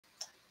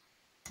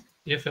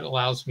if it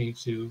allows me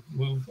to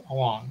move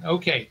along.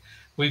 Okay,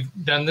 we've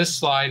done this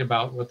slide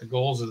about what the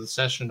goals of the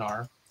session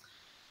are.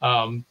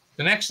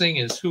 The next thing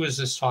is, who is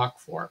this talk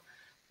for?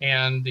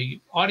 And the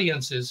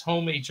audience is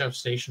home HF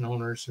station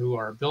owners who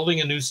are building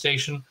a new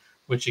station,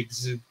 which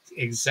is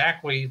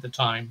exactly the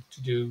time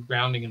to do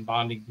grounding and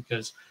bonding,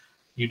 because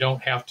you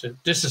don't have to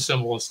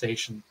disassemble a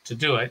station to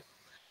do it.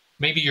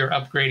 Maybe you're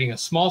upgrading a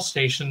small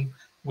station,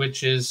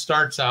 which is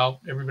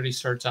everybody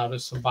starts out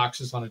as some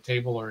boxes on a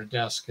table or a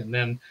desk, and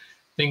then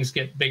things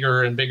get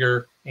bigger and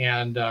bigger,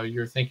 and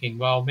you're thinking,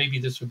 well, maybe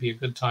this would be a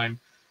good time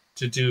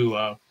to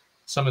do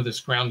some of this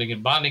grounding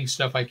and bonding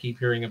stuff I keep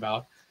hearing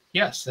about.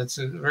 Yes, that's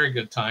a very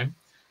good time.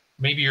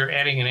 Maybe you're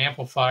adding an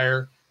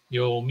amplifier.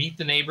 You'll meet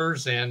the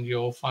neighbors and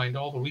you'll find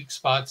all the weak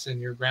spots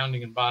in your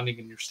grounding and bonding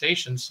in your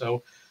station.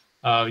 So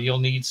you'll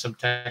need some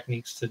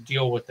techniques to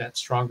deal with that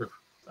stronger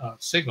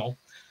signal.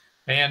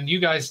 And you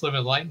guys live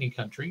in lightning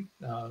country.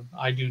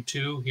 I do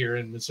too, here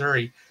in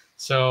Missouri.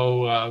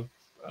 So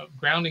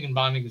grounding and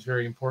bonding is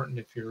very important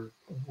if you're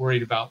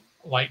worried about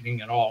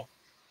lightning at all.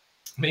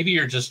 Maybe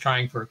you're just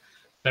trying for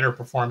better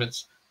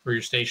performance for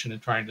your station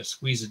and trying to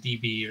squeeze a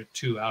dB or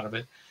two out of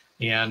it.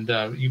 And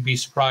you'd be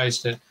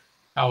surprised at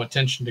how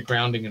attention to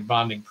grounding and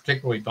bonding,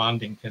 particularly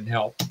bonding, can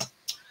help.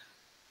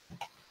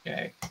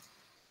 Okay,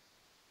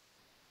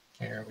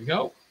 there we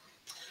go.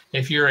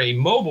 If you're a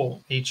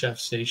mobile HF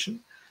station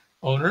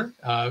owner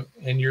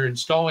and you're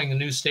installing a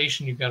new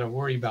station, you've got to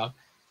worry about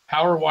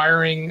power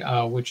wiring,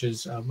 which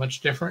is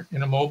much different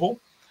in a mobile.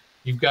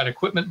 You've got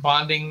equipment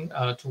bonding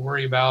to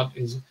worry about,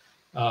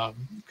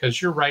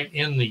 because you're right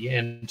in the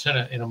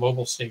antenna in a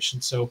mobile station.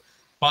 So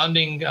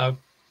bonding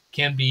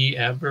can be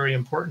a very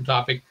important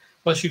topic.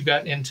 Plus you've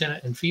got antenna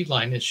and feed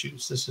line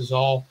issues. This is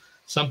all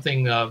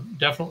something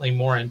definitely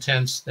more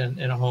intense than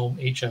in a home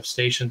HF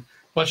station.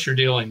 Plus you're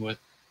dealing with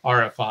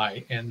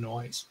RFI and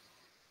noise.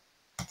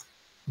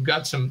 We've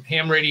got some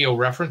ham radio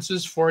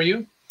references for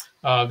you.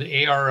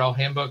 The ARRL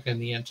handbook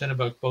and the antenna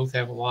book both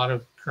have a lot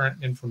of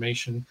current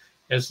information.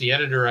 As the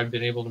editor, I've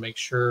been able to make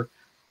sure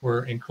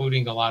we're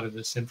including a lot of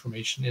this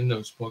information in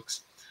those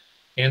books.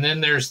 And then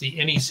there's the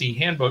NEC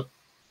handbook.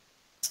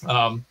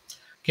 Can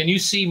you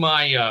see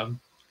my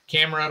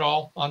camera at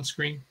all on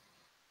screen?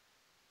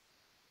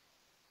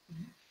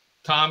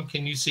 Tom,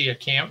 can you see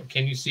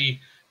can you see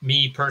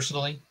me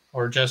personally,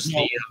 or just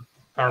the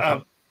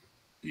PowerPoint?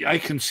 I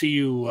can see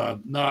you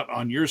not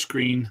on your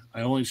screen.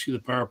 I only see the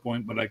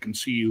PowerPoint, but I can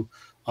see you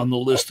on the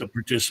list of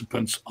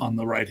participants on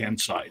the right-hand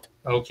side.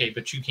 Okay,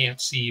 but you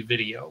can't see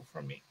video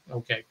from me.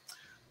 Okay.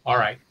 All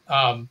right.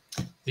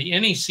 The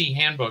NEC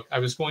handbook, I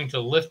was going to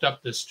lift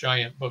up this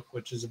giant book,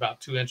 which is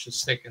about 2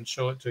 inches thick, and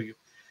show it to you.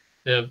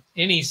 The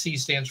NEC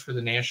stands for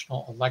the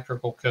National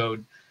Electrical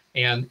Code,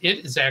 and it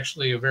is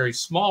actually a very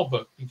small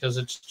book because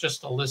it's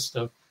just a list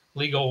of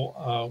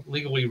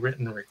legally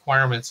written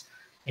requirements.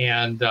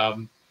 And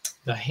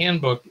the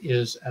handbook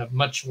is a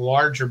much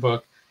larger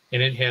book,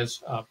 and it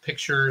has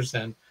pictures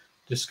and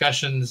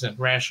discussions and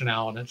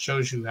rationale, and it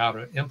shows you how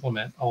to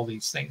implement all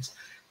these things.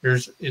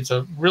 It's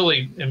a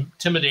really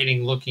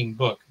intimidating looking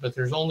book, but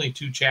there's only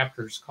 2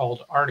 chapters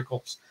called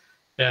articles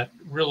that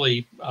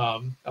really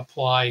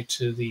apply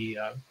to the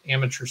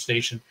amateur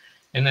station.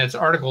 And that's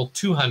Article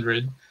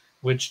 200,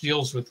 which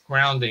deals with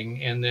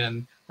grounding, and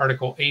then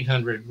Article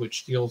 800,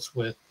 which deals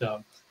with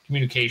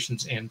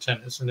communications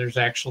antennas. And there's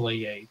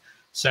actually a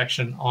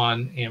section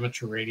on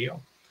amateur radio.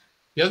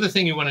 The other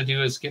thing you want to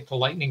do is get to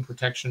lightning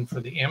protection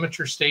for the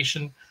amateur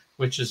station,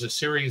 which is a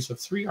series of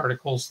 3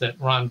 articles that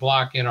Ron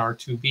Block,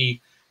 NR2B,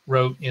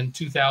 wrote in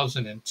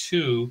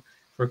 2002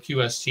 for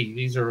QST.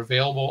 These are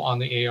available on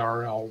the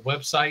ARRL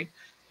website,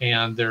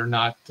 and they're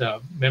not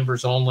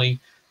members only,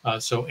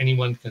 so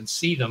anyone can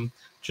see them.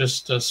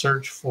 Just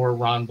search for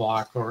Ron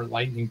Block or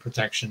lightning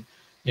protection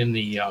in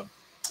the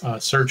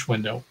search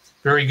window.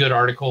 Very good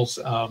articles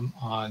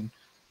on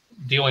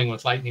dealing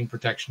with lightning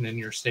protection in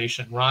your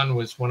station. Ron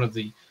was one of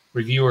the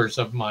reviewers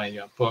of my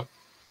book.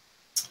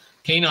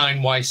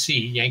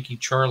 K9YC, Yankee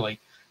Charlie.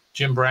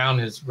 Jim Brown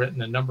has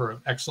written a number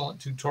of excellent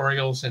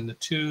tutorials, and the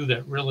 2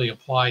 that really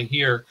apply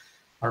here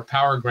are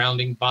power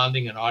grounding,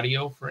 bonding, and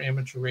audio for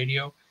amateur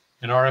radio,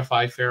 and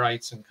RFI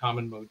ferrites and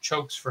common mode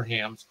chokes for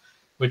hams,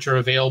 which are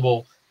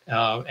available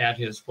at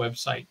his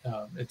website.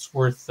 It's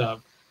worth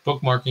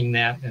bookmarking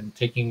that and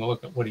taking a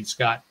look at what he's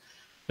got.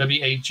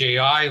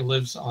 WHJI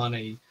lives on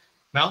a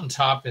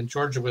mountaintop in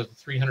Georgia with a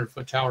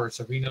 300-foot tower,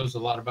 so he knows a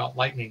lot about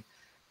lightning.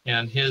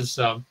 And his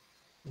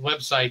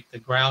website,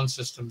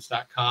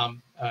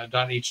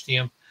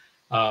 thegroundsystems.com.htm,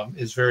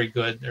 is very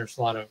good. There's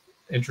a lot of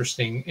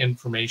interesting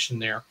information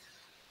there.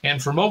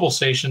 And for mobile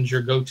stations,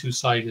 your go-to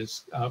site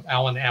is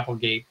Alan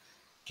Applegate,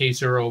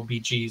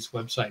 K0BG's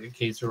website at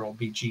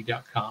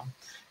k0bg.com.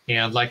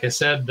 And like I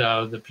said,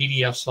 the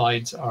PDF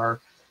slides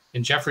are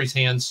in Jeffrey's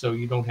hands, so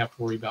you don't have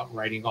to worry about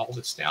writing all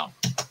this down.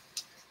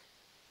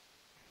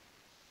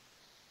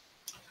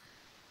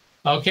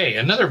 Okay,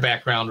 another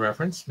background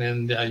reference,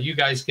 and you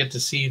guys get to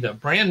see the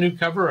brand new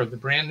cover of the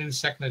brand new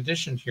 2nd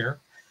edition here,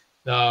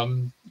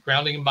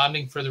 Grounding and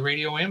Bonding for the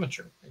Radio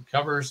Amateur. It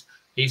covers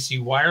AC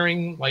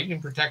wiring,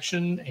 lightning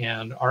protection,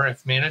 and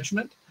RF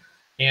management.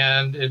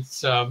 And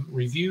it's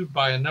reviewed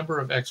by a number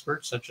of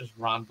experts such as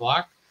Ron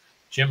Block,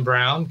 Jim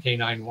Brown,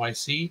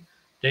 K9YC,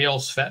 Dale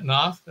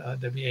Svetnoff,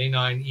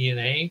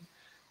 WA9ENA.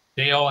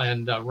 Dale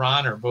and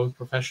Ron are both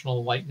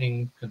professional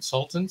lightning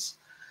consultants,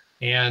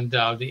 and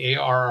the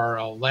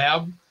ARRL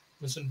lab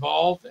was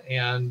involved,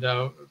 and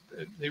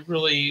they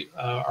really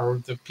are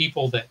the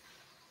people that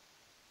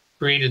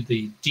created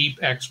the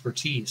deep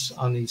expertise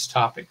on these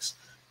topics.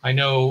 I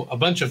know a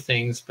bunch of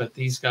things, but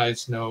these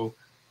guys know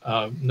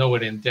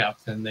it in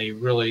depth, and they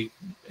really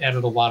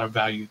added a lot of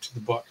value to the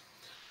book.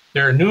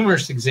 There are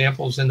numerous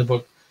examples in the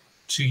book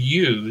to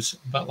use,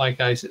 but like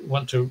I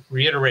want to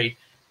reiterate,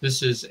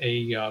 this is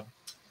a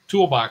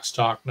toolbox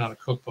talk, not a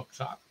cookbook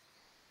talk.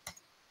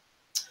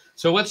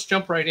 So let's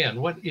jump right in.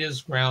 What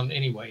is ground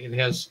anyway? It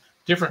has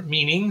different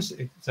meanings.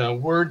 It's a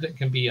word that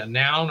can be a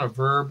noun, a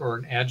verb, or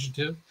an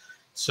adjective.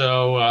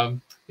 So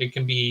it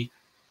can be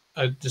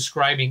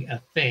describing a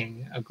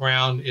thing. A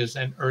ground is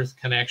an earth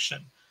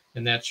connection,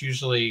 and that's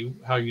usually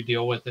how you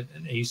deal with it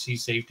in AC,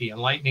 safety, and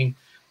lightning.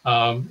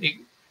 It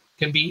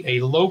can be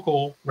a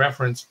local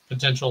reference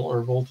potential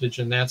or voltage,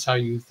 and that's how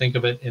you think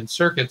of it in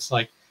circuits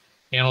like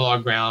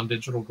analog ground,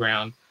 digital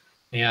ground,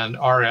 and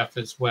RF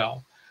as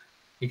well.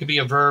 It could be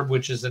a verb,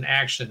 which is an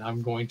action.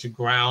 I'm going to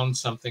ground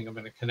something. I'm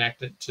going to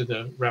connect it to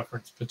the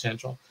reference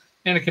potential.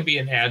 And it can be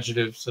an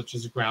adjective, such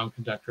as a ground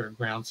conductor or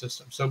ground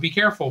system. So be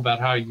careful about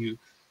how you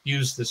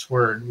use this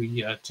word.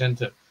 We tend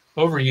to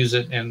overuse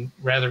it and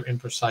rather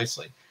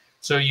imprecisely.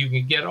 So you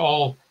can get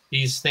all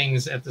these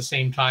things at the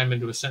same time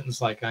into a sentence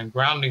like, I'm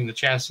grounding the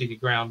chassis to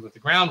ground with a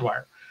ground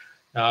wire.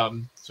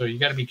 So you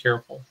got to be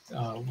careful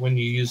when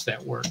you use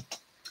that word.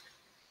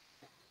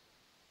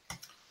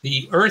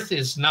 The earth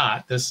is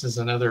not, this is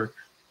another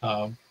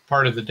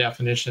part of the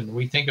definition.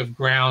 We think of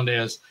ground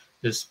as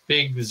this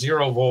big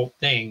 0-volt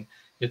thing.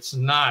 It's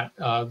not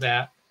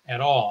that at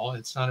all.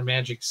 It's not a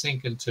magic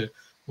sink into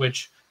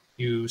which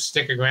you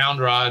stick a ground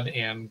rod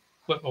and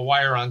clip a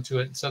wire onto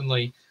it, and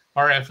suddenly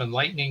RF and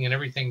lightning and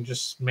everything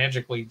just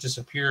magically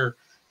disappear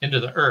into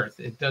the earth.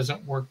 It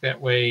doesn't work that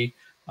way.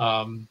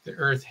 The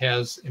earth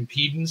has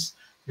impedance,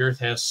 the earth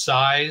has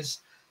size,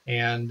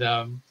 and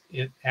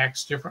it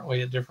acts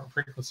differently at different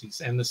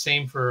frequencies, and the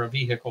same for a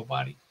vehicle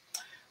body.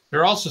 There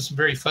are also some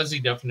very fuzzy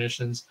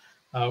definitions.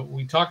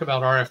 We talk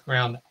about RF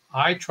ground.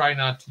 I try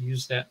not to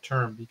use that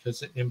term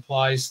because it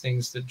implies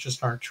things that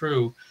just aren't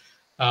true.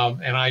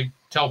 And I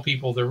tell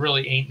people there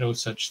really ain't no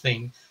such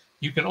thing.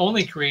 You can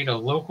only create a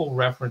local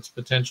reference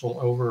potential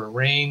over a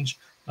range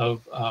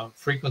of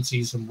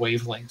frequencies and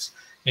wavelengths.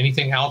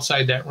 Anything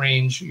outside that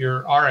range,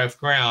 your RF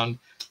ground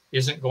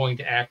isn't going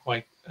to act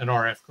like an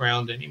RF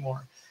ground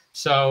anymore.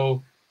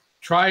 So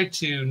try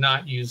to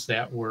not use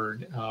that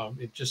word.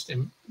 It just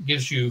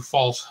gives you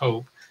false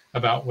hope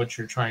about what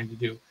you're trying to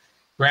do.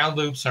 Ground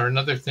loops are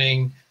another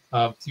thing.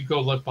 If you go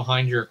look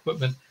behind your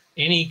equipment,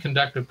 any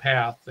conductive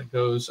path that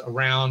goes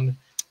around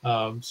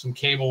some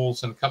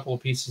cables and a couple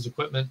of pieces of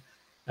equipment,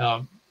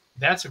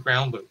 that's a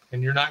ground loop,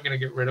 and you're not going to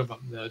get rid of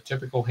them. The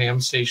typical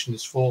ham station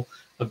is full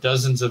of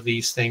dozens of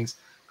these things.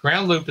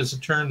 Ground loop is a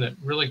term that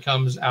really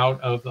comes out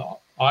of the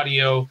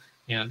audio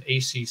and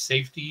AC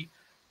safety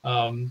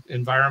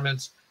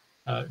environments.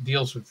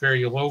 Deals with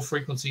very low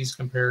frequencies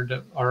compared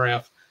to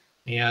RF,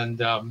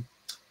 and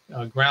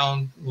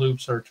ground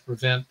loops are to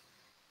prevent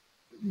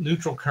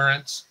neutral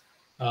currents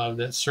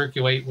that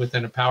circulate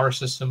within a power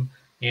system,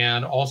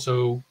 and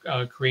also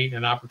create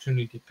an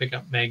opportunity to pick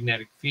up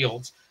magnetic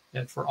fields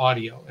for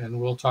audio. And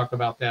we'll talk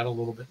about that a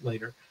little bit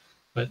later,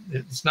 but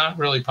it's not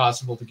really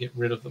possible to get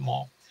rid of them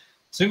all.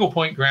 Single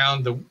point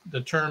ground,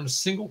 the term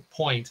single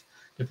point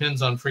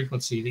depends on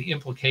frequency. The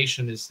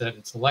implication is that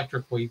it's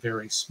electrically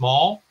very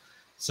small.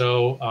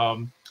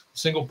 So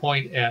single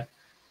point at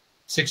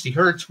 60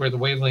 hertz, where the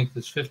wavelength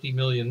is 50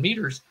 million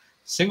meters,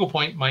 single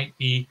point might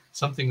be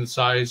something the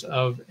size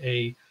of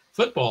a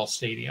football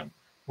stadium,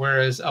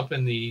 whereas up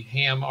in the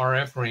ham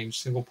RF range,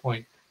 single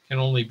point can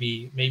only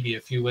be maybe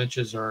a few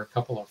inches or a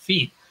couple of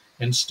feet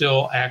and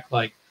still act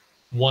like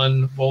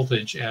 1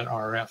 voltage at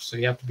RF. So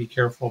you have to be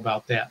careful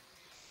about that.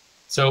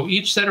 So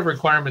each set of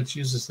requirements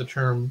uses the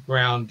term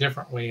ground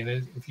differently. And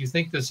if you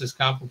think this is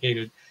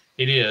complicated,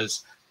 it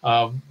is.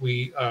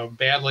 We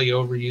badly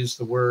overuse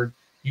the word.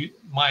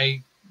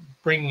 My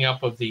bringing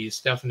up of these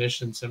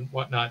definitions and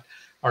whatnot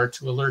are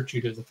to alert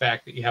you to the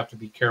fact that you have to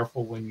be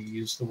careful when you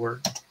use the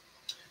word.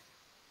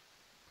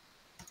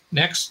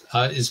 Next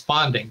is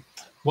bonding.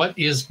 What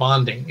is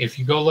bonding? If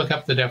you go look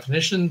up the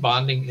definition,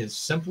 bonding is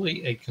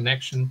simply a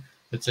connection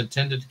that's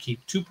intended to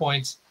keep 2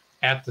 points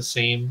at the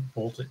same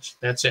voltage.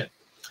 That's it.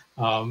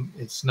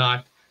 It's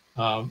not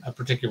a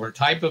particular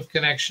type of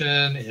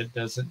connection. It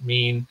doesn't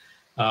mean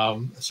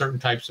certain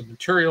types of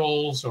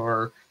materials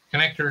or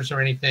connectors or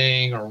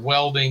anything, or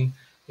welding.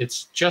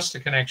 It's just a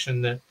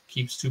connection that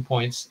keeps 2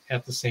 points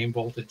at the same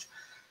voltage.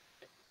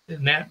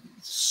 And that's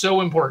so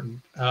important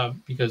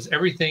because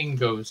everything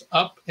goes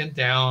up and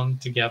down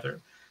together.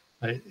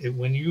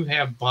 When you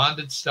have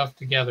bonded stuff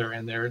together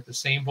and they're at the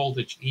same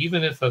voltage,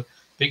 even if a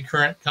big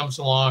current comes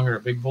along or a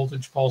big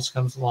voltage pulse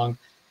comes along,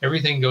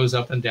 everything goes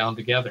up and down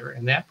together.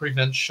 And that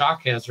prevents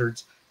shock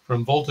hazards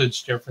from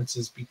voltage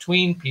differences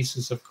between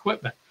pieces of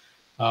equipment.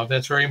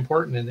 That's very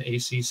important in the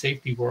AC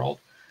safety world.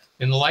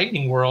 In the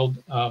lightning world,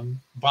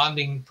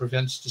 bonding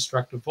prevents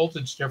destructive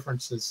voltage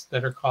differences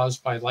that are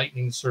caused by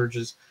lightning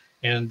surges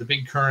and the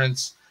big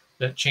currents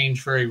that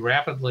change very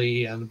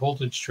rapidly and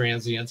voltage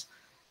transients.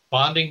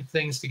 Bonding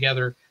things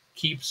together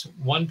keeps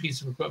one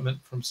piece of equipment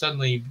from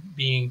suddenly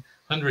being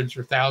hundreds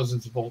or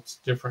thousands of volts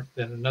different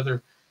than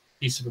another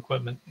piece of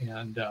equipment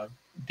and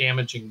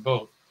damaging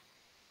both.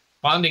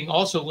 Bonding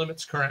also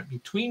limits current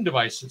between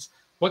devices.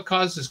 What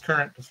causes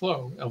current to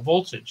flow? A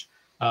voltage.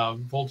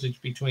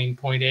 Voltage between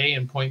point A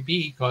and point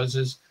B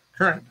causes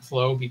current to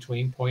flow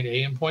between point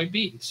A and point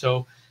B.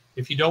 So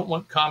if you don't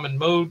want common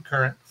mode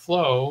current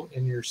flow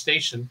in your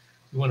station,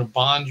 you want to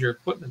bond your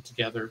equipment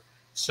together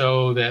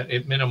so that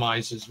it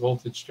minimizes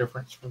voltage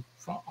difference from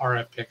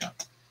RF pickup.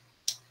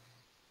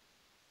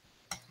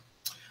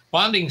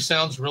 Bonding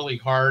sounds really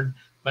hard,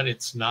 but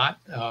it's not.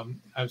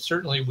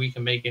 Certainly we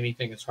can make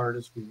anything as hard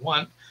as we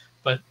want,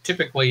 but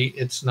typically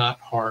it's not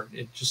hard.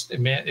 It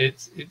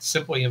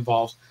simply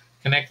involves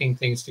connecting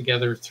things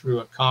together through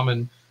a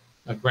common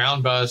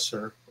ground bus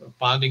or a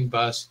bonding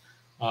bus,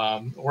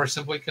 or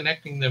simply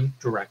connecting them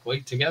directly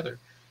together.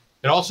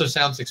 It also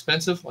sounds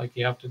expensive, like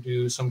you have to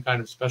do some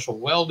kind of special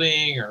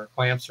welding or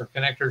clamps or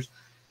connectors.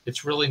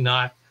 It's really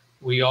not.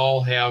 We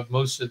all have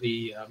most of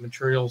the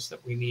materials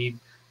that we need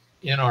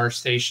in our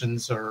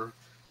stations or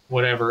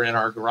whatever in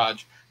our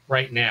garage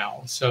right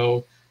now.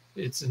 So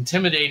it's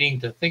intimidating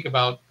to think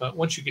about, but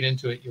once you get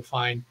into it, you'll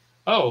find,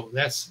 oh,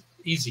 that's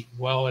easy.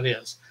 Well, it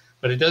is.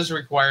 But it does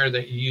require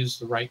that you use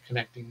the right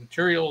connecting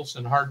materials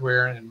and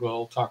hardware, and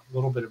we'll talk a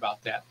little bit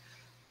about that.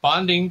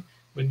 Bonding,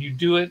 when you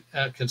do it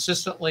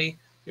consistently,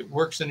 it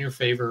works in your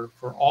favor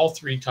for all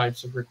three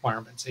types of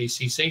requirements: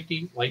 AC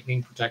safety,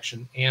 lightning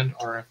protection, and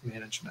RF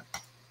management.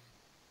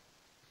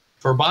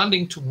 For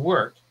bonding to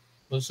work,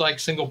 looks like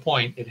single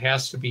point, it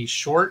has to be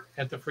short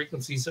at the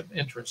frequencies of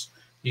interest.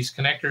 These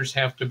connectors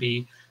have to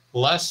be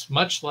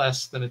much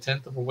less than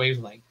 1/10 of a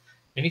wavelength.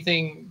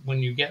 Anything when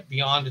you get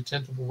beyond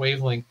 1/10 of a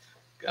wavelength,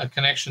 a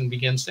connection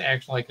begins to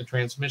act like a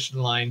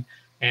transmission line,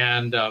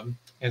 and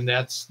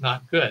that's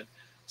not good.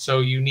 So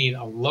you need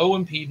a low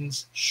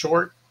impedance,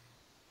 short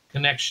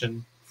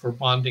connection for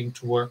bonding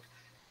to work.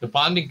 The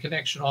bonding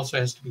connection also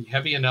has to be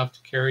heavy enough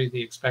to carry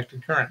the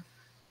expected current.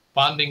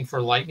 Bonding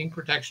for lightning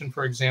protection,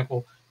 for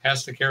example,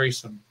 has to carry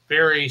some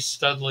very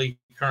studly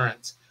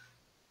currents,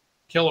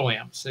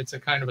 kiloamps. It's a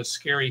kind of a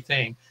scary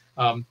thing.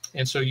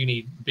 And so you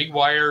need big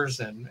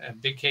wires and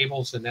big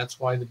cables, and that's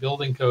why the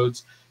building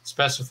codes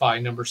specify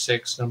number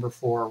 6, number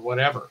 4,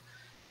 whatever.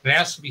 It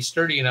has to be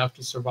sturdy enough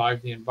to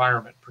survive the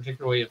environment,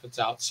 particularly if it's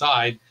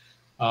outside.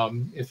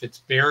 If it's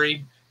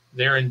buried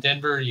there in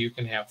Denver, you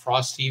can have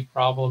frost heave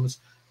problems.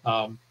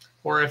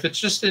 Or if it's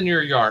just in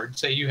your yard,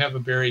 say you have a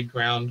buried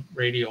ground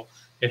radial,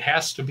 it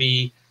has to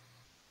be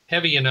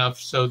heavy enough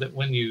so that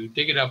when you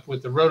dig it up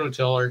with the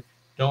rototiller,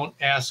 don't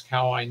ask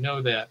how I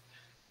know that.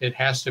 It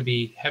has to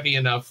be heavy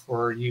enough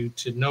for you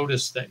to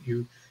notice that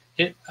you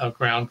hit a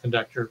ground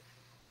conductor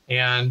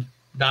and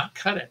not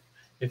cut it.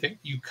 If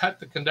you cut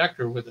the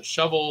conductor with a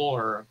shovel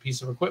or a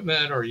piece of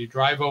equipment, or you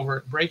drive over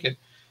it and break it,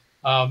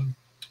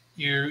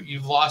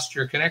 you've lost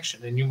your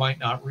connection, and you might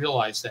not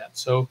realize that.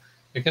 So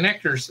the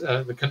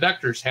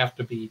conductors have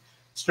to be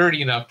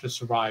sturdy enough to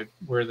survive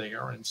where they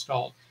are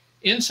installed.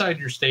 Inside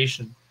your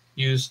station,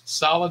 use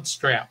solid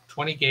strap,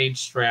 20 gauge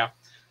strap.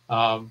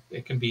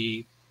 It can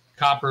be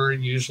copper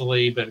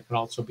usually, but it can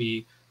also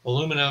be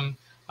aluminum.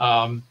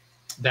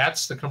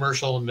 That's the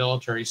commercial and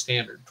military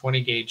standard,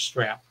 20 gauge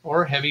strap,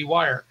 or heavy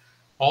wire.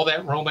 All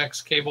that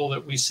N0AX cable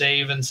that we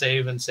save and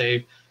save and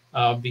save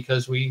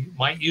because we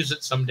might use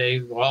it someday.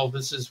 Well,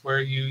 this is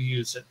where you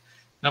use it.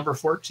 Number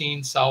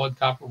 14 solid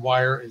copper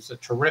wire is a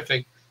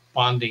terrific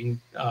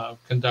bonding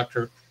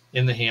conductor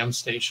in the ham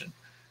station.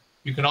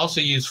 You can also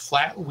use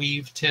flat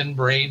weave tin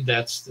braid.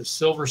 That's the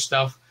silver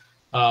stuff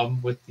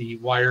with the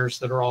wires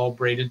that are all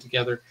braided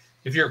together.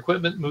 If your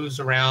equipment moves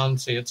around,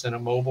 say it's in a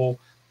mobile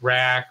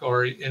rack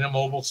or in a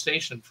mobile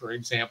station, for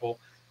example,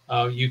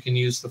 you can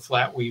use the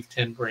flat weave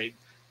tin braid.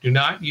 Do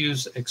not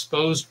use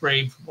exposed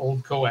braid from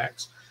old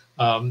coax.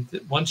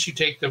 Once you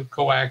take the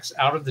coax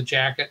out of the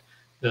jacket,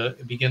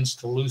 it begins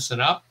to loosen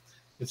up.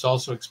 It's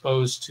also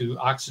exposed to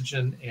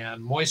oxygen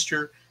and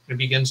moisture, and it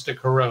begins to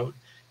corrode.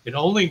 It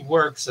only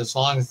works as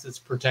long as it's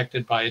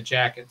protected by a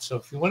jacket. So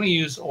if you want to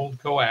use old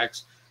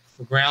coax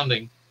for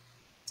grounding,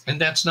 and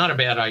that's not a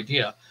bad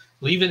idea,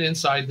 leave it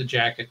inside the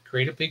jacket,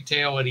 create a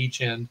pigtail at each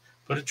end,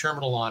 put a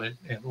terminal on it,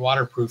 and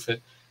waterproof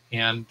it,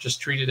 and just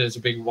treat it as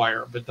a big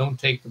wire, but don't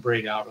take the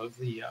braid out of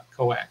the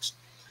coax.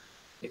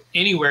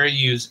 Anywhere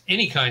you use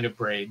any kind of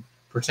braid,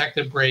 protect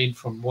the braid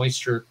from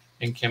moisture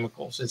and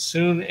chemicals. As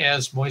soon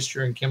as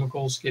moisture and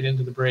chemicals get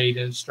into the braid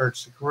and it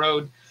starts to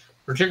corrode,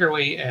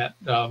 particularly at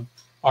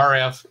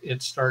RF,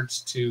 it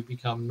starts to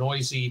become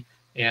noisy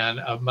and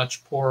a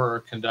much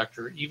poorer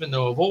conductor. Even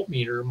though a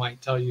voltmeter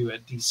might tell you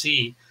at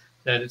DC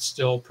that it's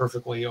still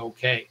perfectly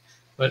okay.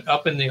 But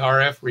up in the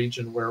RF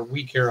region where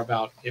we care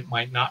about, it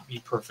might not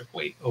be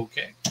perfectly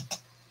okay.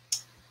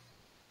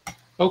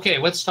 Okay,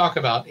 let's talk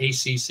about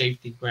AC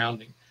safety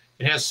grounding.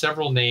 It has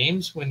several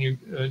names when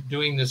you're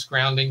doing this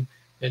grounding.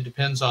 It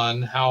depends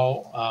on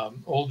how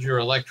old your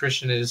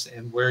electrician is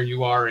and where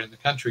you are in the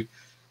country.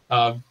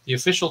 The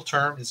official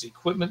term is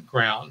equipment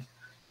ground.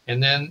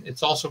 And then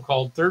it's also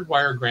called third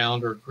wire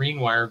ground or green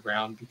wire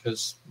ground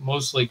because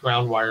mostly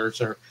ground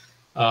wires are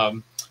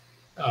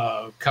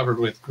covered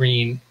with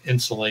green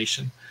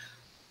insulation.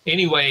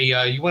 Anyway,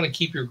 you want to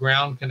keep your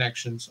ground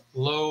connections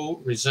low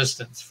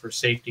resistance for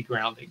safety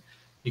grounding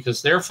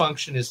because their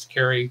function is to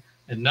carry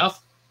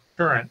enough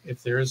current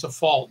if there is a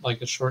fault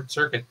like a short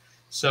circuit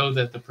so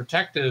that the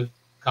protective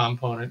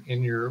component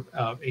in your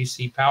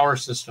AC power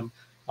system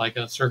like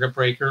a circuit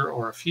breaker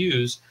or a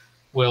fuse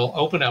will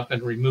open up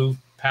and remove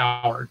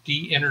power,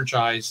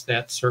 de-energize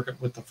that circuit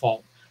with the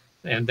fault.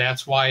 And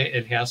that's why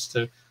it has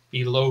to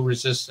be low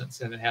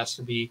resistance and it has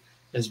to be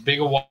as big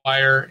a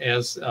wire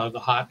as the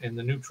hot and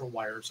the neutral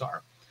wires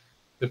are.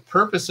 The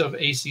purpose of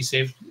AC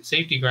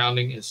safety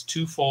grounding is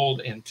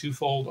twofold and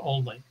twofold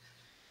only.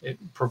 It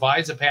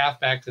provides a path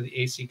back to the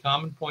AC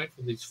common point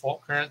for these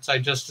fault currents I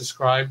just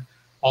described,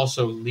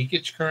 also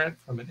leakage current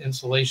from an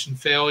insulation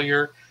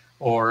failure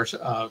or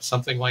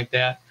something like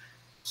that,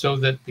 so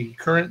that the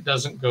current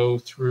doesn't go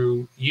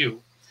through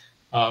you.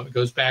 It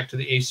goes back to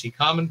the AC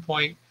common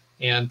point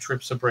and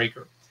trips a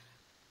breaker.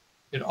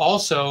 It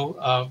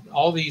also,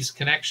 all these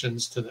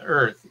connections to the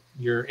earth,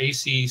 your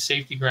AC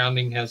safety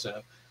grounding has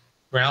a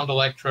ground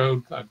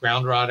electrode, a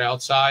ground rod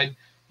outside,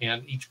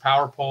 and each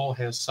power pole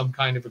has some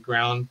kind of a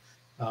ground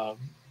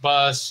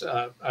bus.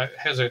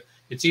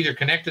 It's either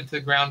connected to the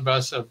ground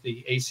bus of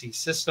the AC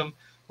system,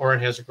 or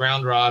it has a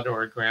ground rod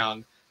or a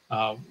ground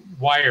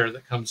wire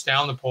that comes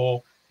down the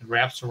pole and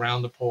wraps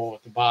around the pole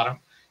at the bottom.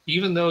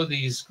 Even though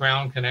these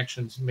ground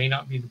connections may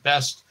not be the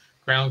best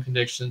ground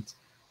connections,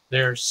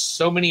 there's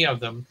so many of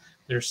them.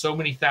 There's so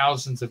many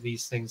thousands of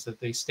these things that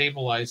they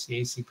stabilize the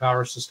AC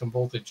power system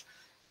voltage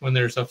when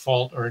there's a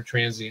fault or a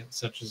transient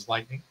such as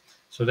lightning.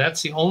 So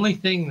that's the only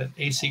thing that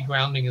AC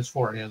grounding is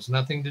for. It has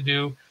nothing to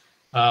do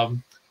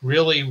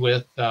really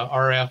with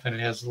RF, and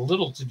it has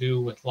little to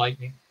do with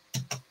lightning.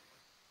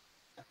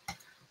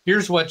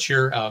 Here's what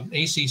your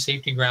AC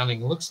safety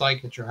grounding looks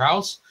like at your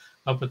house.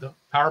 Up at the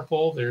power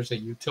pole, there's a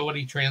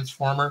utility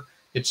transformer.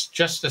 It's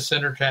just a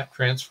center tap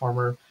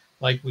transformer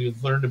like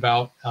we've learned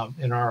about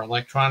in our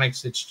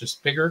electronics. It's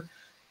just bigger.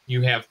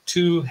 You have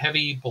two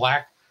heavy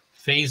black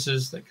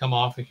phases that come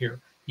off of here.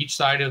 Each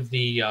side of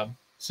the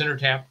center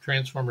tap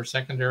transformer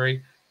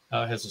secondary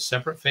has a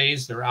separate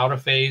phase. They're out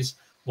of phase.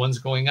 One's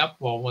going up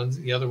while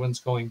the other one's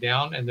going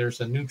down, and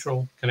there's a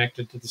neutral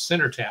connected to the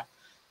center tap.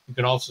 You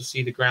can also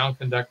see the ground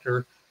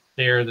conductor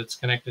there that's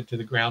connected to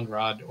the ground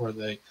rod or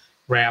the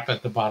wrap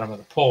at the bottom of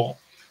the pole.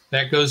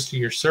 That goes to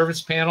your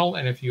service panel,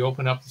 and if you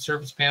open up the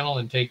service panel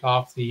and take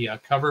off the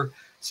cover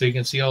so you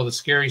can see all the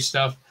scary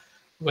stuff,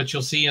 what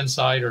you'll see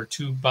inside are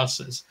two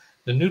buses.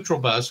 The neutral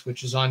bus,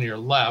 which is on your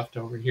left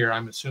over here,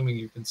 I'm assuming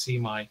you can see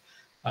my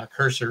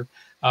cursor,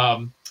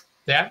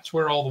 that's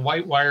where all the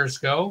white wires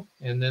go,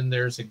 and then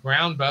there's a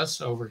ground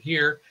bus over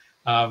here.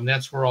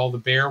 That's where all the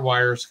bare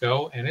wires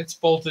go, and it's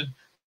bolted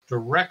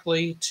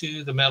directly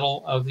to the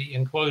metal of the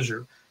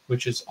enclosure,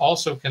 which is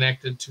also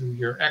connected to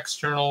your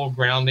external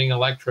grounding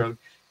electrode,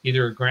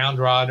 either a ground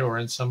rod or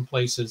in some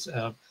places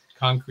a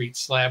concrete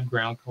slab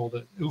ground called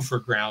an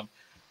OOFR ground.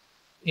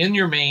 In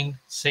your main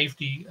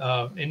safety,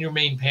 in your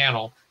main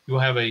panel, you'll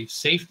have a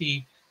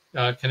safety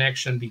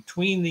connection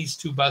between these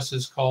two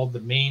buses called the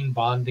main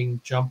bonding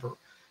jumper.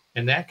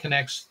 And that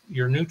connects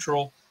your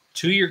neutral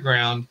to your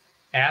ground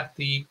at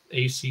the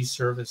AC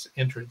service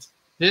entrance.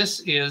 This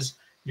is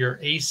your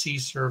AC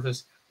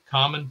service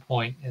common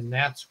point, and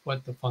that's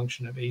what the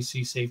function of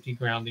AC safety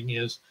grounding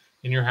is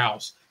in your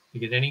house, to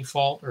get any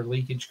fault or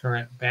leakage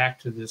current back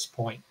to this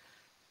point.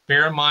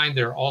 Bear in mind,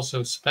 there are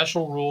also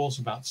special rules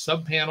about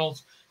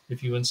subpanels.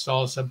 If you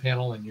install a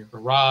subpanel in your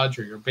garage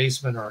or your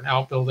basement or an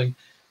outbuilding,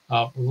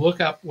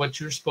 look up what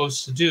you're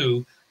supposed to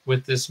do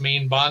with this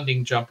main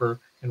bonding jumper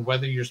and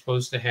whether you're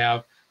supposed to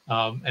have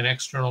an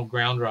external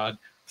ground rod.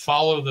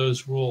 Follow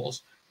those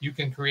rules. You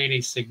can create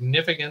a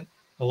significant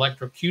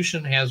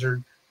electrocution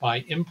hazard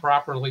by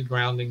improperly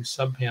grounding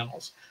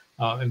subpanels,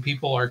 and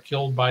people are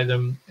killed by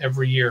them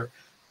every year.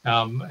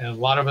 And a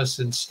lot of us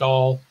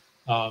install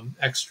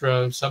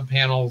extra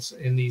subpanels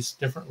in these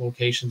different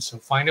locations. So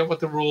find out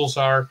what the rules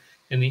are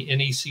in the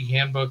NEC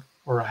handbook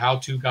or a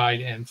how-to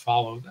guide and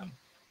follow them.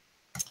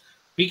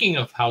 Speaking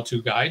of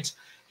how-to guides,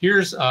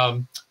 here's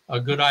a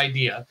good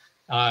idea.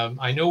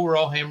 I know we're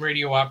all ham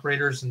radio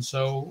operators, and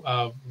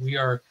so we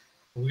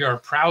are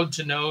proud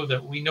to know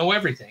that we know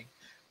everything.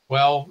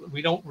 Well,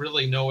 we don't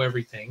really know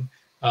everything.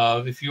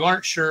 If you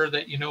aren't sure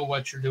that you know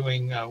what you're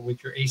doing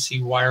with your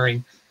AC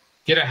wiring,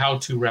 get a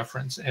how-to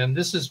reference. And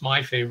this is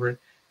my favorite.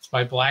 It's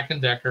by Black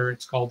 & Decker.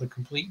 It's called The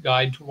Complete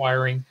Guide to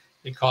Wiring.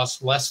 It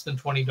costs less than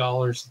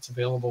 $20. It's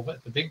available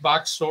at the big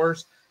box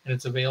stores, and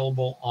it's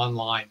available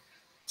online.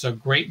 It's a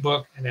great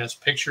book. It has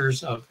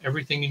pictures of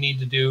everything you need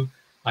to do.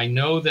 I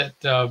know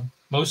that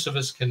most of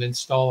us can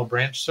install a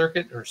branch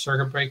circuit or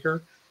circuit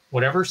breaker,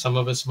 whatever. Some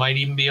of us might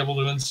even be able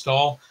to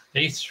install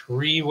a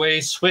three-way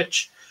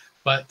switch.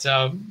 But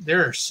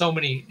there are so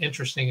many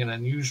interesting and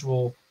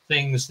unusual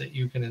things that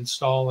you can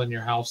install in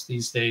your house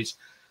these days.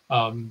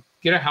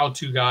 Get a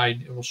how-to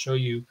guide. It will show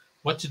you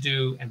what to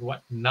do and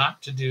what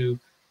not to do,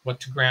 what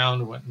to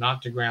ground, what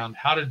not to ground,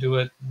 how to do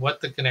it,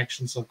 what the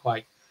connections look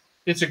like.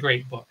 It's a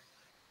great book.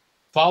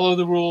 Follow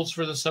the rules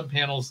for the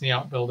subpanels in the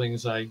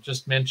outbuildings. I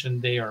just mentioned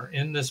they are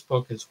in this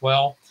book as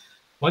well.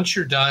 Once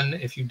you're done,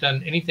 if you've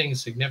done anything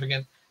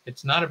significant,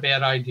 it's not a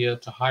bad idea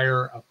to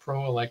hire a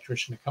pro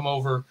electrician to come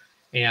over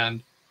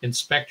and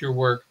inspect your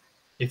work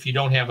if you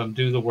don't have them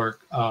do the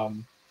work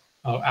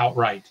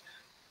outright.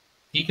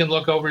 He can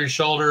look over your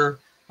shoulder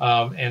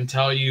and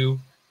tell you,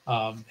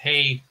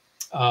 hey,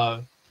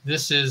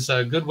 this is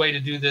a good way to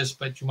do this,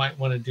 but you might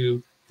want to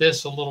do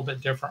this a little bit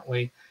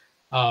differently.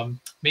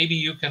 Maybe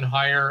you can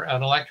hire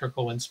an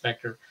electrical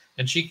inspector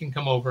and she can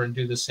come over and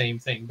do the same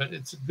thing. But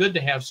it's good to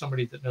have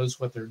somebody that knows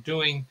what they're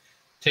doing.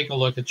 Take a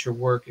look at your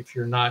work if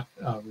you're not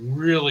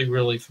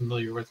really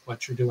familiar with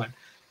what you're doing.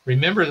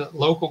 Remember that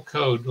local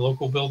code,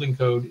 local building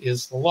code,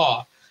 is the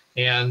law.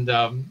 And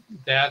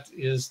that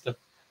is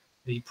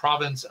the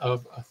province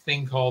of a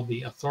thing called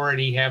the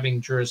authority having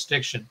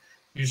jurisdiction.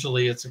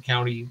 Usually it's a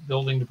county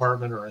building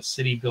department or a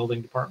city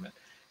building department.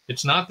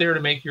 It's not there to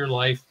make your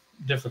life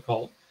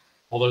difficult,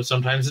 although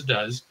sometimes it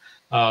does.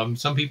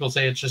 Some people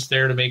say it's just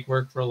there to make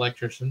work for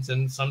electricians,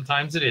 and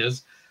sometimes it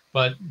is.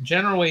 But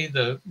generally,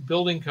 the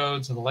building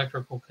codes and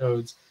electrical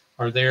codes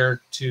are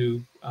there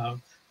to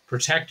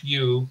protect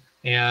you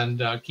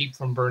and keep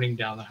from burning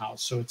down the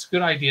house. So it's a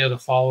good idea to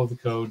follow the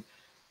code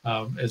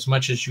as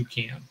much as you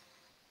can.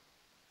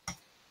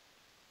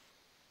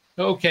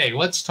 Okay,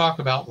 let's talk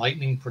about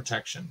lightning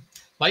protection.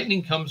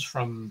 Lightning comes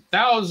from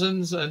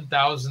thousands and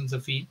thousands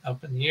of feet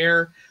up in the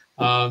air,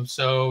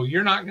 so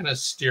you're not going to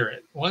steer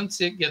it.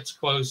 Once it gets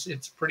close,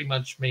 it's pretty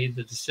much made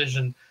the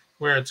decision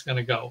where it's going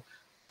to go.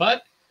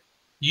 But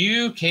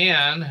you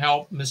can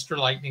help Mr.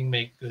 Lightning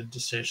make good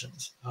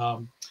decisions.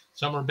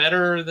 Some are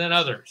better than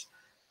others.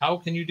 How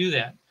can you do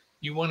that?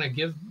 You want to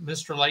give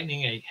Mr.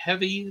 Lightning a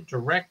heavy,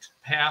 direct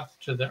path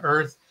to the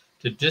earth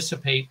to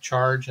dissipate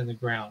charge in the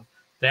ground.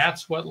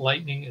 That's what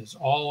lightning is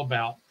all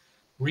about.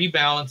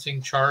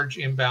 Rebalancing charge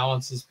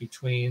imbalances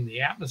between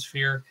the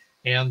atmosphere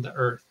and the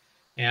earth.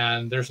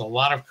 And there's a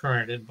lot of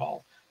current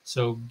involved.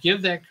 So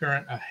give that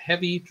current a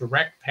heavy,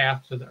 direct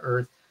path to the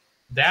earth.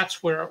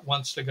 That's where it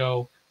wants to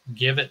go.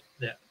 Give it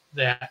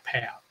that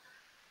path.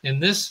 In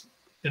this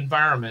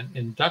environment,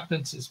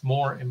 inductance is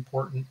more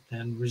important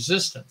than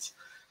resistance.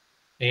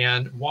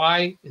 And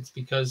why? It's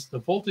because the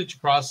voltage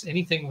across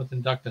anything with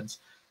inductance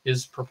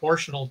is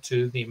proportional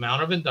to the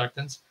amount of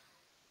inductance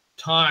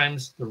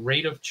times the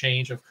rate of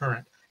change of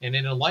current. And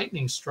in a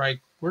lightning strike,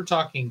 we're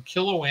talking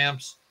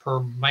kiloamps per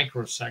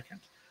microsecond.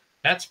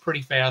 That's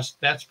pretty fast.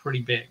 That's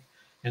pretty big.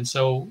 And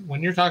so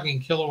when you're talking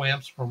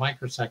kiloamps per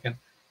microsecond,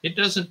 it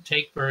doesn't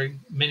take very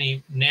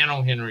many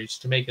nanohenries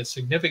to make a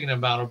significant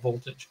amount of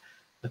voltage.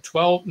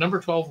 The number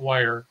 12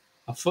 wire,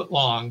 a foot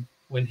long,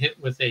 when hit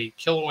with a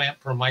kiloamp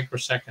per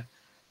microsecond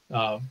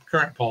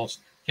current pulse,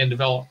 can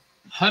develop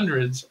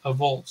hundreds of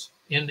volts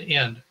end to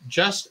end,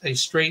 just a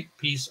straight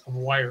piece of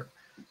wire,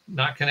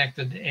 not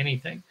connected to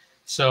anything.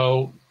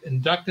 So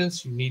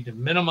inductance, you need to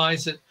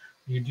minimize it.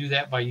 You do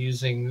that by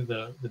using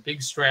the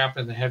big strap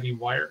and the heavy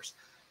wires.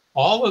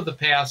 All of the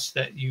paths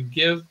that you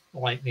give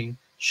lightning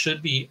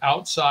should be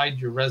outside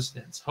your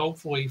residence,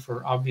 hopefully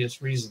for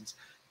obvious reasons.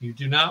 You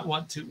do not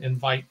want to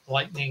invite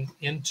lightning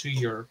into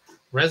your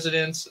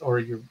residence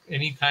or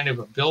any kind of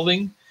a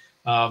building.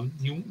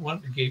 You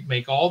want to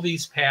make all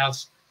these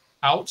paths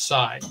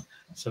outside.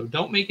 So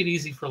don't make it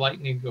easy for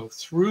lightning to go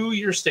through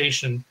your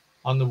station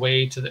on the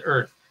way to the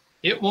earth.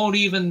 It won't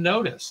even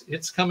notice.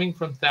 It's coming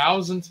from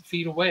thousands of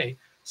feet away.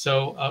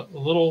 So a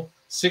little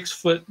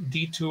 6-foot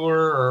detour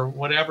or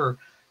whatever,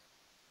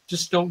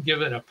 just don't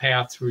give it a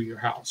path through your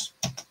house.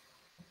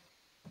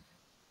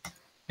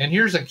 And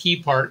here's a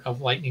key part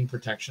of lightning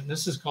protection.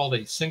 This is called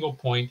a single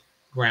point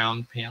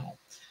ground panel.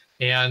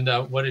 And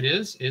what it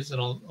is an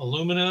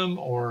aluminum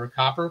or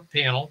copper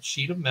panel,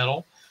 sheet of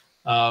metal,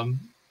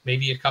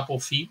 maybe a couple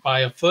feet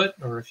by a foot,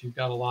 or if you've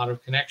got a lot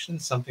of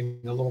connections, something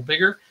a little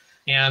bigger.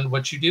 And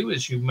what you do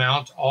is you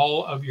mount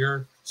all of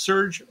your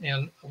surge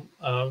and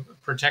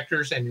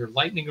protectors and your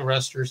lightning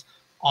arresters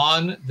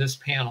on this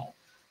panel.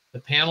 The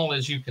panel,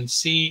 as you can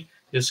see,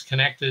 is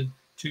connected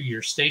to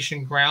your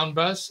station ground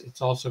bus. It's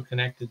also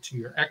connected to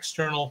your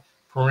external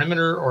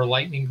perimeter or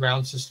lightning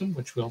ground system,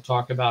 which we'll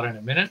talk about in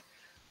a minute.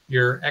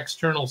 Your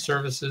external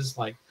services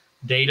like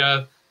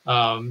data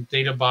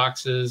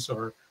boxes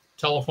or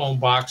telephone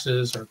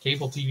boxes or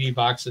cable TV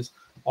boxes,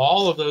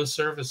 all of those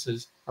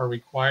services are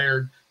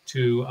required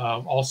to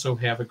also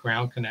have a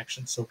ground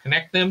connection. So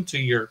connect them to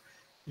your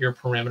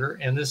perimeter.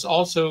 And this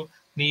also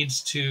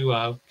needs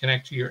to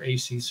connect to your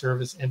AC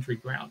service entry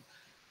ground.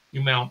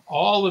 You mount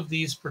all of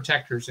these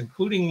protectors,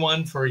 including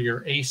one for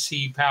your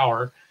AC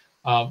power,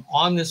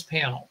 on this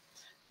panel.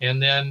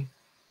 And then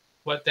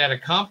what that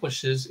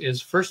accomplishes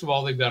is, first of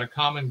all, they've got a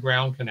common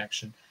ground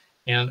connection,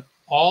 and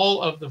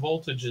all of the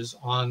voltages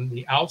on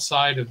the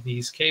outside of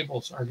these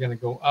cables are going to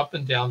go up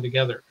and down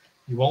together.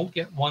 You won't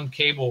get one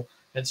cable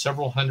at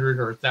several hundred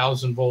or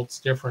 1,000 volts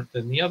different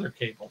than the other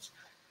cables.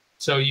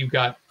 So you've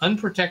got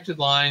unprotected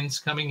lines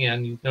coming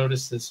in. You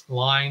notice this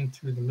line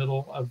through the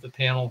middle of the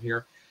panel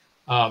here.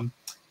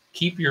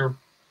 Keep your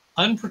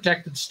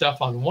unprotected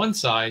stuff on one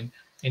side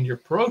and your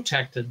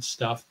protected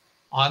stuff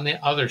on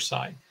the other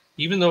side.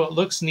 Even though it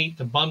looks neat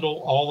to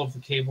bundle all of the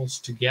cables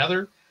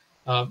together,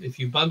 if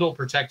you bundle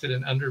protected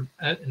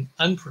and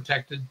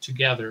unprotected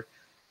together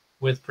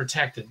with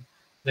protected,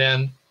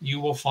 then you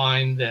will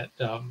find that,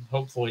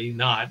 hopefully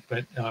not,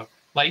 but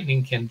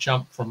lightning can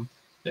jump from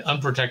the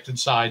unprotected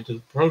side to the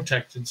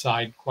protected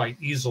side quite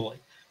easily.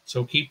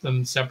 So keep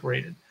them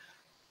separated.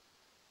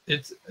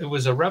 It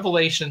was a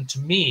revelation to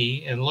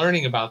me in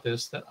learning about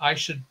this that I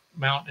should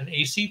mount an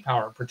AC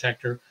power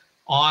protector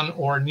on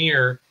or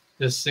near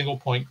this single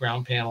point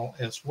ground panel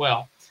as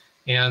well.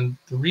 And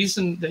the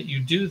reason that you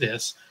do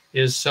this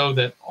is so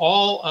that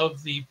all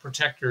of the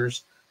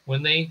protectors,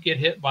 when they get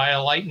hit by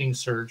a lightning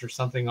surge or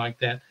something like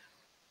that,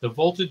 the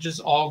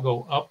voltages all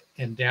go up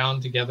and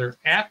down together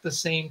at the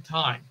same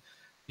time.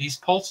 These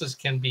pulses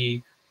can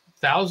be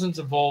thousands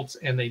of volts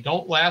and they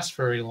don't last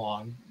very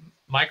long,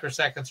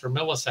 microseconds or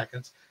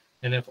milliseconds.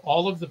 And if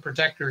all of the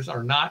protectors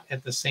are not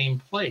at the same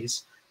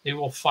place, they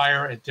will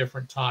fire at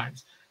different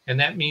times. And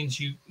that means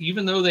you,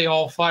 even though they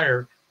all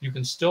fire, you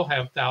can still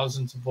have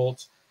thousands of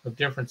volts of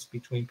difference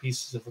between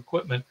pieces of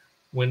equipment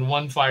when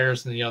one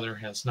fires and the other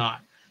has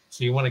not.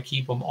 So you want to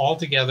keep them all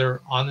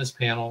together on this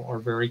panel or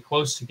very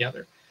close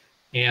together.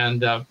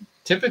 And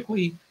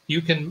typically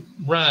you can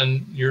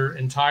run your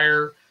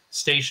entire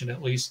station,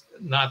 at least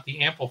not the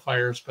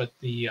amplifiers, but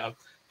the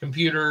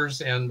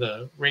computers and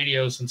the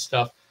radios and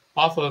stuff,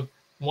 off of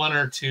one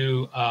or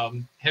two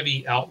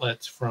heavy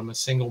outlets from a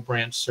single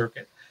branch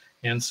circuit.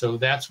 And so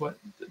that's what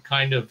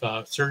kind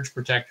of surge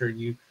protector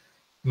you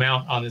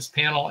mount on this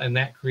panel, and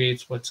that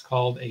creates what's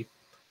called a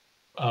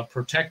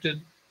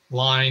protected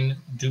line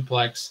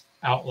duplex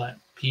outlet,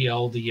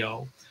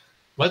 PLDO.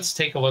 Let's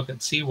take a look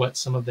and see what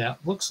some of that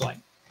looks like.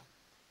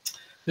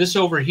 This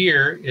over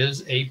here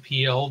is a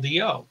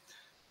PLDO,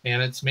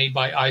 and it's made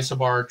by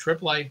Isobar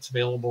Triplite. It's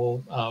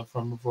available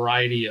from a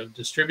variety of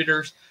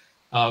distributors.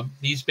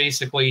 These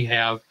basically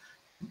have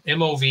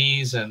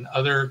MOVs and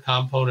other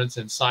components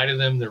inside of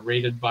them. They're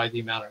rated by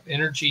the amount of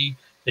energy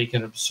they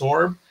can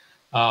absorb,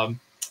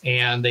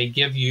 and they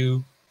give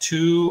you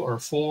 2 or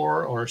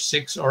 4 or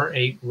 6 or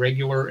 8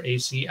 regular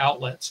AC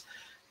outlets.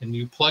 And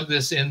you plug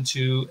this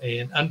into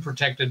an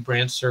unprotected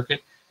branch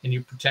circuit, and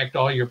you plug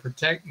all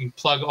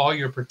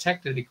your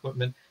protected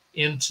equipment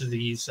into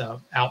these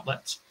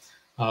outlets.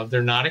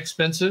 They're not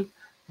expensive.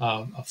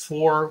 A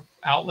 4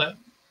 outlet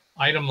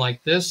item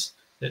like this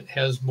that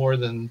has more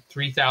than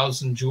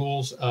 3,000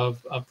 joules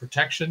of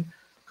protection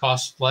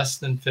costs less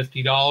than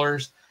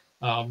 $50.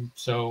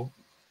 So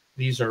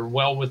these are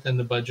well within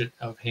the budget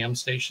of ham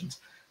stations.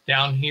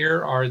 Down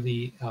here are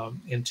the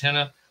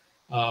antenna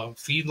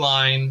feed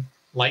line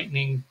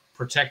lightning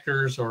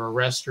protectors or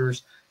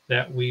arresters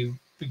that we've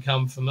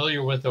become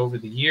familiar with over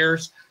the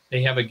years.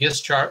 They have a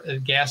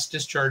gas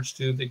discharge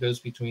tube that goes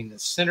between the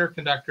center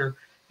conductor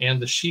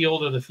and the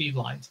shield of the feed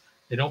lines.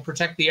 They don't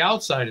protect the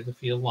outside of the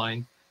feed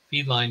line,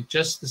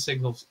 just the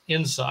signals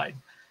inside.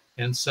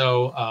 And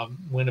so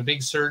when a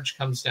big surge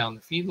comes down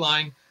the feed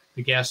line,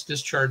 the gas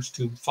discharge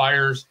tube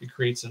fires. It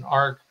creates an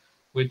arc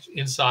which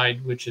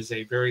is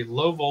a very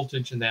low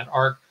voltage, and that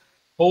arc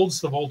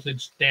holds the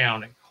voltage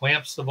down. It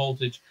clamps the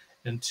voltage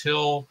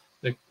until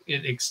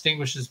it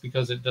extinguishes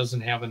because it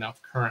doesn't have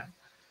enough current.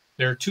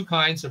 There are 2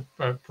 kinds of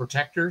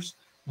protectors.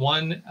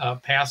 One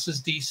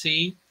passes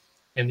DC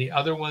and the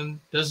other one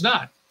does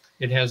not.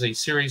 It has a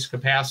series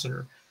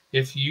capacitor.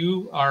 If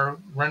you are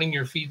running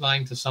your feed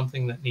line to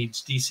something that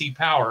needs DC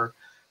power,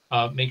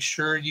 make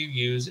sure you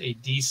use a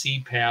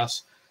DC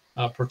pass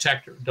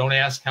protector. Don't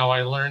ask how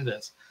I learned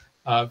this.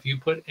 If you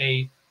put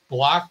a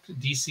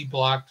DC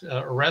blocked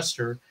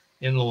arrestor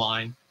in the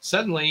line,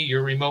 suddenly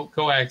your remote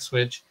coax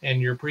switch and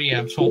your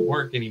preamps won't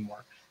work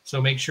anymore. So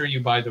make sure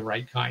you buy the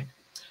right kind.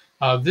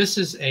 This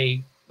is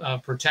a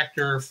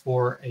protector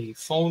for a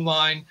phone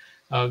line.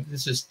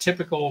 This is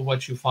typical of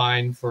what you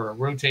find for a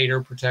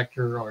rotator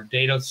protector or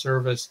data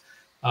service.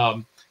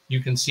 You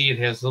can see it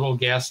has little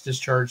gas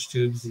discharge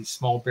tubes, these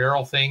small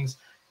barrel things.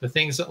 The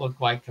things that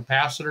look like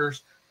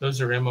capacitors,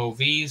 those are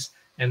MOVs.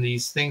 And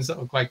these things that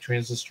look like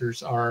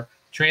transistors are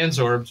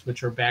transorbs,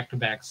 which are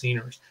back-to-back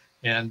Zeners.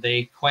 And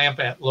they clamp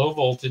at low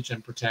voltage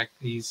and protect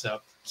these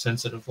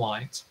sensitive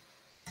lines.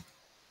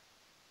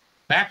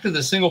 Back to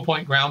the single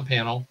point ground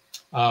panel,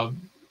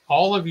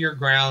 all of your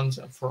grounds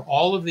for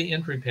all of the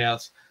entry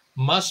paths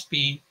must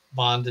be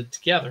bonded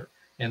together.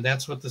 And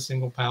that's what the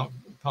single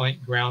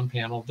point ground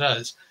panel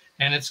does.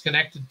 And it's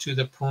connected to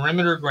the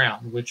perimeter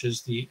ground, which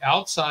is the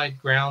outside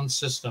ground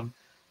system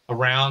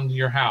around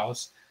your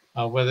house,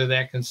 whether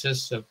that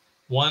consists of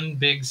one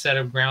big set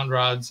of ground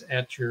rods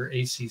at your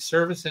AC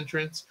service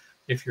entrance.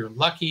 If you're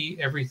lucky,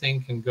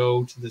 everything can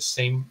go to the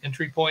same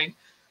entry point,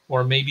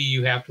 or maybe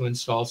you have to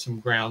install some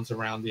grounds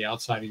around the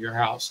outside of your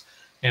house.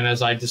 And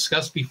as I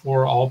discussed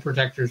before, all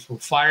protectors will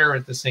fire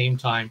at the same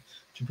time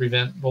to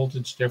prevent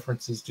voltage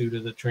differences due to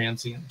the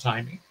transient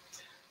timing.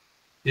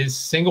 This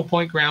single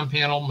point ground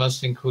panel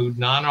must include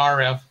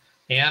non-RF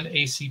and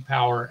AC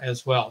power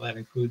as well. That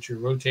includes your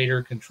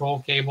rotator control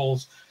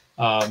cables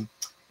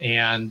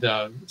and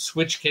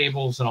switch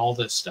cables and all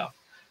this stuff.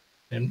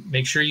 And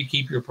make sure you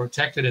keep your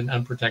protected and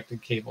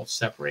unprotected cables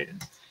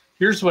separated.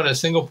 Here's what a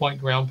single point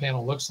ground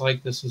panel looks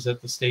like. This is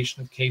at the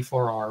station of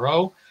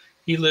K4RO.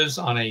 He lives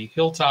on a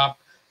hilltop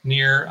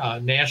near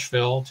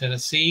Nashville,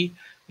 Tennessee,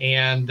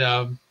 and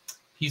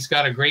he's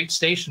got a great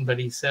station, but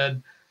he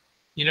said,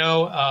 you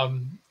know,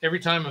 every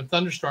time a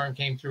thunderstorm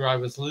came through, I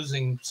was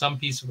losing some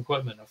piece of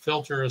equipment, a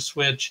filter, a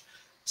switch,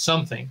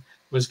 something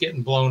was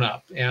getting blown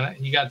up, and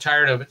he got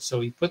tired of it.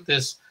 So he put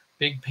this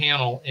big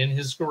panel in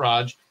his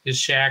garage. His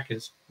shack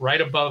is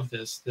right above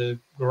this. The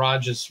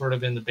garage is sort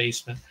of in the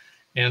basement.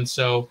 And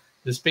so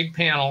this big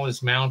panel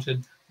is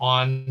mounted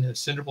on a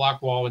cinder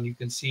block wall, and you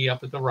can see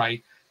up at the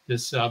right,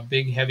 this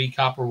big heavy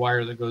copper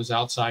wire that goes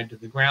outside to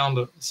the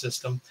ground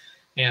system.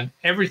 And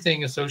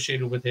everything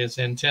associated with his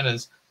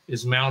antennas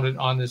is mounted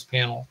on this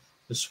panel.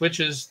 The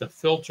switches, the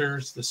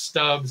filters, the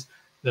stubs,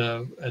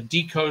 the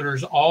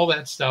decoders, all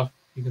that stuff.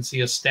 You can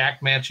see a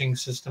stack matching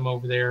system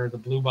over there, the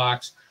blue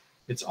box.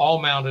 It's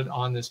all mounted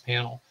on this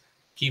panel.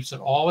 Keeps it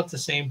all at the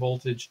same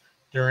voltage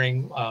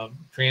during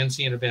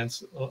transient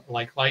events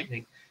like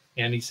lightning.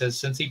 And he says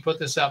since he put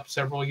this up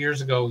several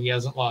years ago, he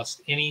hasn't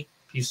lost any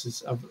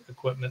pieces of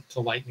equipment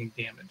to lightning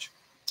damage.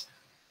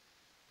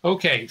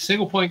 Okay,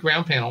 single point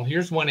ground panel.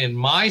 Here's one in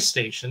my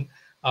station.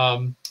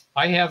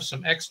 I have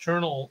some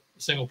external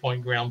single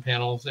point ground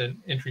panels and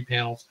entry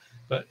panels,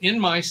 but in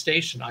my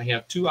station, I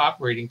have two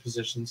operating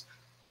positions,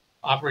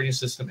 operating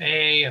system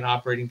A and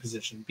operating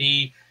position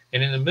B.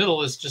 And in the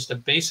middle is just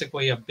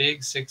basically a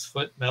big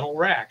 6-foot metal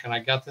rack. And I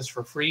got this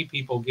for free.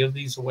 People give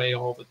these away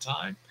all the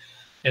time.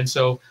 And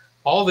so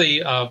all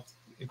the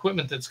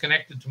equipment that's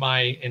connected to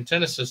my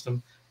antenna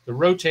system, the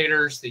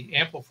rotators, the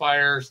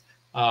amplifiers,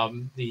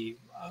 the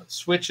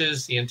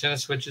switches, the antenna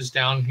switches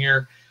down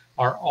here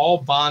are all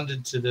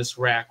bonded to this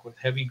rack with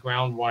heavy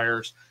ground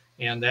wires.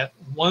 And that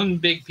one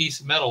big piece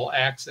of metal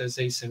acts as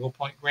a single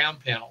point ground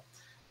panel.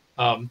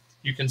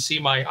 You can see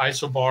my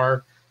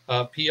isobar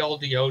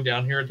PLDO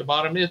down here at the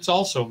bottom. It's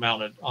also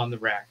mounted on the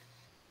rack,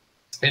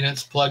 and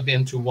it's plugged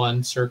into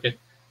one circuit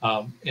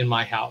in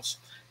my house.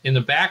 In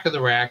the back of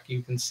the rack,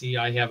 you can see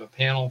I have a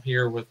panel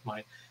here with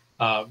my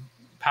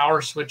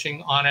power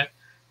switching on it.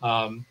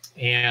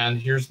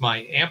 And here's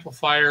my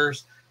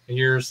amplifiers.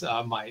 Here's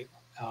my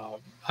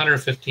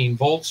 115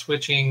 volt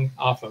switching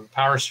off of a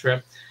power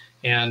strip.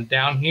 And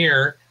down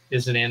here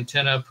is an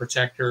antenna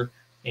protector.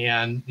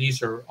 And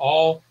these are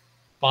all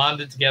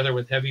bonded together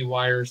with heavy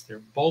wires.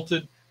 They're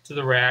bolted to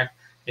the rack.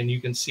 And you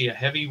can see a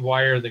heavy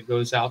wire that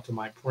goes out to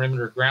my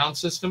perimeter ground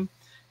system.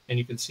 And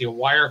you can see a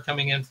wire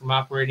coming in from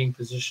operating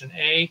position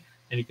A.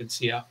 And you can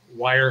see a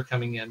wire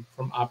coming in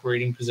from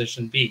operating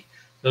position B.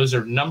 Those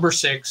are number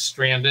 6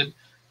 stranded.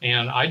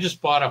 And I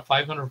just bought a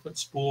 500-foot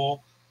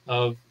spool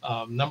of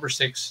number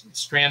 6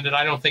 stranded.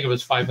 I don't think it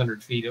was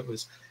 500 feet. It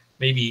was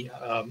maybe,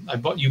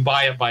 you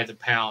buy it by the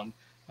pound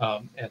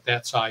at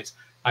that size.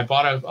 I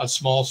bought a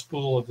small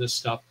spool of this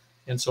stuff.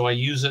 And so I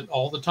use it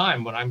all the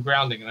time when I'm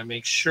grounding. And I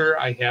make sure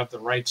I have the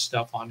right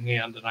stuff on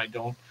hand and I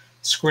don't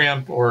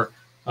scrimp or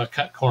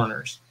cut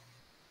corners.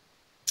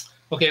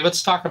 Okay,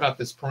 let's talk about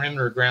this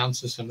perimeter ground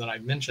system that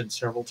I've mentioned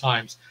several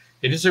times.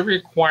 It is a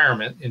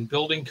requirement in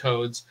building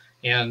codes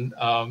and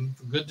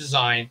good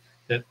design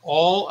that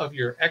all of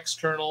your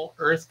external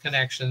earth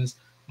connections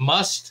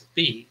must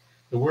be,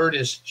 the word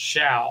is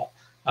shall,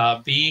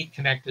 be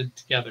connected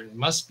together. They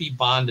must be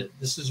bonded.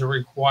 This is a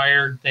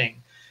required thing.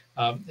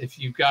 If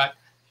you've got,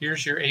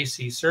 here's your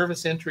AC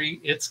service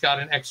entry, it's got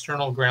an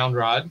external ground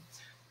rod.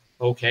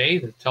 Okay,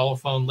 the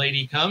telephone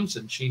lady comes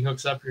and she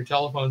hooks up your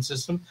telephone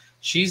system.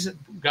 She's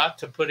got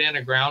to put in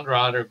a ground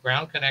rod or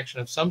ground connection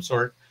of some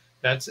sort.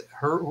 That's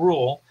her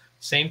rule.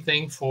 Same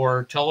thing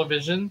for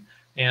television.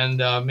 And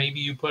maybe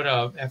you put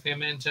a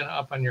FM antenna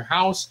up on your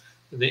house.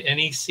 The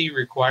NEC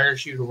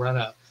requires you to run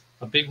a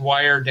big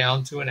wire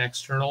down to an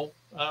external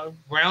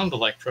ground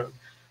electrode.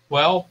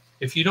 Well,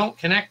 if you don't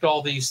connect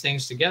all these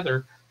things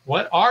together,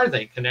 what are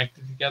they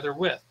connected together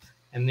with?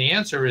 And the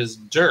answer is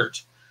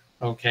dirt.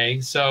 Okay,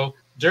 so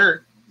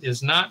dirt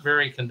is not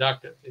very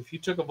conductive. If you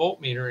took a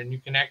voltmeter and you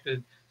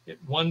connected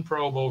one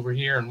probe over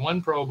here and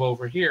one probe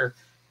over here,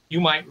 you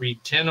might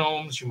read 10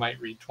 ohms, you might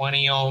read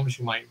 20 ohms,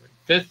 you might read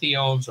 50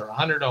 ohms or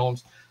 100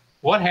 ohms.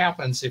 What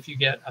happens if you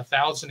get a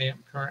 1,000 amp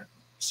current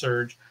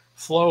surge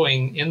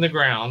flowing in the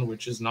ground,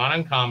 which is not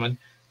uncommon,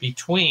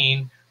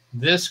 between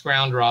this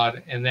ground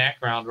rod and that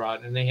ground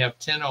rod, and they have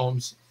 10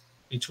 ohms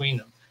between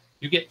them?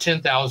 You get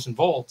 10,000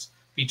 volts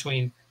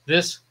between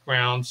this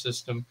ground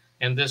system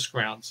and this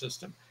ground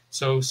system.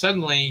 So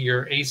suddenly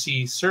your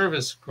AC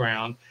service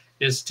ground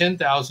is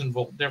 10,000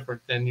 volt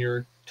different than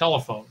your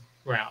telephone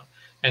ground.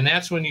 And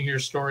that's when you hear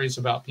stories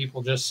about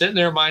people just sitting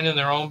there minding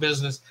their own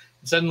business.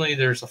 And suddenly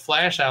there's a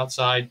flash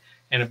outside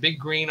and a big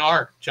green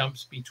arc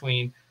jumps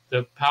between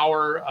the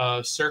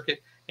power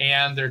circuit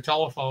and their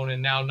telephone,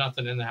 and now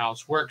nothing in the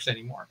house works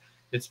anymore.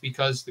 It's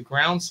because the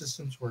ground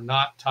systems were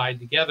not tied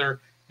together,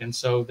 and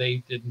so they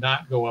did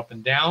not go up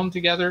and down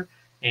together,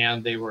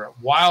 and they were at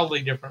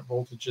wildly different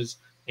voltages,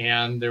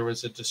 and there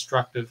was a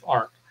destructive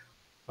arc.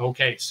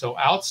 Okay, so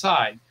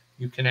outside,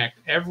 you connect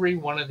every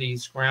one of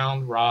these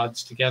ground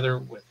rods together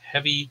with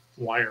heavy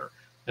wire.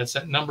 That's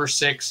at number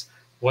 6,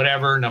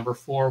 whatever, number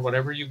 4,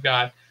 whatever you've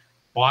got.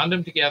 Bond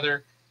them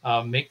together,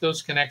 make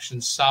those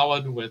connections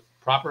solid with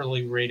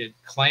properly rated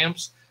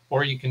clamps,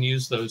 or you can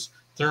use those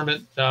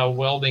thermite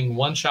welding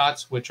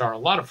one-shots, which are a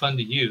lot of fun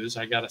to use,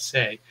 I gotta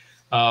say.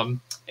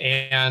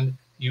 And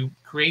you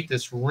create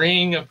this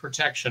ring of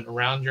protection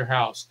around your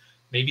house.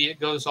 Maybe it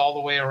goes all the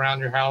way around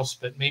your house,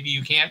 but maybe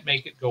you can't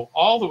make it go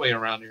all the way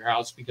around your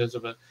house because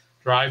of a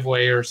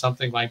driveway or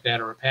something like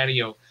that, or a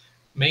patio.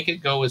 Make it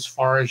go as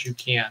far as you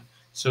can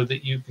so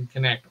that you can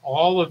connect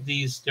all of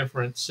these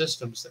different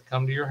systems that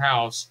come to your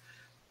house,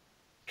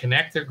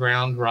 connect their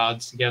ground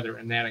rods together,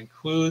 and that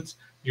includes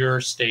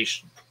your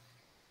station.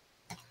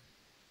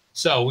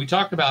 So we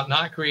talked about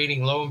not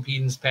creating low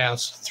impedance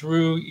paths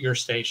through your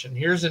station.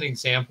 Here's an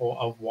example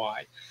of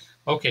why.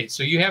 Okay,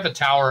 so you have a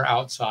tower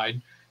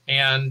outside,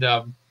 and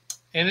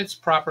it's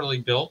properly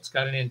built. It's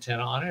got an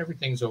antenna on it.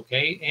 Everything's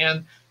okay.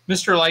 And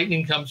Mr.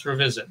 Lightning comes for a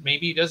visit.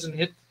 Maybe he doesn't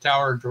hit the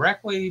tower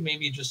directly.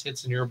 Maybe he just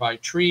hits a nearby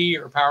tree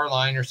or power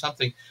line or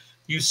something.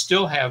 You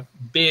still have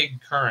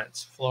big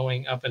currents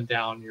flowing up and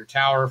down your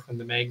tower from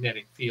the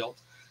magnetic field.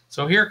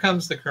 So here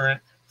comes the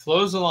current,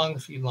 flows along the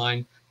feed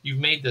line. You've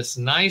made this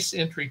nice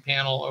entry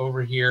panel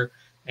over here,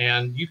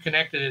 and you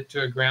connected it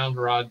to a ground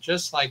rod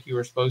just like you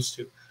were supposed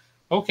to.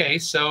 Okay,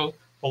 so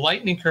the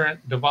lightning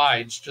current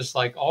divides just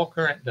like all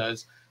current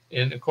does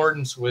in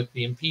accordance with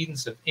the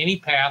impedance of any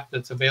path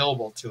that's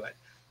available to it.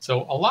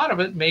 So a lot of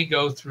it may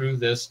go through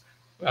this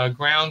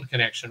ground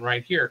connection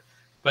right here,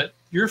 but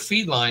your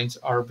feed lines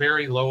are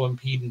very low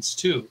impedance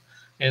too,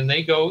 and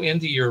they go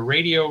into your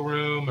radio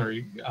room or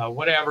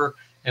whatever,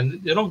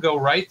 and it'll go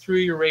right through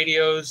your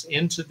radios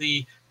into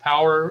the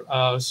power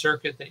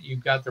circuit that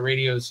you've got the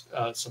radios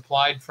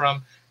supplied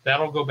from.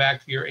 That'll go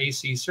back to your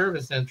AC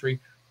service entry.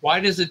 Why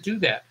does it do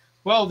that?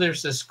 Well,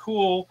 there's this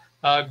cool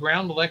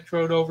ground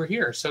electrode over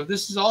here. So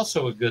this is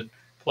also a good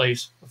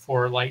place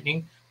for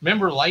lightning.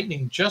 Remember,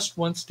 lightning just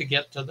wants to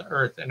get to the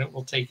earth, and it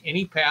will take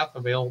any path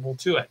available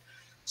to it.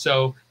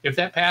 So if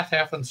that path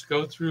happens to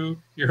go through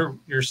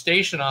your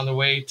station on the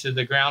way to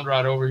the ground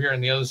rod over here on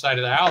the other side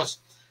of the house,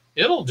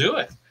 it'll do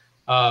it.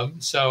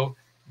 So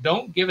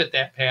don't give it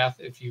that path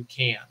if you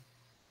can.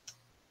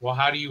 Well,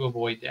 how do you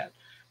avoid that?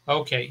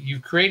 Okay,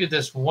 you've created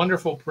this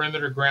wonderful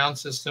perimeter ground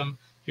system.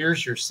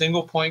 Here's your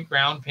single point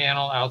ground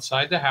panel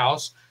outside the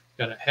house.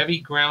 Got a heavy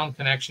ground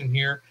connection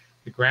here.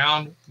 The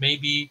ground may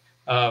be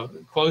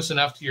close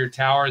enough to your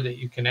tower that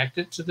you connect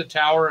it to the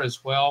tower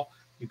as well.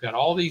 You've got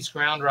all these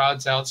ground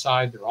rods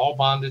outside. They're all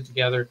bonded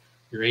together.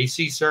 Your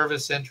AC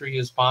service entry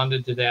is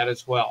bonded to that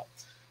as well.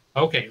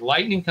 Okay,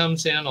 lightning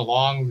comes in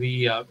along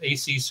the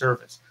AC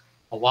service.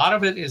 A lot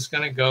of it is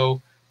going to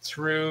go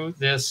through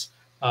this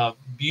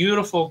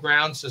beautiful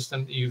ground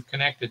system that you've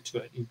connected to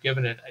it. You've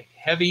given it a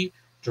heavy,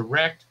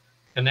 direct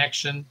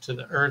connection to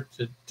the earth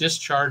to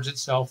discharge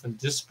itself and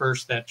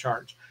disperse that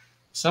charge.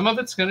 Some of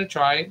it's going to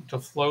try to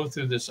flow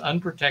through this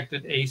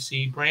unprotected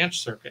AC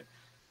branch circuit.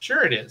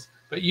 Sure it is,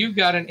 but you've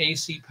got an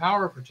AC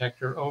power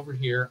protector over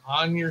here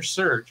on your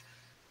surge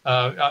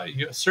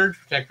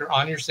protector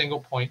on your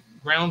single point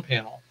ground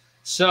panel.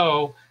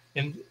 So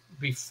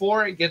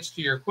before it gets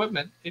to your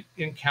equipment, it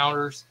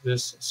encounters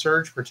this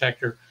surge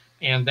protector,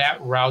 and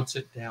that routes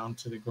it down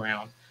to the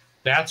ground.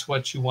 That's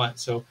what you want.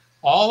 So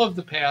all of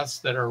the paths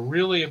that are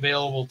really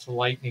available to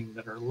lightning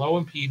that are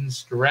low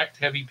impedance, direct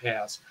heavy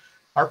paths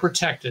are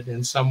protected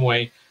in some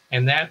way,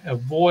 and that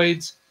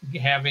avoids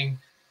having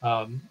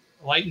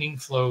lightning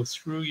flow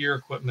through your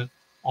equipment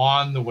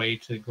on the way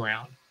to the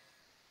ground.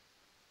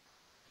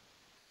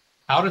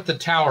 Out at the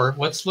tower,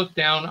 let's look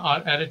down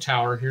at a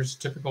tower. Here's a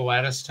typical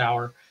lattice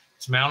tower.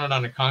 It's mounted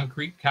on a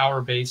concrete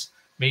tower base.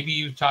 Maybe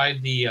you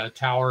tied the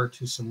tower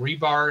to some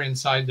rebar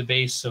inside the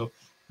base, so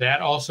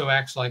that also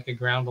acts like a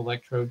ground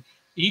electrode.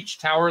 Each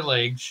tower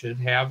leg should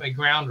have a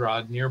ground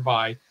rod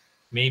nearby,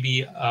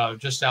 maybe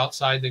just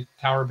outside the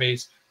tower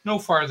base, no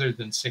farther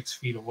than 6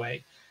 feet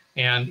away.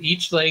 And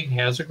each leg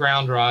has a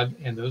ground rod,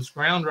 and those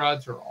ground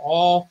rods are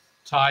all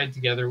tied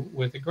together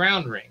with a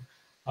ground ring,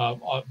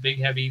 a big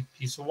heavy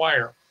piece of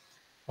wire.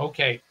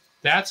 Okay,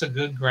 that's a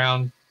good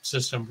ground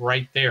system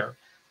right there.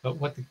 But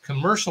what the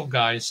commercial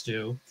guys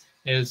do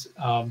is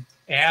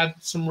add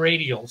some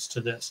radials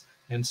to this.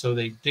 And so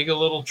they dig a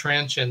little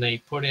trench and they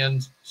put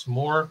in some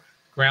more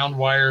ground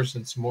wires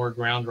and some more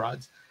ground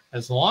rods.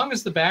 As long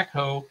as the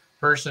backhoe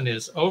person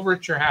is over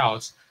at your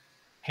house,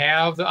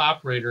 have the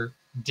operator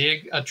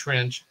dig a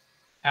trench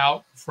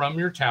out from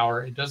your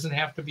tower. It doesn't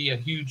have to be a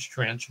huge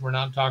trench. We're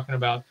not talking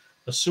about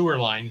a sewer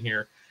line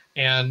here,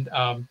 and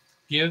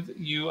give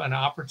you an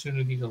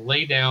opportunity to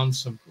lay down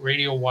some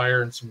radio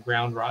wire and some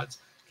ground rods.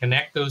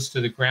 Connect those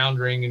to the ground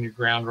ring and your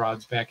ground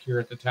rods back here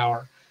at the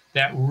tower.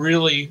 That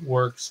really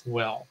works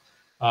well.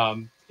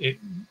 It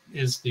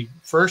is the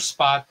first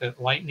spot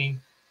that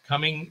lightning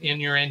coming in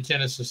your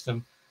antenna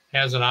system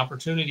has an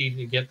opportunity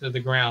to get to the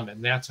ground,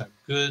 and that's a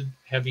good,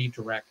 heavy,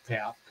 direct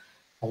path.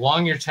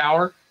 Along your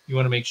tower, you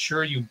want to make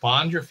sure you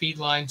bond your feed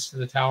lines to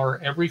the tower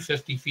every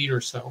 50 feet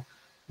or so.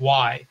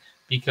 Why?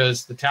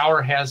 Because the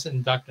tower has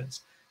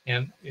inductance,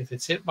 and if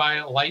it's hit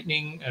by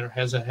lightning or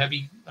has a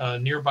heavy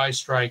nearby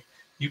strike,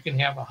 you can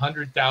have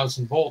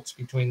 100,000 volts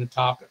between the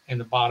top and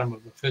the bottom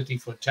of a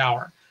 50-foot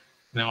tower.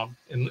 Now,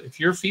 if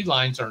your feed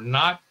lines are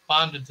not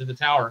bonded to the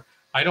tower,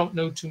 I don't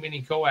know too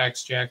many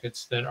coax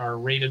jackets that are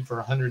rated for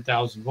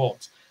 100,000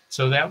 volts.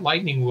 So that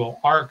lightning will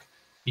arc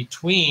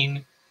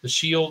between the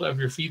shield of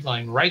your feed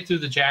line right through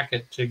the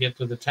jacket to get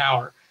to the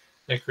tower.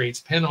 That creates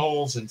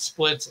pinholes and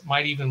splits. It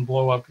might even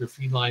blow up your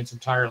feed lines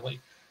entirely.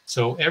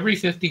 So every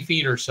 50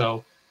 feet or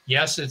so,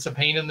 yes, it's a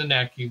pain in the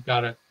neck. You've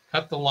got to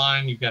cut the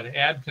line. You've got to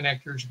add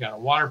connectors. You've got to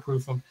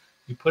waterproof them.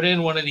 You put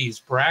in one of these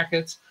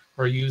brackets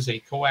or use a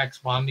coax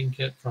bonding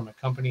kit from a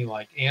company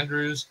like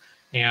Andrews,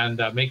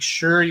 and make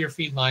sure your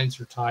feed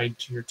lines are tied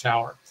to your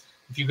tower.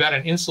 If you've got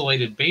an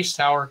insulated base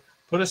tower,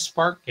 put a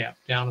spark gap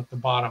down at the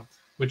bottom,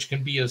 which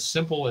can be as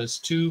simple as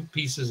 2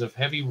 pieces of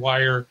heavy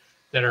wire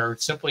that are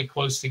simply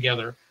close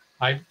together.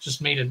 I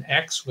just made an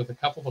X with a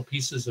couple of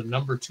pieces of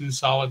number 2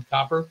 solid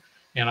copper,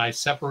 and I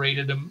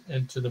separated them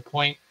into the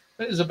point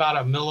that is about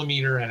 1.5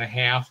 millimeters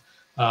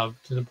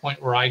to the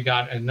point where I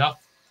got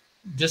enough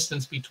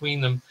distance between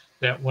them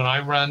that when I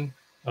run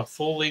a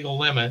full legal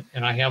limit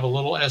and I have a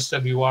little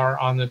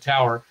SWR on the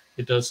tower,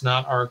 it does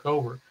not arc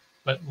over.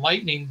 But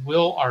lightning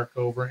will arc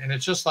over, and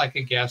it's just like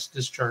a gas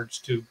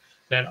discharge tube.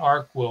 That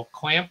arc will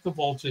clamp the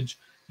voltage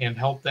and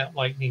help that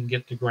lightning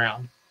get to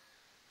ground.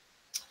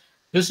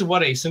 This is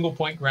what a single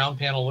point ground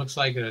panel looks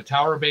like at a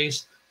tower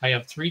base. I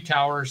have 3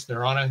 towers.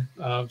 They're on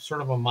a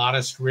sort of a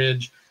modest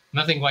ridge,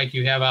 nothing like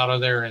you have out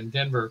of there in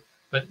Denver,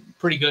 but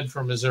pretty good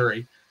for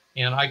Missouri.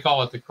 And I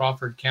call it the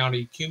Crawford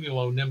County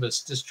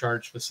Cumulonimbus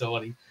Discharge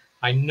Facility.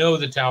 I know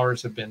the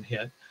towers have been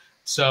hit.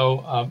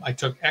 So I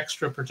took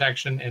extra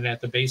protection, and at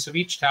the base of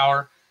each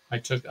tower, I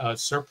took a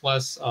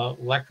surplus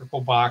electrical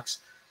box.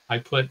 I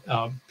put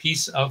a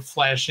piece of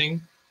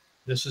flashing.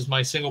 This is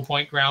my single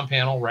point ground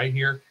panel right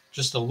here,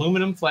 just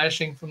aluminum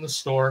flashing from the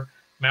store,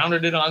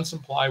 mounted it on some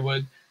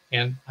plywood,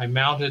 and I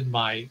mounted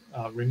my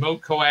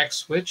remote coax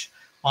switch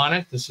on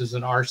it. This is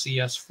an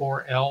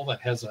RCS4L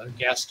that has a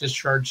gas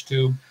discharge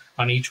tube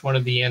on each one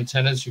of the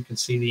antennas. You can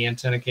see the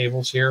antenna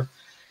cables here.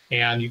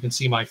 And you can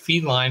see my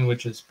feed line,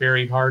 which is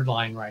buried hard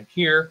line right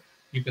here.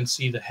 You can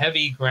see the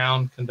heavy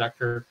ground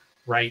conductor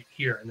right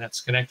here. And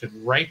that's connected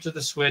right to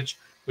the switch,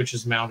 which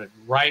is mounted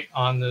right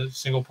on the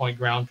single point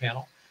ground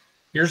panel.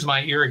 Here's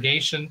my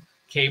irrigation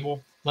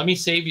cable. Let me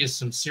save you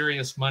some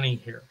serious money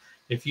here.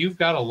 If you've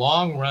got a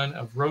long run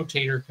of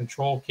rotator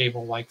control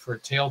cable, like for a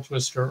tail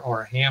twister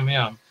or a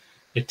ham-M,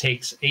 it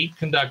takes 8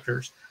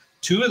 conductors.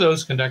 2 of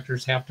those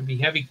conductors have to be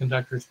heavy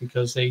conductors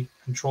because they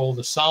control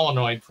the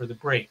solenoid for the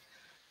brake.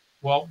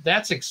 Well,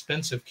 that's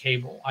expensive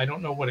cable. I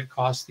don't know what it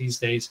costs these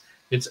days.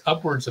 It's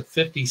upwards of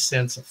 50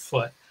 cents a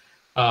foot.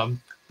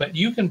 But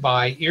you can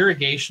buy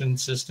irrigation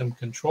system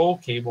control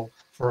cable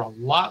for a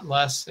lot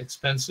less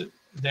expensive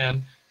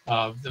than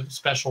the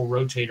special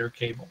rotator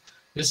cable.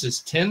 This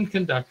is 10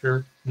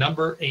 conductor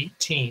number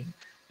 18,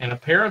 and a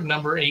pair of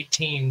number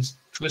 18s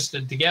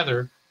twisted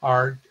together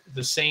are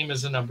the same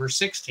as a number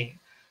 16.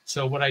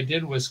 So what I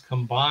did was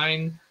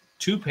combine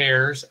 2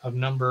 pairs of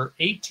number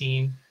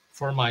 18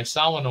 for my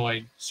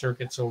solenoid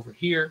circuits over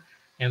here,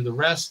 and the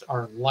rest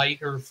are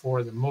lighter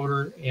for the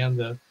motor and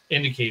the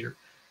indicator.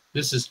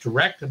 This is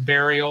direct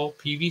burial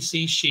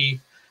PVC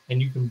sheath,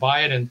 and you can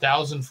buy it in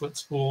 1,000-foot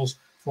spools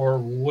for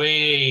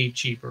way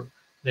cheaper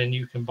than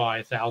you can buy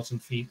 1,000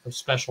 feet of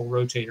special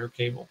rotator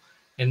cable.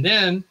 And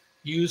then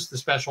use the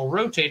special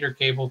rotator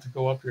cable to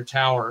go up your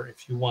tower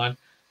if you want,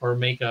 or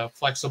make a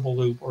flexible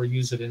loop, or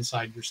use it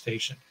inside your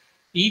station.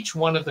 Each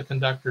one of the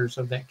conductors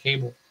of that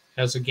cable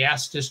has a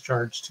gas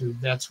discharge tube.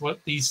 That's what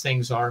these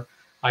things are.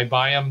 I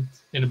buy them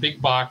in a big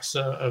box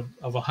of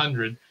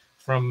 100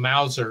 from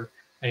Mauser,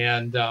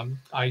 and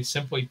I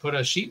simply put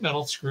a sheet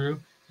metal screw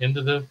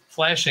into the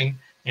flashing,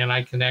 and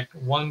I connect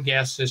 1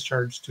 gas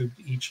discharge tube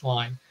to each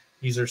line.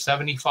 These are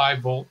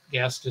 75-volt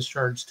gas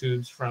discharge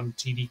tubes from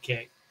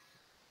TDK.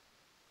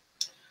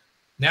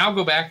 Now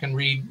go back and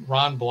read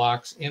Ron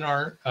Block's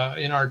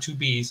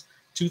NR2B's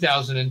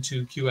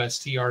 2002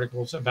 QST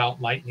articles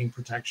about lightning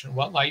protection,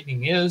 what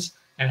lightning is,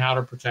 and how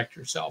to protect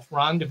yourself.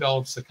 Ron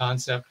develops the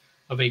concept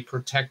of a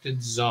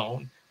protected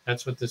zone.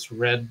 That's what this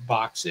red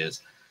box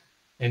is.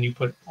 And you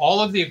put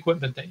all of the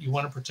equipment that you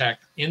want to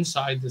protect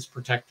inside this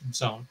protected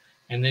zone.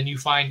 And then you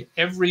find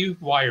every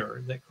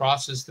wire that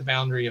crosses the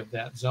boundary of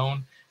that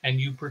zone,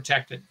 and you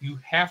protect it. You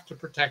have to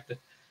protect it.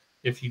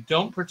 If you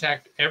don't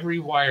protect every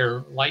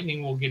wire,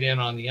 lightning will get in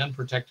on the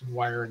unprotected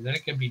wire, and then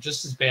it can be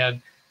just as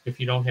bad if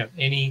you don't have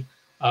any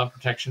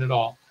protection at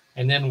all.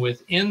 And then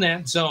within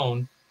that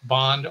zone,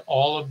 bond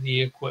all of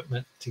the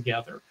equipment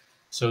together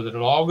so that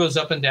it all goes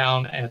up and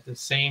down at the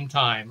same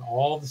time,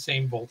 all the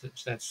same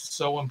voltage. That's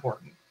so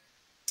important.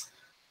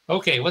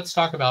 Okay, let's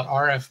talk about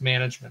RF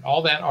management.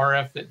 All that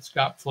RF that's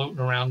got floating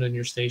around in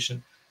your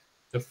station.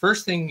 The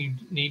first thing you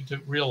need to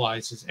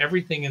realize is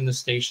everything in the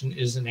station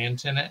is an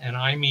antenna, and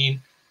I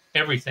mean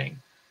everything.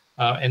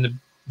 And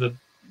the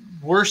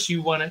worse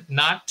you want it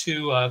not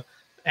to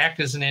act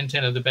as an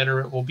antenna, the better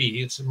it will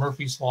be. It's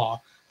Murphy's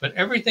Law. But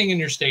everything in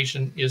your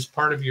station is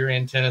part of your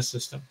antenna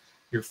system.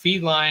 Your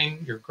feed line,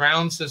 your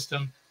ground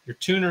system, your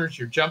tuners,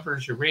 your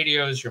jumpers, your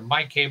radios, your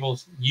mic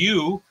cables,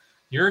 you're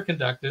a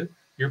conductor,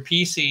 your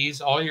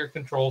PCs, all your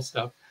control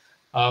stuff.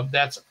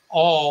 That's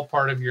all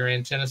part of your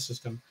antenna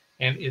system.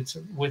 And it's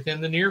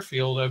within the near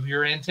field of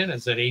your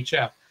antennas at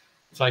HF.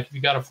 It's like if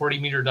you got a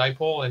 40-meter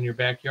dipole in your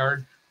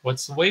backyard,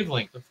 what's the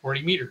wavelength of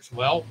 40 meters?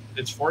 Well,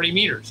 it's 40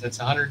 meters. That's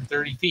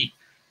 130 feet.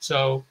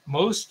 So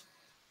most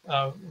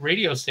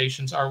radio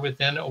stations are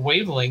within a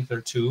wavelength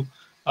or two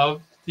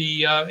of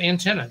the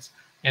antennas.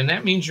 And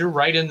that means you're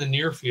right in the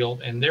near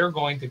field, and they're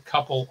going to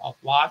couple a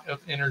lot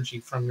of energy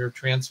from your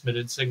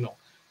transmitted signal.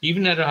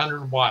 Even at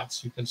 100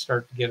 watts, you can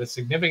start to get a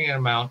significant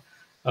amount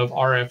of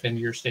RF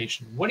into your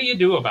station. What do you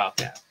do about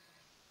that?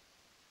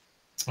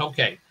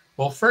 Okay,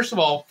 well, first of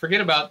all, forget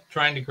about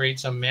trying to create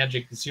some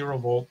magic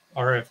 0-volt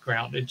RF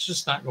ground. It's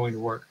just not going to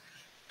work.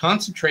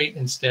 Concentrate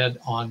instead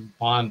on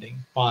bonding.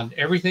 Bond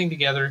everything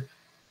together,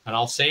 and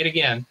I'll say it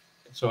again,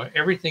 so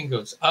everything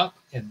goes up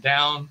and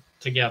down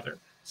together,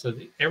 so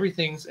that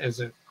everything's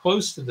as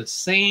close to the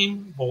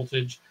same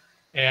voltage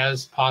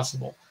as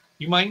possible.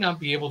 You might not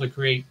be able to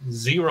create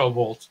 0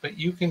 volts, but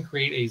you can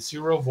create a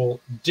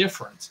 0-volt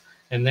difference,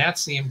 and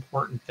that's the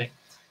important thing.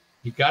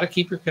 You've got to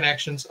keep your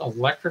connections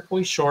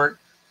electrically short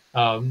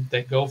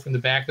that go from the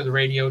back of the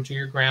radio to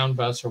your ground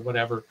bus or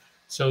whatever,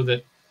 so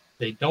that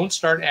they don't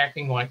start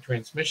acting like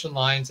transmission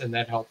lines, and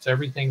that helps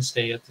everything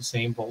stay at the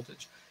same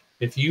voltage.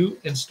 If you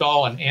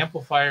install an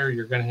amplifier,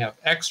 you're going to have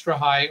extra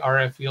high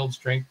RF field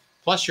strength,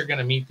 plus you're going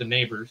to meet the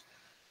neighbors.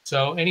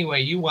 So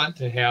anyway, you want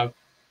to have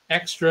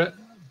extra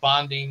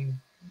bonding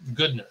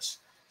goodness.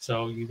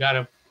 So you got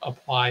to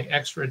apply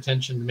extra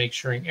attention to make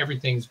sure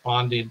everything's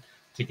bonded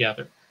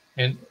together.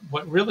 And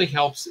what really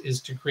helps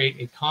is to create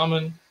a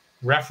common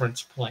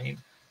reference plane.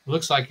 It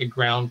looks like a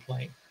ground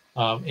plane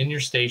in your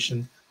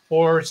station,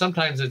 or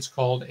sometimes it's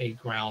called a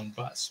ground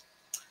bus.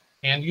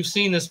 And you've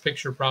seen this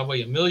picture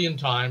probably a million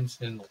times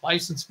in the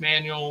license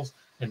manuals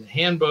and the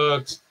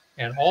handbooks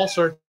and all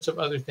sorts of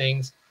other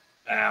things.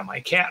 My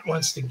cat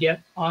wants to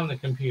get on the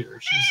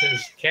computer. She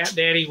says, "Cat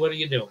Daddy, what are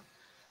you doing?"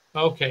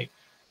 Okay,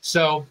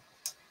 so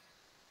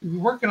you're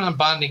working on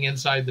bonding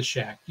inside the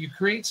shack. You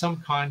create some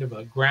kind of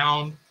a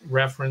ground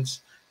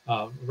reference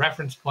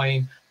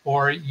plane,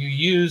 or you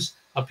use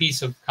a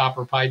piece of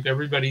copper pipe.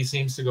 Everybody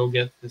seems to go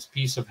get this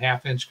piece of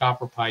 1/2-inch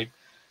copper pipe,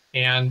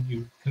 and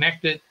you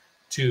connect it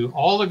to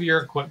all of your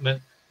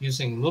equipment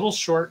using little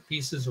short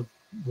pieces of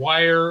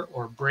wire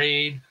or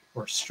braid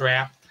or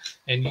strap.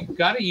 And you've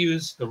got to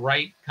use the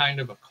right kind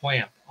of a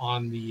clamp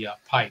on the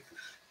pipe.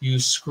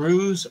 Use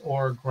screws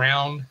or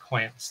ground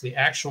clamps, the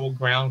actual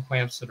ground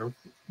clamps that are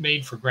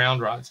made for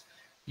ground rods.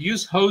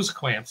 Use hose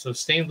clamps, those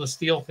stainless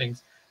steel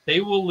things.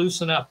 They will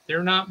loosen up.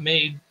 They're not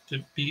made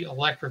to be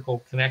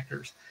electrical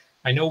connectors.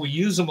 I know we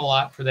use them a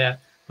lot for that,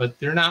 but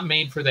they're not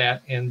made for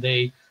that, and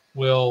they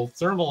will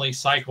thermally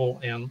cycle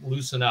and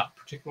loosen up,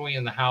 particularly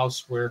in the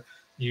house where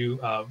you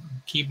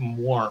keep them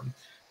warm.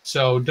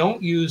 So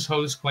don't use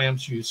hose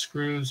clamps, use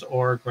screws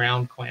or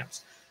ground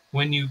clamps.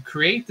 When you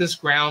create this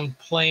ground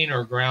plane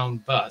or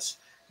ground bus,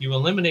 you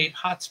eliminate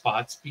hot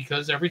spots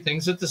because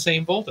everything's at the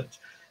same voltage.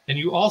 And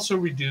you also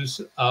reduce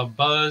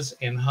buzz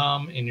and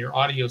hum in your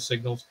audio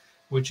signals,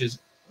 which is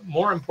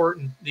more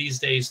important these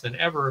days than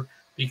ever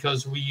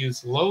because we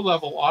use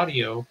low-level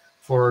audio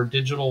for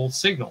digital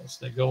signals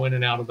that go in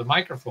and out of the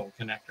microphone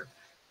connector.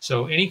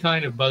 So any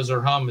kind of buzz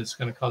or hum is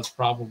going to cause a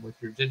problem with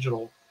your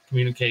digital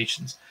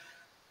communications.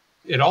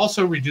 It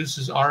also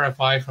reduces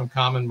RFI from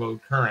common mode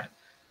current.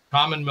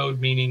 Common mode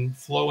meaning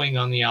flowing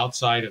on the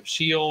outside of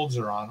shields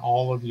or on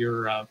all of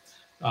your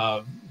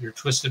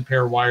twisted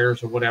pair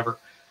wires or whatever.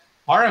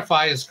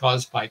 RFI is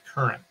caused by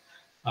current.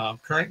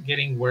 Current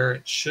getting where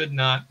it should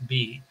not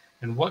be.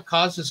 And what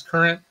causes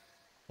current?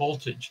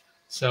 Voltage.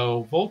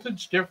 So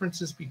voltage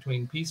differences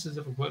between pieces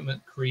of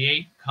equipment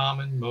create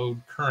common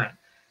mode current.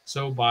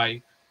 So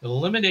by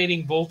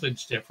eliminating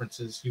voltage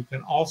differences, you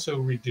can also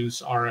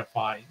reduce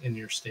RFI in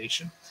your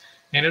station.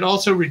 And it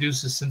also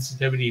reduces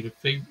sensitivity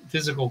to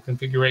physical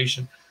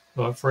configuration.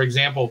 For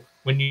example,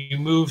 when you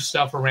move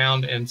stuff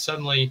around and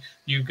suddenly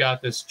you've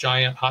got this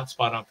giant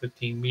hotspot on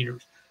 15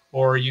 meters,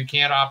 or you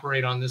can't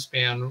operate on this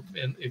band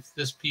and if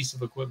this piece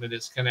of equipment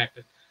is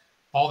connected,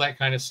 all that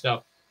kind of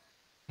stuff.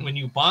 When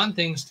you bond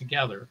things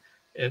together,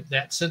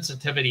 that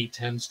sensitivity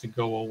tends to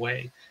go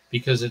away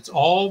because it's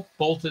all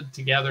bolted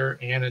together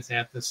and it's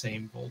at the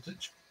same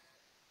voltage.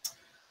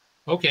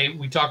 Okay,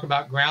 we talked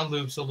about ground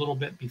loops a little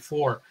bit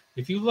before.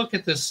 If you look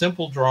at this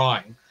simple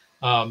drawing,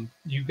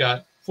 you've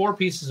got 4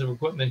 pieces of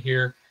equipment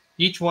here.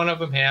 Each one of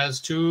them has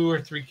 2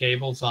 or 3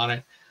 cables on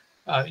it.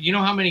 You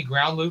know how many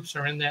ground loops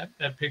are in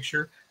that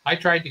picture? I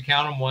tried to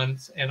count them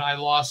once, and I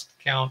lost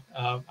count.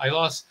 I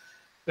lost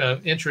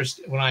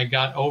interest when I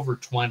got over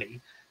 20.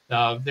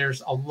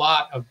 There's a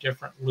lot of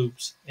different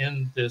loops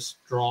in this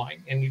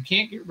drawing, and you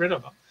can't get rid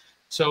of them.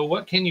 So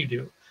what can you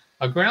do?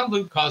 A ground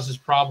loop causes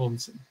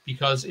problems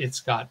because it's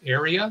got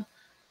area,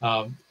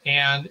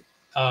 and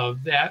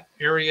that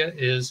area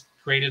is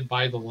created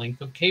by the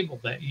length of cable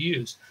that you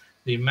use.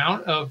 The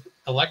amount of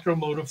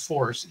electromotive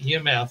force,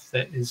 EMF,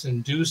 that is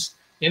induced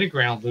in a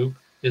ground loop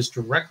is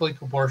directly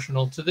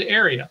proportional to the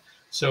area.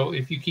 So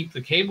if you keep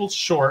the cables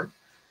short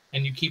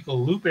and you keep the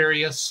loop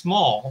area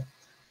small,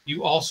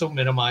 you also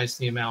minimize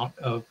the amount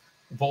of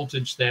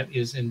voltage that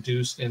is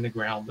induced in the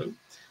ground loop.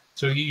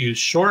 So you use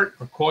short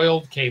or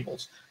coiled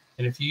cables.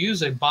 And if you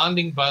use a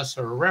bonding bus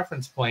or a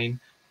reference plane,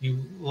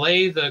 you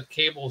lay the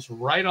cables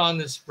right on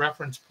this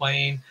reference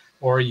plane,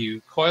 or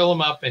you coil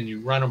them up and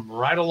you run them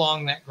right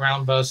along that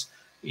ground bus.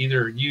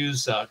 Either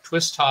use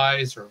twist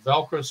ties or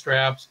Velcro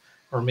straps,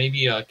 or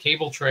maybe a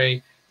cable tray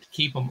to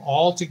keep them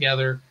all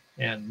together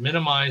and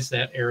minimize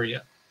that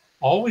area.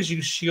 Always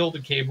use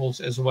shielded cables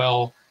as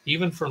well,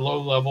 even for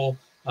low level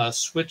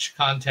switch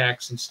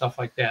contacts and stuff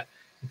like that.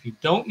 If you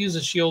don't use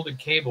a shielded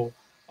cable,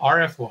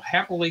 RF will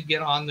happily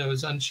get on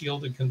those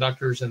unshielded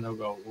conductors and they'll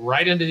go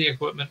right into the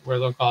equipment where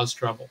they'll cause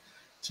trouble.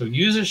 So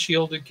use a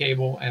shielded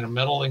cable and a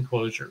metal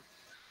enclosure.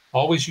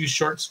 Always use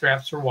short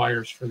straps or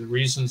wires for the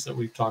reasons that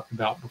we've talked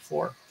about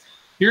before.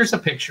 Here's a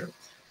picture.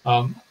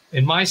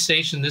 In my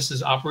station, this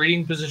is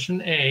operating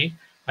position A.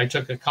 I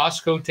took a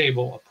Costco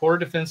table, a poor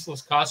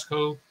defenseless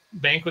Costco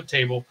banquet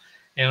table,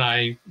 and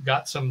I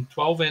got some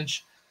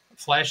 12-inch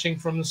flashing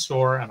from the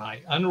store, and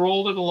I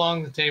unrolled it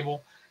along the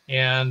table,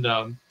 and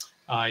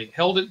I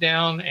held it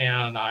down,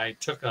 and I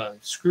took a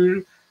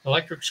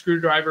electric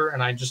screwdriver,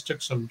 and I just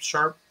took some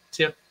sharp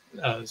tip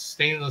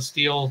stainless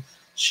steel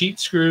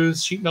sheet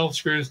metal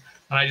screws,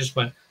 and I just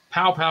went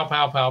pow, pow,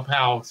 pow, pow,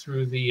 pow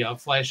through the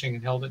flashing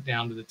and held it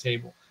down to the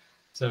table.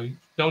 So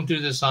don't do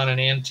this on an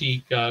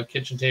antique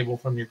kitchen table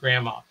from your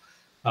grandma.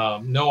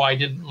 No, I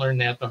didn't learn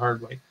that the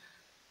hard way.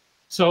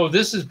 So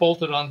this is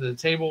bolted onto the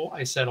table.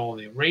 I set all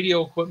the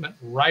radio equipment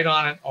right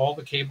on it. All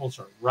the cables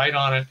are right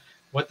on it.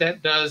 What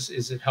that does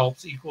is it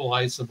helps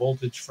equalize the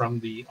voltage from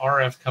the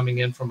RF coming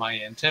in from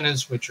my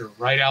antennas, which are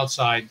right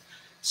outside,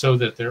 so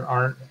that there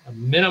aren't a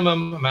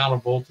minimum amount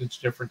of voltage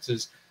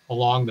differences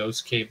along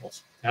those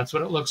cables. That's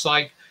what it looks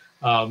like.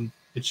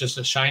 It's just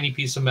a shiny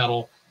piece of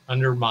metal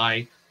under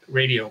my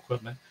radio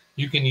equipment.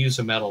 You can use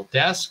a metal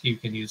desk. You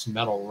can use a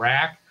metal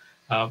rack.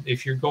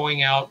 If you're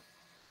going out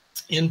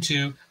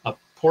into a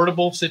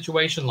portable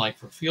situation like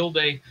for field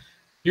day,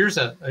 there's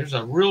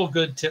a real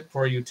good tip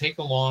for you. Take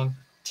along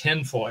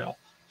tin foil,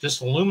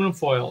 just aluminum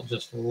foil.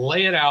 Just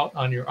lay it out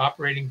on your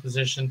operating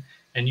position,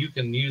 and you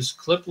can use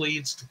clip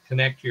leads to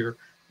connect your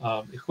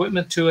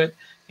equipment to it.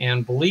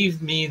 And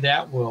believe me,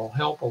 that will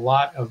help a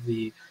lot of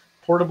the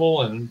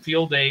portable and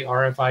field day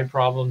RFI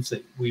problems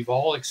that we've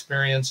all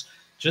experienced.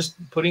 Just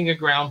putting a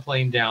ground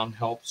plane down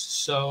helps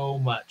so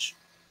much.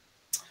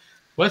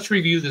 Let's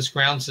review this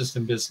ground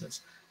system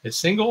business. A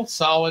single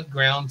solid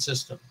ground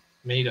system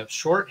made of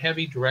short,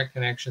 heavy direct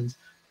connections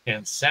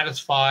can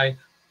satisfy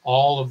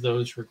all of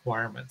those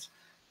requirements.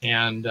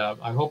 And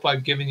I hope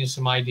I've given you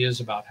some ideas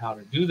about how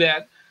to do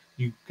that.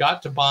 You've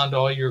got to bond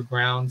all your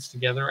grounds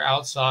together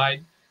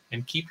outside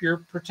and keep your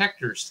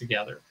protectors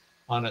together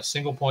on a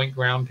single point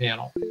ground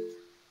panel.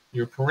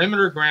 Your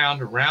perimeter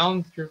ground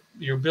around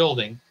your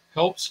building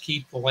helps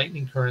keep the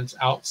lightning currents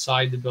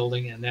outside the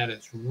building, and that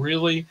is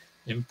really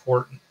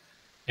important.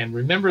 And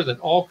remember that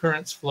all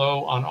currents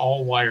flow on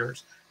all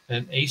wires.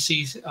 An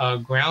AC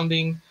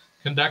grounding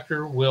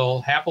conductor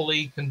will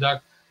happily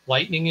conduct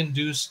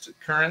lightning-induced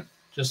current,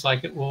 just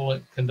like it will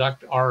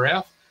conduct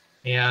RF.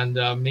 And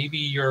maybe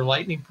your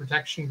lightning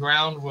protection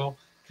ground will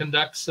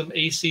conduct some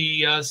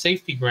AC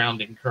safety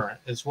grounding current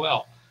as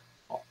well.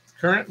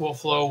 Current will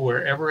flow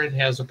wherever it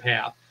has a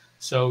path.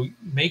 So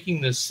making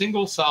this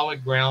single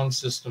solid ground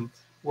system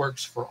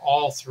works for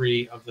all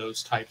 3 of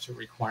those types of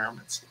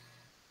requirements.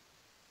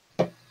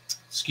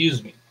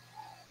 Excuse me.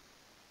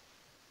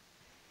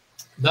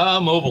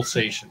 The mobile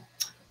station.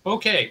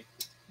 Okay,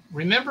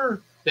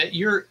 remember that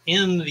you're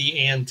in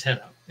the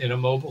antenna in a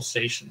mobile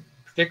station,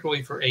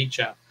 particularly for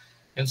HF.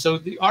 And so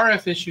the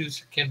RF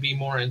issues can be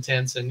more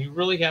intense, and you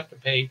really have to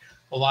pay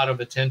a lot of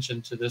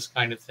attention to this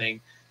kind of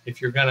thing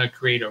if you're going to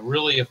create a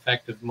really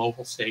effective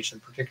mobile station,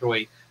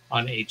 particularly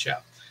on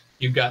HF.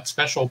 You've got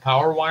special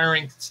power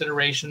wiring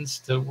considerations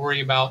to worry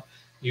about.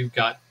 You've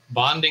got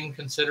bonding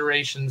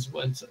considerations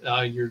when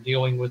you're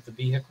dealing with the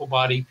vehicle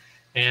body,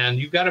 and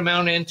you've got to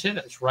mount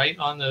antennas right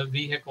on the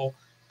vehicle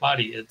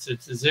body. It's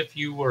as if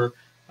you were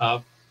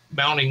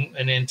mounting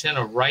an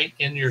antenna right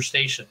in your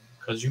station,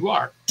 because you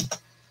are.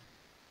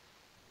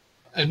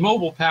 In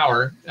mobile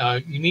power,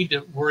 you need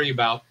to worry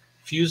about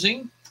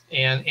fusing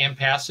and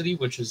ampacity,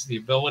 which is the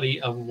ability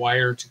of a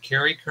wire to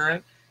carry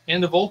current,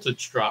 and the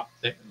voltage drop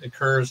that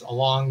occurs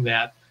along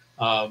that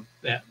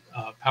that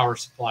power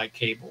supply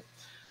cable.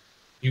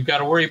 You've got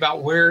to worry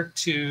about where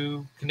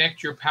to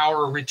connect your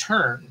power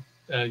return.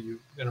 You're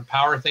going to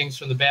power things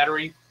from the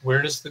battery.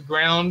 Where does the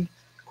ground,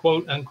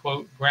 quote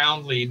unquote,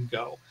 ground lead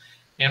go?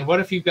 And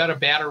what if you've got a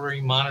battery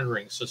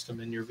monitoring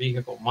system in your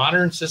vehicle?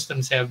 Modern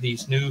systems have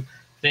these new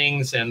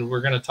things, and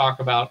we're going to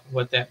talk about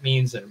what that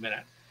means in a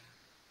minute.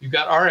 You've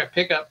got RF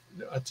pickup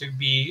to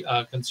be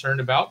concerned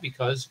about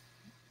because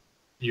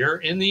you're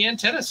in the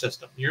antenna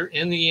system. You're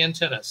in the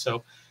antenna.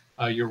 So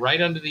you're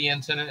right under the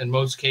antenna in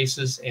most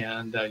cases,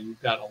 and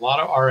you've got a lot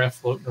of RF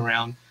floating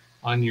around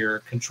on your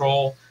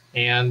control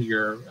and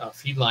your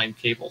feed line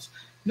cables.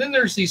 And then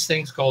there's these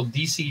things called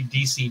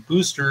DC-DC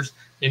boosters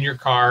in your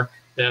car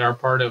that are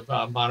part of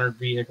modern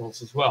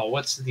vehicles as well.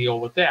 What's the deal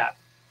with that?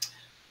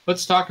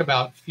 Let's talk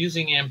about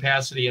fusing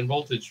ampacity and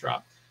voltage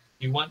drop.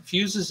 You want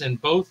fuses in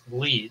both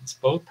leads,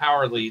 both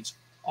power leads,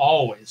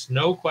 always,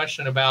 no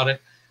question about it,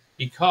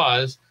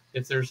 because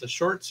if there's a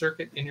short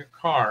circuit in your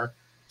car,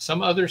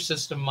 some other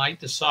system might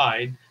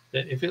decide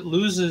that if it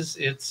loses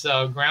its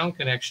ground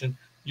connection,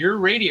 your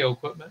radio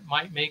equipment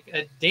might make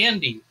a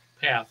dandy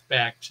path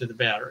back to the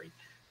battery.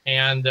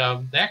 And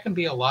that can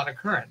be a lot of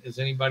current, as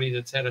anybody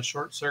that's had a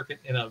short circuit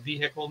in a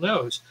vehicle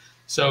knows.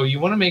 So you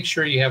want to make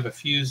sure you have a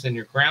fuse in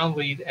your ground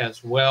lead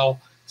as well,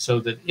 so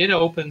that it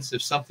opens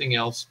if something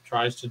else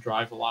tries to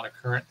drive a lot of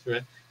current through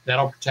it.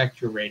 That'll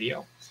protect your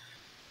radio.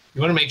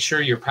 You want to make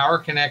sure your power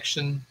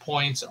connection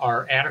points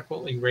are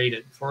adequately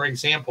rated. For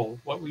example,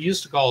 what we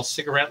used to call a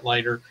cigarette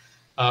lighter,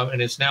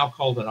 and it's now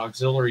called an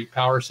auxiliary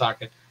power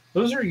socket,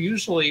 those are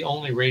usually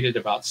only rated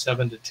about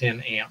 7 to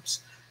 10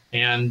 amps.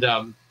 And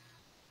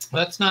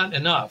that's not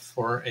enough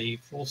for a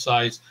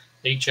full-size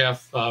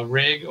HF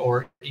rig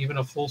or even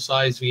a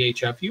full-size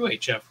VHF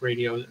UHF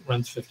radio that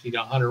runs 50 to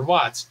 100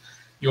 watts.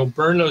 You'll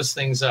burn those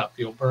things up.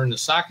 You'll burn the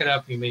socket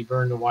up. You may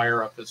burn the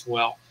wire up as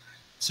well.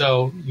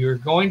 So you're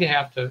going to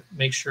have to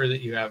make sure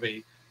that you have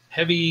a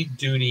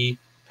heavy-duty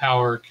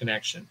power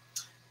connection,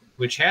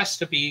 which has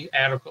to be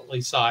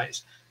adequately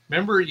sized.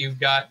 Remember, you've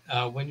got,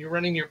 when you're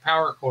running your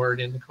power cord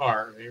in the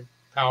car, your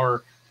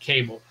power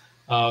cable,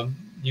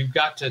 you've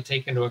got to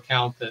take into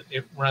account that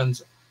it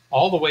runs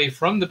all the way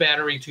from the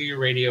battery to your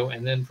radio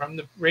and then from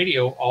the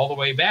radio all the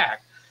way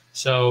back.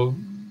 So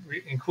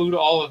include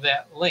all of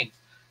that length.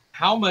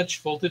 How much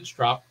voltage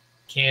drop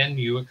can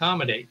you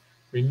accommodate?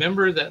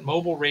 Remember that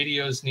mobile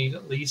radios need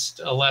at least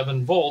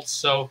 11 volts,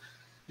 so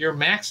your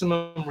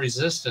maximum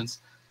resistance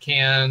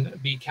can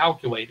be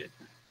calculated.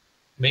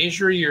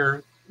 Measure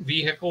your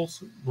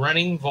vehicle's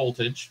running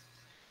voltage,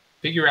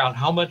 figure out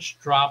how much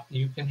drop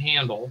you can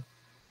handle,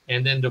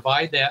 and then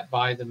divide that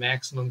by the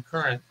maximum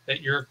current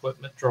that your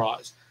equipment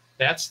draws.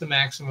 That's the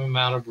maximum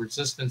amount of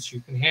resistance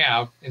you can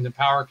have in the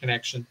power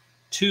connection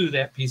to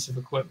that piece of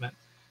equipment.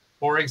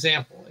 For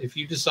example, if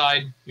you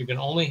decide you can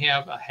only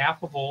have a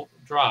 0.5 volt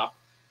drop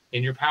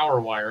in your power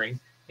wiring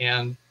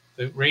and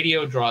the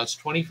radio draws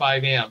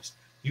 25 amps,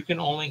 you can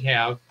only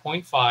have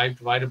 0.5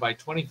 divided by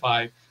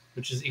 25,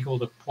 which is equal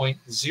to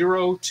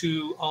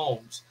 0.02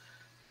 ohms.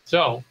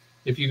 So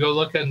if you go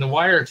look in the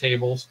wire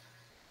tables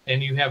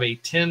and you have a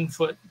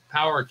 10-foot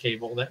power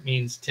cable, that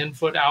means 10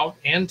 foot out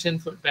and 10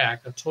 foot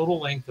back, a total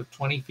length of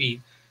 20 feet,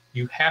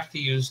 you have to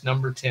use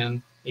number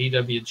 10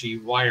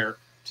 AWG wire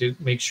to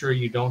make sure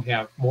you don't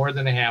have more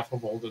than a 0.5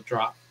 volt of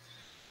drop.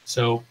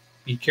 So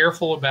be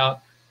careful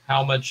about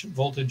how much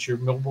voltage your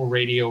mobile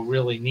radio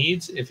really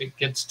needs. If it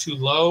gets too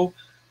low,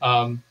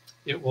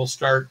 it will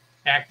start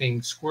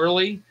acting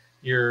squirrely.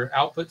 Your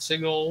output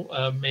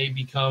signal may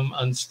become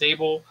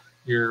unstable.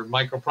 Your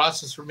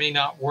microprocessor may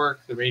not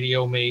work. The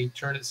radio may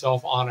turn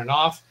itself on and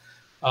off.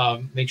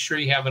 Make sure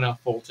you have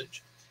enough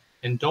voltage.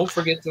 And don't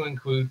forget to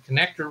include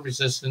connector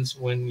resistance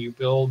when you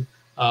build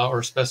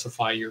or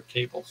specify your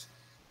cables.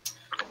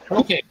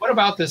 Okay, what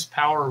about this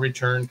power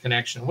return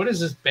connection? What is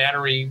this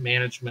battery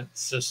management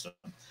system?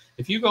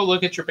 If you go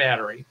look at your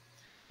battery,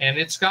 and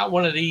it's got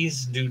one of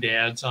these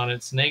doodads on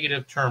its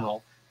negative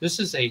terminal, this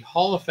is a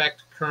Hall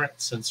effect current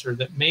sensor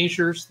that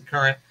measures the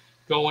current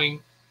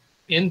going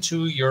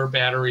into your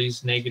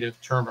battery's negative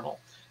terminal.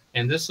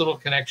 And this little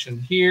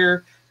connection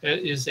here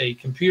is a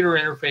computer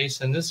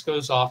interface, and this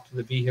goes off to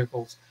the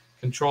vehicle's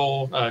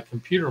control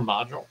computer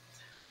module.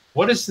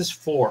 What is this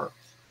for?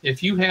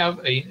 If you have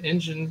an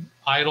engine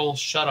idle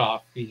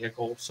shutoff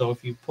vehicle, so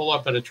if you pull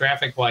up at a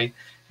traffic light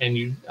and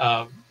you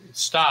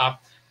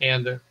stop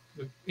and the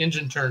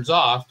engine turns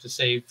off to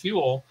save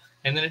fuel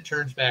and then it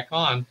turns back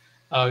on,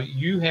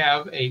 you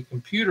have a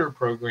computer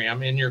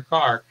program in your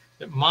car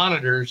that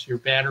monitors your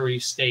battery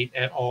state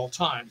at all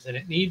times. And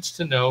it needs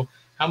to know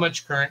how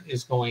much current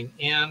is going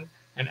in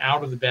and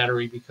out of the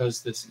battery,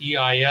 because this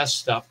EIS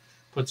stuff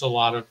puts a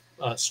lot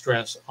of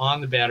stress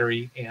on the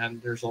battery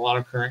and there's a lot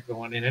of current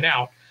going in and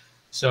out.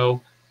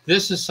 So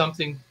this is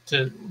something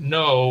to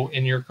know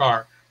in your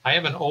car. I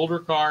have an older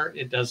car.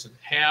 It doesn't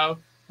have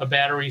a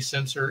battery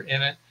sensor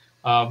in it.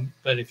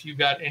 But if you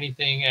got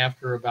anything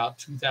after about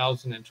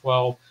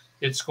 2012,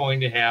 it's going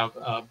to have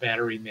a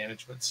battery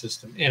management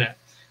system in it.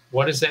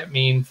 What does that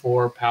mean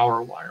for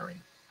power wiring?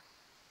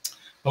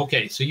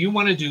 Okay, so you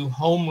want to do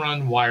home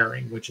run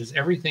wiring, which is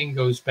everything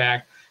goes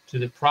back to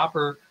the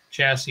proper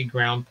chassis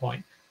ground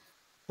point.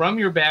 From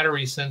your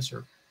battery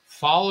sensor,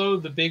 follow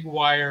the big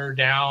wire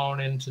down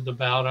into the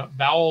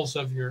bowels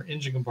of your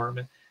engine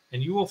compartment,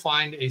 and you will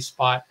find a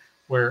spot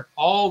where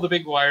all the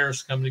big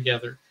wires come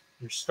together.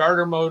 Your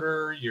starter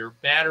motor, your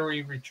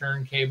battery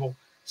return cable,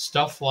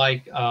 stuff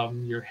like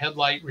your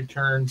headlight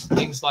returns,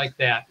 things like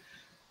that.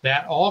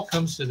 That all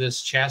comes to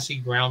this chassis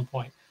ground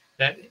point.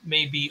 That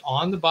may be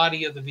on the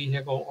body of the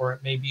vehicle or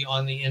it may be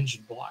on the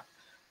engine block.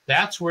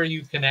 That's where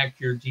you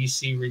connect your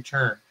DC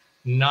return,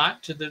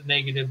 not to the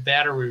negative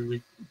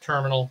battery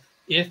terminal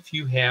if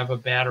you have a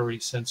battery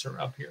sensor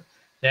up here.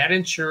 That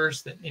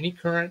ensures that any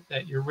current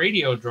that your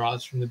radio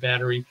draws from the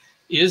battery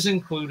is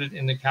included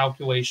in the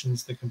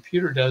calculations the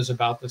computer does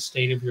about the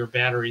state of your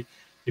battery.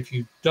 If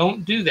you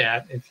don't do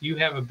that, if you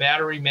have a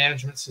battery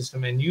management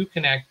system and you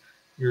connect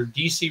your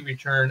DC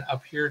return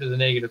up here to the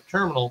negative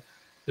terminal,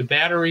 the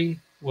battery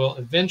will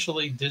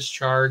eventually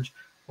discharge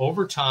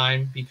over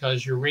time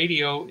because your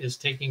radio is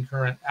taking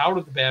current out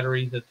of the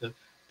battery that the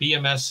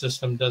BMS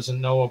system doesn't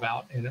know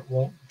about, and it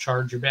won't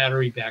charge your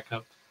battery back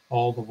up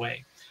all the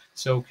way.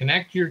 So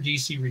connect your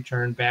DC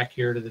return back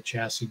here to the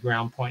chassis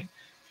ground point.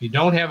 If you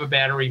don't have a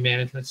battery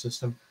management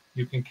system,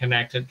 you can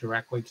connect it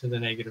directly to the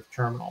negative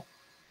terminal.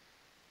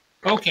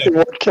 Okay.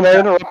 Can I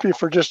interrupt you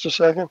for just a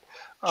second?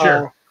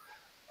 Sure.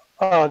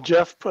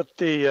 Jeff put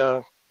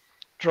the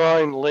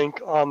drawing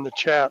link on the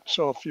chat.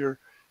 So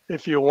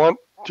if you want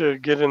to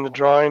get in the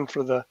drawing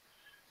for the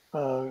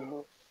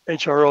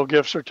HRO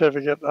gift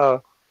certificate,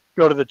 go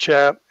to the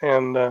chat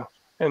and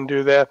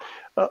do that.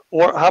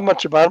 How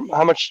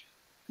much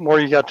more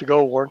you got to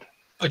go, Ward?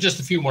 Just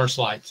a few more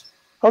slides.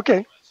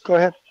 Okay, go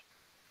ahead.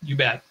 You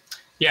bet.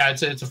 Yeah,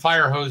 it's a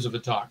fire hose of a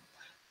talk.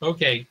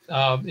 Okay,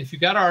 if you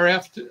got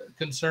RF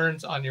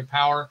concerns on your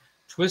power,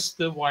 twist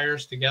the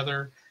wires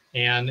together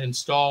and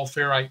install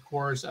ferrite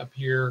cores up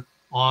here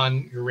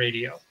on your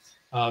radio.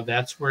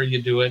 That's where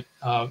you do it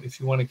if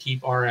you want to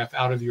keep RF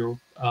out of your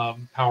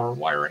power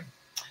wiring.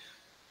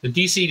 The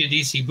DC to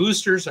DC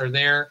boosters are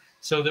there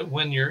so that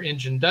when your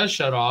engine does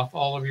shut off,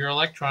 all of your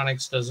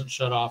electronics doesn't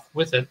shut off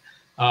with it.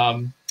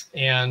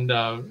 And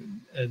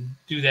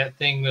do that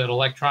thing that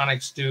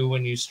electronics do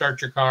when you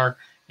start your car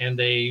and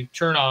they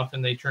turn off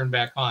and they turn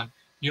back on.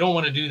 You don't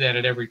want to do that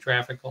at every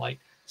traffic light.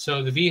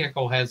 So the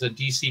vehicle has a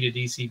DC to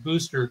DC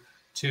booster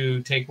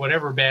to take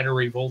whatever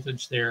battery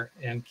voltage there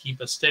and keep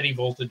a steady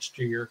voltage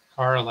to your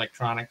car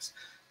electronics.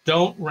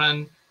 Don't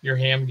run your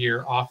ham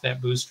gear off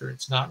that booster.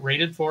 It's not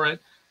rated for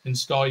it.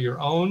 Install your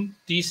own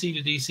DC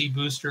to DC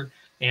booster,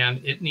 and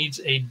it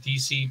needs a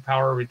DC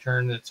power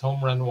return that's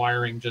home run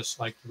wiring just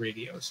like the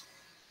radios.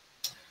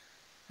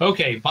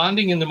 Okay,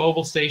 bonding in the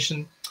mobile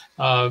station.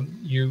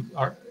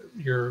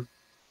 Your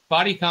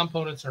body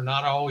components are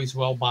not always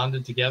well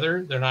bonded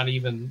together. They're not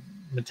even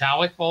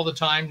metallic all the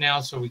time now,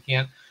 so we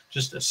can't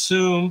just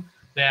assume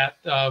that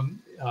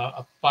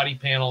a body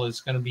panel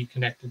is going to be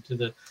connected to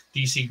the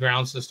DC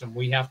ground system.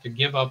 We have to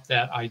give up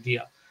that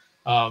idea.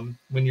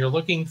 When you're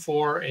looking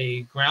for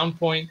a ground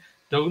point,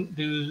 don't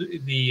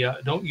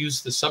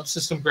use the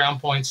subsystem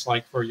ground points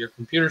like for your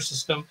computer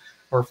system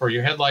or for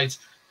your headlights,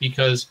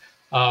 because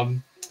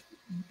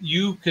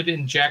you could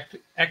inject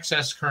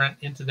excess current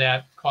into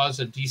that, cause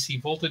a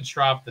DC voltage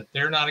drop that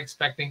they're not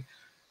expecting,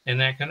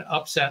 and that can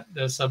upset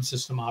the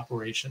subsystem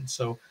operation.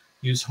 So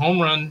use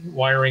home run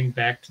wiring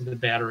back to the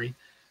battery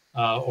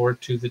or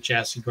to the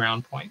chassis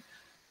ground point.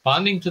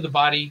 Bonding to the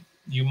body,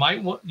 you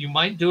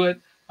might do it,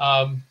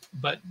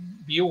 but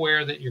be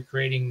aware that you're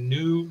creating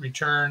new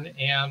return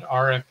and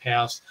RF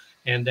paths,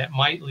 and that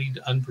might lead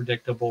to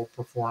unpredictable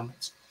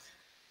performance.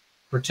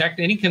 Protect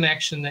any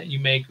connection that you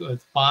make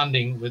with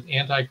bonding with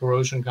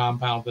anti-corrosion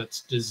compound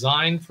that's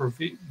designed for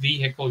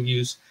vehicle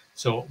use,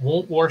 so it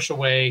won't wash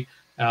away,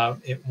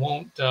 it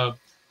won't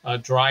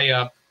dry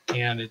up,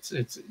 and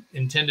it's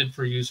intended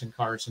for use in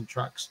cars and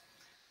trucks.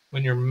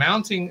 When you're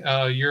mounting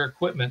your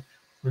equipment,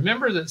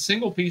 remember that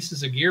single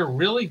pieces of gear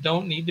really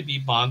don't need to be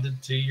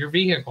bonded to your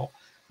vehicle.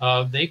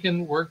 They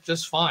can work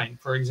just fine.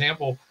 For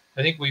example,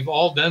 I think we've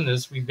all done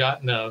this. We've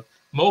gotten a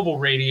mobile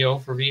radio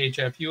for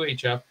VHF,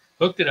 UHF,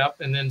 hooked it up,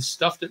 and then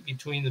stuffed it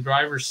between the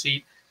driver's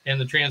seat and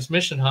the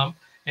transmission hump,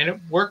 and it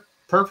worked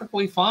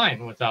perfectly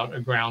fine without a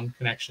ground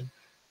connection.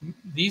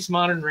 These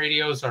modern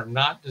radios are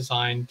not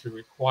designed to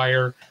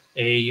require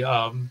a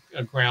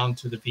ground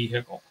to the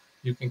vehicle.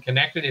 You can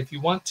connect it if you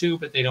want to,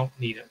 but they don't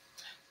need it.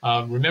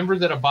 Remember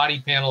that a body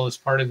panel is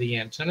part of the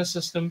antenna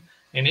system,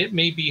 and it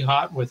may be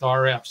hot with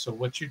RF. So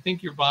what you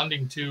think you're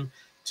bonding to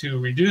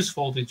reduce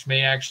voltage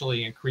may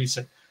actually increase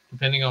it,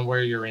 depending on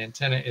where your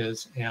antenna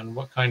is and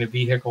what kind of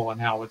vehicle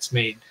and how it's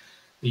made.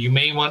 You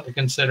may want to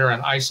consider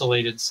an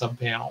isolated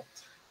subpanel.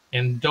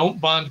 And don't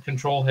bond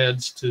control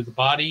heads to the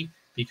body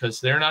because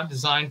they're not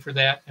designed for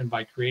that. And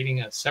by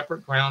creating a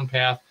separate ground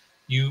path,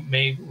 you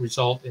may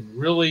result in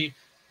really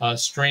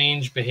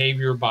strange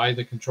behavior by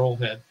the control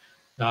head.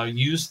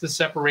 Use the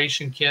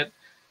separation kit.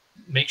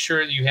 Make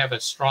sure that you have a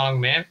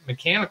strong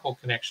mechanical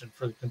connection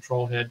for the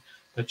control head,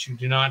 but you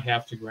do not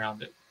have to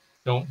ground it.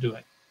 Don't do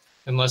it.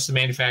 unless the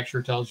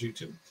manufacturer tells you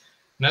to.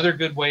 Another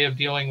good way of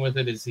dealing with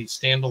it is these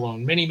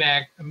standalone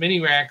mini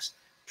racks,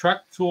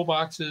 truck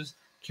toolboxes,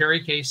 carry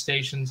case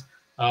stations.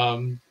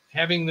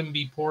 Having them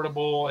be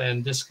portable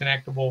and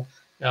disconnectable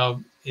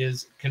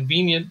is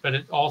convenient, but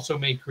it also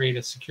may create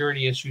a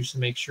security issue, so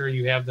make sure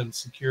you have them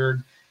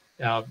secured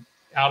out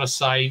of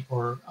sight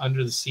or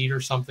under the seat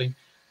or something.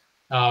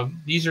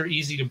 These are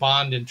easy to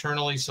bond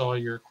internally, so all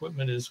your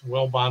equipment is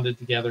well bonded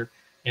together,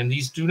 and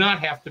these do not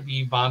have to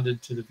be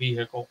bonded to the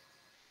vehicle.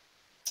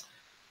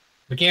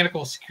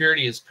 Mechanical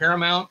security is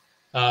paramount.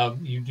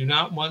 You do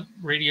not want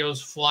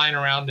radios flying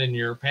around in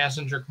your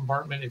passenger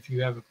compartment if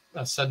you have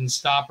a sudden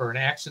stop or an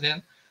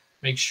accident.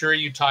 Make sure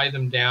you tie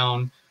them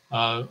down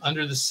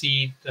under the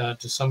seat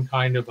to some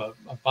kind of a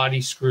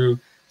body screw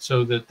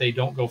so that they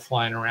don't go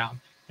flying around.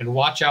 And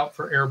watch out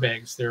for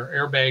airbags. There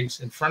are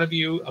airbags in front of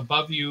you,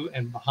 above you,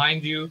 and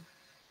behind you.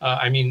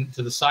 To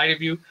the side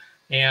of you.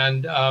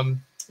 And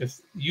if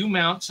you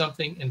mount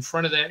something in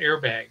front of that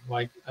airbag,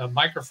 like a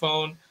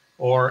microphone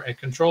or a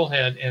control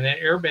head, and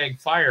that airbag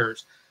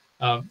fires,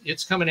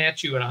 it's coming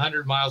at you at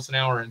 100 miles an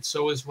hour, and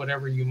so is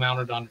whatever you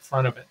mounted on the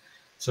front of it.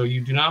 So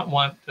you do not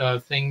want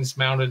things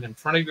mounted in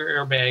front of your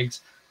airbags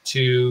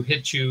to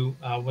hit you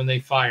when they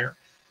fire.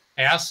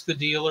 Ask the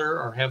dealer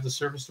or have the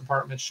service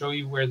department show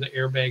you where the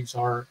airbags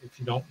are if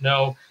you don't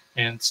know,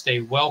 and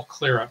stay well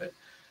clear of it.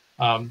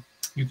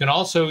 You can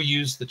also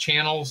use the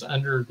channels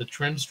under the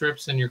trim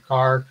strips in your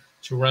car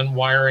to run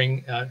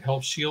wiring. It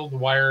helps shield the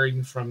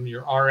wiring from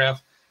your RF,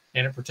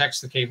 and it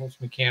protects the cables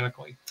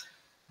mechanically.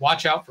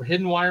 Watch out for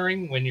hidden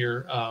wiring when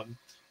you're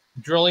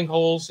drilling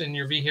holes in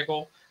your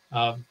vehicle.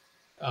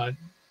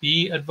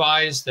 Be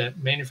advised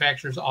that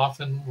manufacturers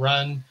often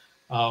run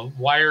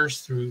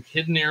wires through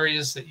hidden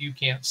areas that you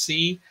can't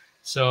see.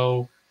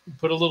 So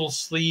put a little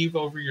sleeve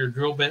over your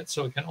drill bit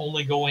so it can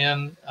only go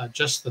in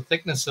just the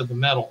thickness of the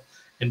metal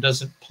and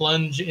doesn't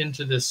plunge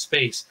into this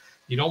space.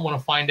 You don't want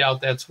to find out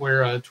that's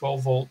where a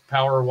 12-volt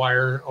power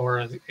wire or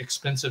an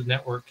expensive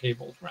network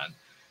cables run.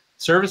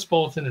 Service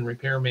bulletin and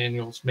repair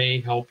manuals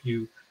may help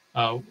you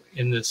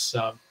in this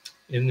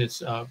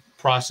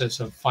process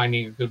of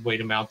finding a good way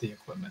to mount the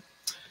equipment.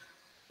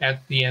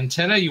 At the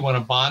antenna, you want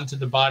to bond to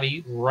the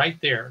body right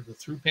there. The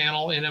through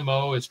panel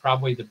NMO is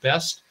probably the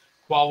best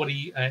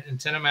quality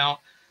antenna mount.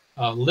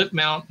 Lip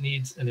mount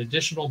needs an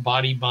additional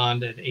body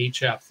bond at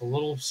HF. The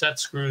little set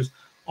screws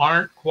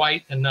aren't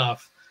quite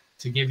enough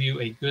to give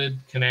you a good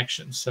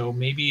connection. So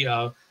maybe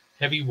a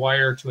heavy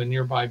wire to a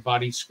nearby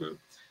body screw.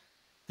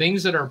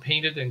 Things that are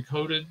painted and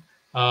coated,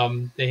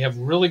 they have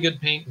really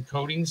good paint and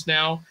coatings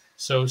now.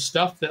 So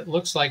stuff that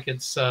looks like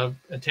it's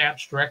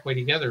attached directly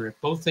together, if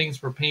both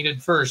things were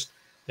painted first,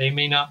 they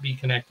may not be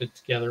connected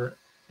together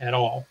at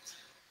all.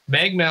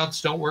 Mag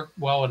mounts don't work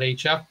well at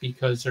HF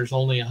because there's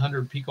only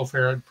 100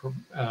 picofarad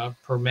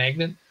per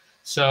magnet.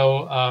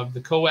 So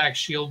the coax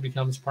shield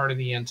becomes part of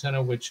the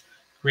antenna, which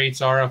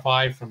creates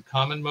RFI from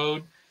common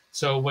mode.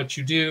 So what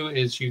you do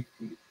is you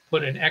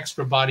put an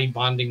extra body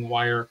bonding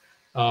wire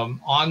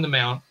on the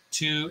mount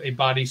to a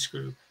body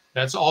screw.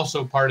 That's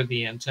also part of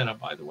the antenna,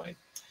 by the way.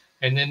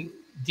 And then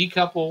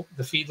decouple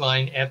the feed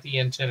line at the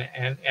antenna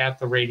and at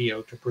the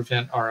radio to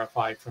prevent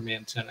RFI from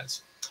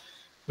antennas.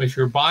 If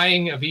you're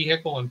buying a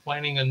vehicle and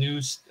planning a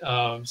new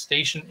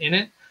station in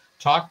it,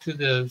 talk to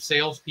the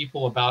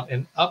salespeople about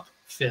an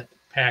upfit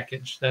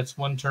package. That's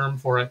one term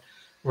for it,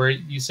 where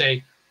you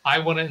say, I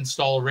want to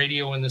install a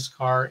radio in this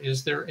car.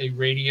 Is there a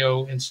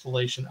radio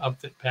installation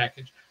upfit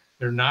package?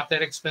 They're not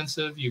that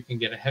expensive. You can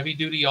get a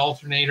heavy-duty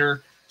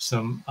alternator,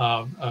 some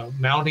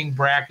mounting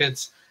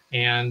brackets,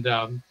 and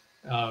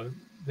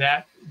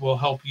that will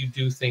help you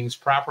do things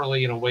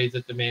properly in a way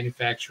that the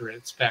manufacturer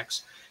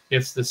expects.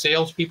 If the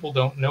salespeople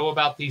don't know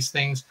about these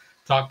things,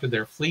 talk to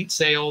their fleet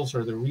sales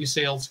or the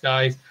resales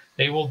guys.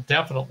 They will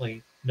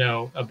definitely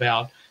know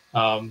about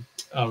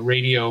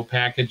radio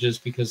packages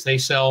because they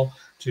sell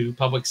to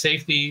public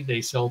safety,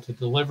 they sell to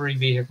delivery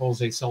vehicles,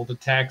 they sell to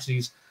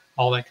taxis,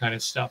 all that kind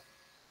of stuff.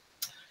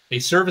 A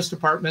service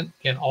department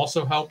can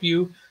also help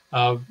you,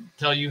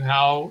 tell you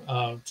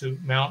how to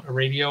mount a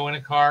radio in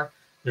a car.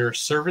 There are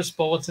service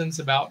bulletins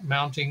about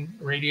mounting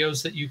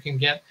radios that you can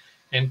get,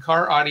 and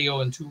car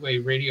audio and two-way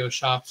radio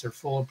shops are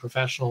full of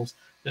professionals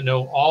that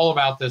know all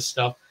about this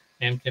stuff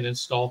and can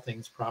install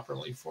things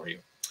properly for you.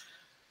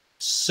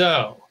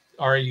 So,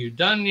 are you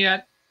done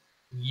yet?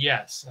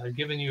 Yes, I've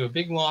given you a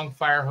big long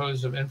fire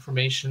hose of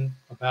information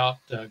about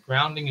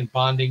grounding and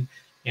bonding,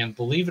 and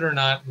believe it or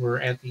not, we're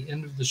at the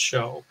end of the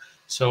show.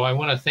 So I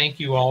want to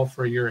thank you all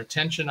for your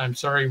attention. I'm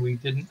sorry we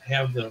didn't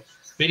have the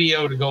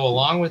video to go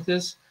along with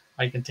this.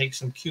 I can take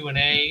some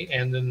Q&A,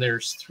 and then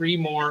there's 3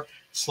 more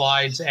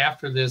slides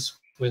after this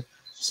with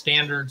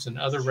standards and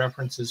other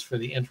references for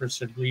the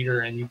interested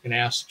reader, and you can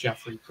ask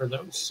Jeffrey for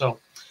those. So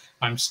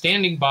I'm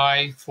standing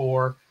by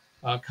for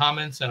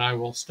comments, and I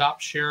will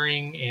stop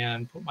sharing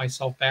and put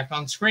myself back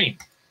on screen.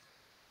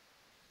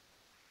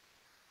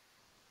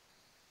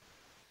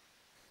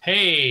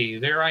 Hey,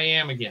 there I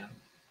am again.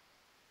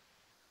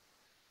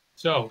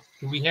 So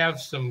do we have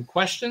some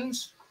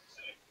questions?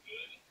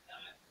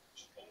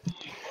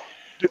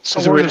 So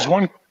Is there there's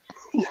one.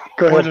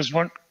 Go ahead.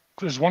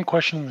 There's one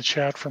question in the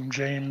chat from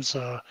James.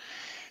 It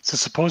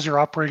says, suppose you're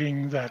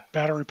operating that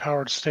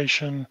battery-powered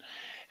station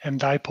and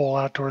dipole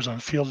outdoors on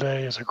field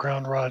day. Is a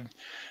ground rod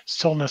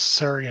still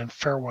necessary in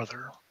fair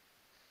weather?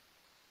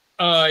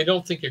 I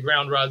don't think a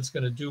ground rod's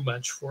going to do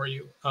much for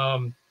you,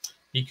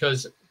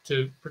 because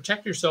to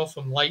protect yourself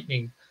from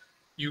lightning,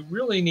 you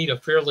really need a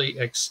fairly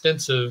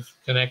extensive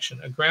connection.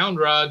 A ground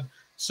rod,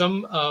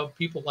 some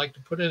people like to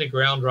put in a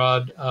ground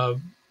rod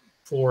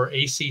for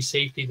AC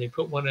safety. They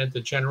put one at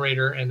the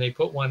generator and they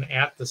put one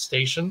at the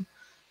station.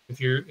 If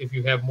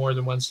you have more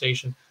than one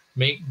station,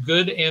 make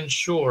good and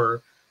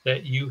sure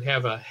that you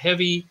have a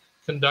heavy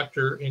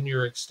conductor in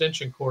your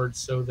extension cord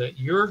so that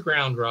your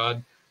ground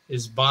rod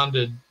is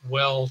bonded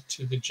well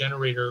to the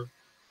generator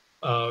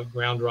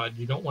ground rod.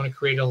 You don't want to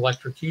create an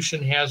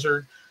electrocution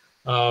hazard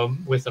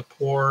with a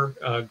poor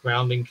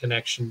grounding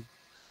connection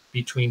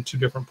between two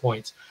different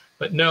points.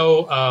 But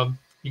no,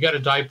 you got a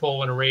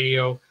dipole and a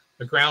radio.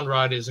 The ground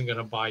rod isn't going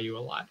to buy you a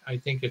lot. I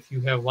think if you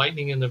have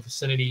lightning in the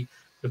vicinity,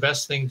 the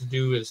best thing to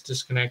do is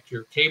disconnect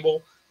your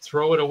cable,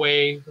 throw it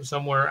away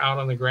somewhere out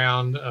on the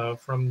ground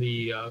from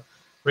the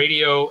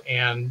radio,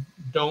 and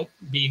don't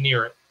be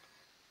near it.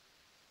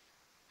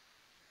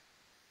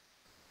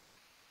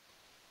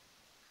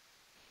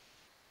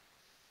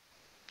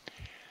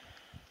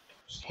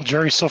 Well,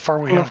 Jerry, so far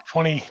we have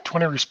 20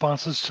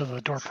 responses to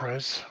the door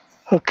prize.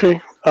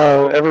 Okay.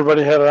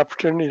 Everybody had an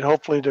opportunity,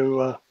 hopefully,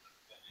 to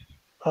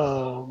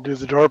do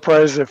the door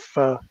prize. If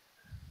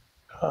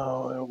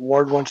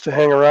Ward wants to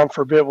hang around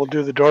for a bit, we'll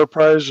do the door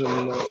prize.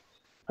 And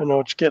I know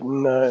it's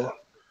getting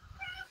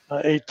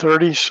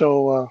 8:30,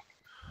 so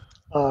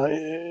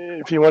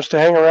if he wants to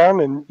hang around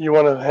and you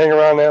want to hang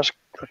around and ask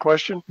a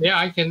question, yeah,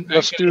 I can.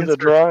 Let's I can do the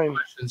drawing.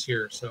 Questions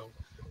here. So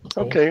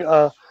okay.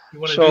 You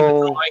want to do the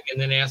drawing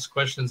and then ask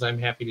questions, I'm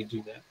happy to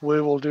do that.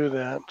 We will do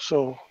that.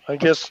 So I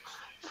guess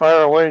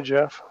fire away,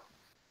 Jeff.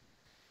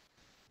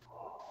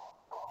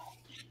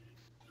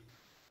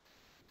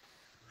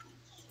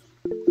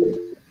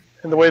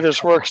 And the way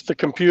this works, the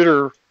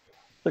computer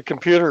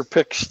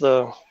picks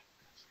the,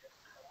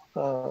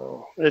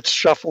 it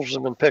shuffles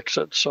them and picks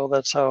it. So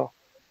that's how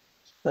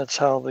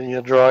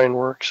the drawing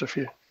works, if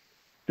you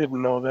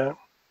didn't know that.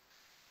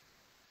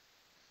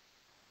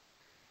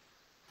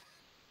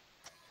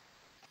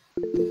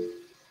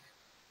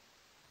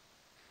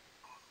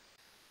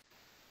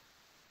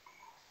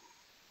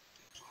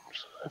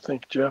 I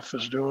think Jeff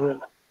is doing it.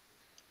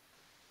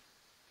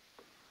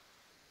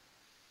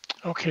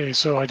 Okay,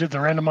 so I did the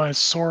randomized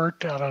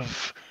sort we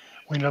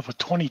ended up with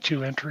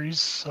 22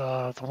 entries.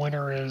 The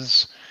winner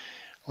is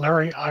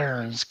Larry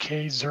Irons,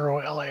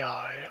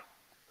 K0LAI.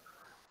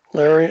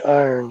 Larry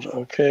Irons,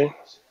 okay.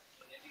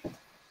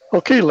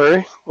 Okay,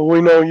 Larry, well,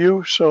 we know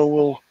you,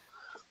 so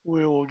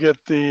we will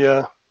get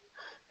the,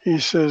 he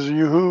says,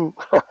 yoo-hoo.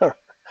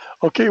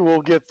 Okay,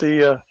 we'll get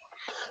the,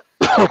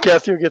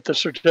 Kathy will get the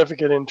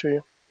certificate into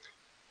you.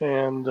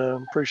 And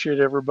appreciate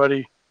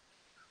everybody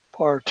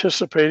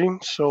participating.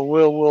 So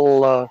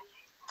we'll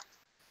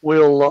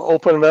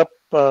open it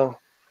up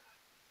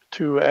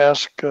to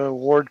ask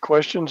Ward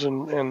questions.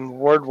 And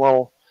Ward,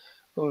 well,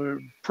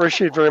 we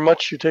appreciate very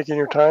much you taking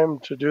your time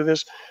to do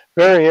this.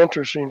 Very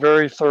interesting,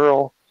 very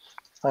thorough,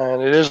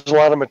 and it is a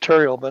lot of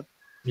material. But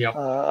yep.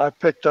 I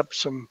picked up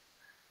some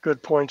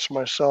good points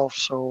myself.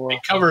 So it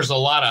covers a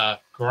lot of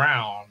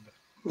ground.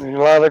 A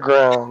lot of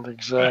ground,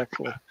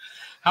 exactly.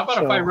 How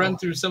about if I run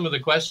through some of the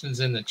questions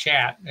in the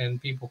chat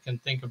and people can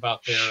think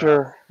about their...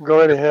 Sure. Go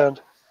right ahead.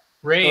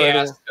 Ray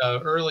asked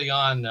early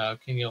on,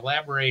 can you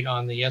elaborate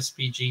on the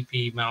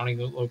SPGP mounting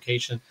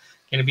location?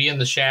 Can it be in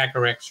the shack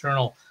or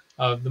external?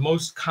 The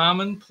most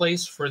common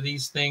place for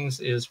these things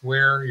is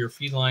where your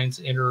feed lines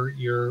enter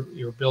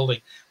your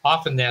building.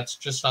 Often that's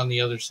just on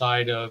the other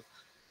side of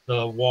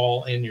the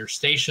wall in your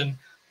station.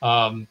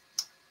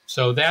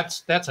 So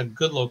that's a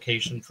good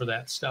location for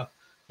that stuff.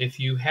 If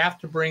you have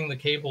to bring the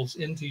cables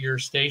into your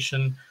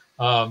station,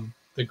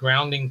 the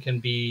grounding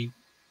can be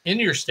in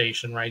your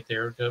station right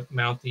there to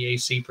mount the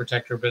AC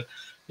protector. But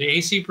the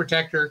AC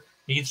protector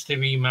needs to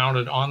be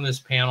mounted on this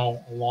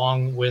panel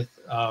along with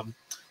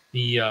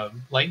the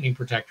lightning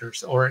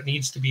protectors, or it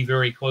needs to be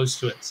very close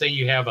to it. Say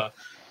you have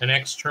an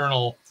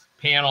external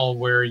panel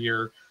where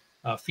your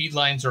feed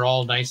lines are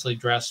all nicely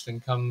dressed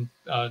and come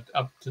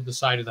up to the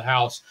side of the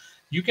house.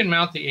 You can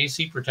mount the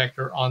AC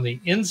protector on the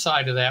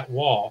inside of that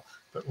wall,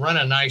 but run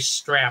a nice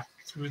strap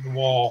through the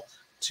wall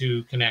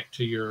to connect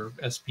to your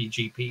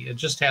SPGP. It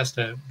just has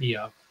to be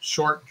a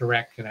short,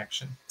 direct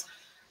connection.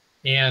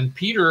 And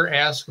Peter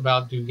asked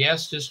about, do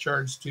gas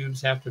discharge tubes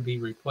have to be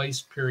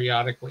replaced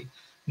periodically?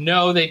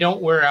 No, they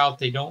don't wear out.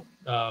 They don't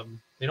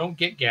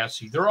get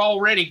gassy. They're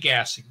already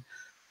gassy.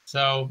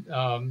 So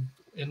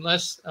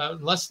unless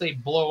they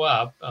blow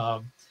up,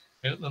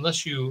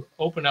 unless you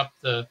open up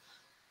the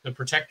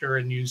protector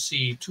and you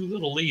see two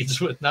little leads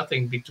with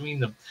nothing between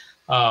them,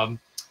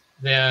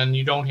 then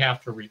you don't have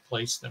to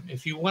replace them.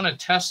 If you want to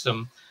test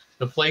them,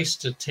 the place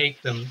to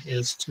take them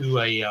is to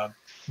a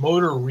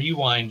motor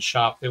rewind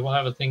shop. They will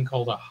have a thing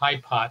called a high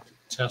pot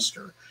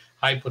tester.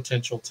 high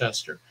potential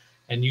tester,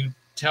 and you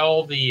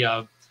tell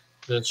the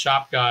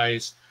shop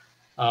guys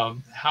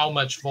how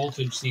much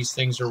voltage these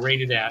things are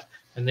rated at,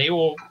 and they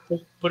will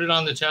put it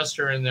on the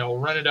tester and they'll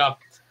run it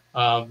up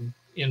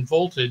in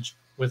voltage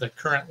with a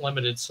current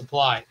limited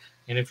supply.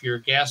 And if your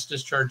gas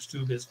discharge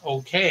tube is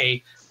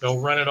okay, they'll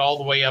run it all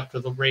the way up to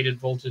the rated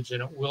voltage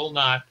and it will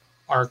not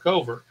arc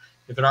over.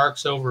 If it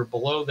arcs over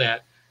below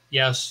that,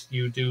 yes,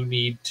 you do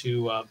need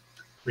to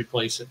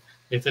replace it.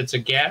 If it's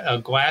a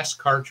glass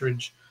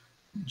cartridge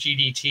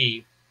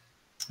GDT,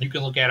 you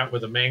can look at it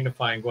with a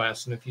magnifying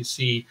glass, and if you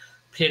see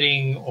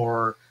pitting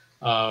or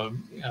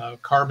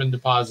carbon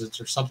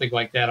deposits or something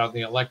like that on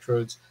the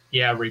electrodes,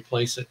 yeah,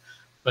 replace it.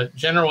 But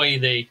generally,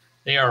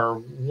 they are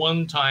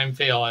one-time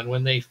fail, and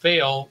when they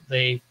fail,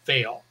 and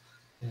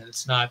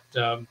it's not.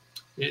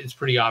 It's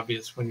pretty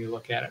obvious when you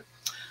look at it.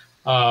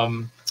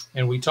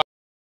 And we talked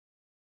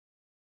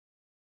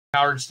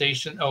powered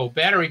station. Oh,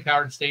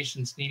 battery-powered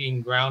stations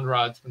needing ground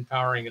rods when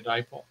powering a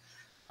dipole.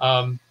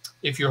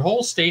 If your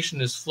whole station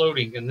is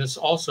floating, and this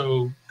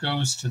also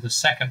goes to the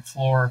second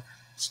floor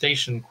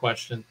station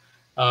question,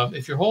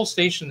 if your whole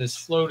station is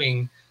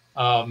floating,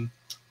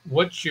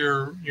 what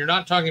you're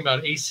not talking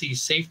about AC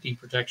safety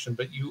protection,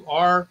 but you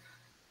are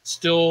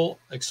still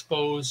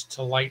exposed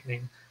to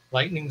lightning.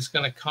 Lightning's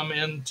going to come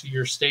into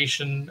your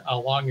station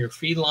along your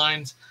feed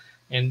lines,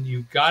 and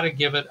you've got to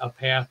give it a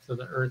path to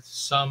the earth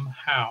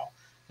somehow.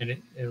 And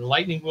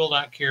lightning will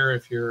not care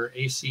if you're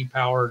AC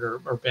powered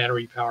or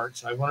battery powered.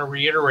 So I want to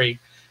reiterate,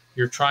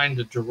 you're trying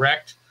to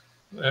direct,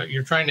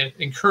 you're trying to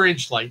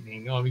encourage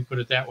lightning, let me put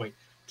it that way,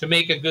 to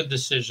make a good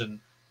decision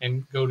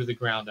and go to the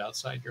ground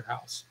outside your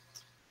house.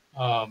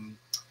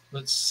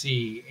 Let's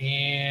see,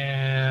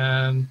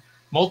 and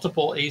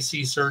multiple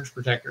AC surge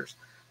protectors.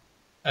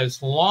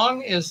 As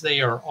long as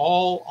they are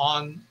all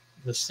on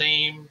the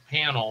same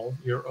panel,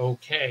 you're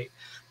okay.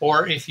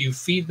 Or if you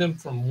feed them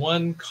from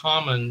one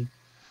common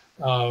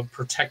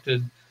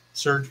protected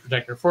surge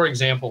protector. For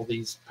example,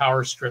 these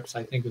power strips,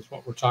 I think is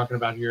what we're talking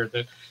about here,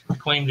 that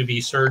claim to be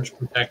surge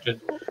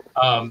protected.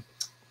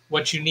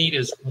 What you need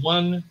is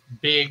one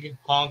big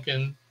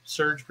honking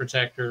surge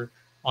protector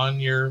on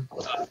your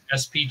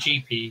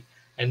SPGP,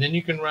 and then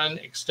you can run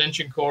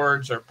extension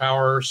cords or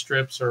power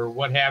strips or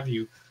what have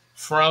you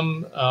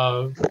from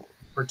a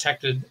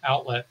protected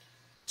outlet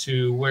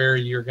to where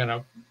you're going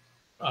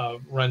to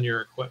run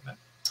your equipment.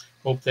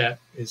 Hope that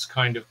is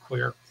kind of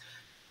clear.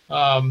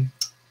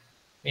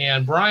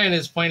 And Brian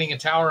is planting a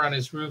tower on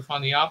his roof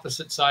on the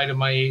opposite side of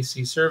my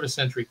AC service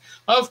entry.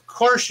 Of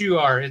course you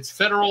are. It's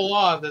federal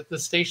law that the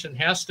station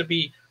has to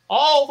be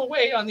all the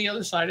way on the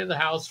other side of the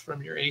house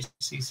from your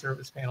AC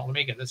service panel to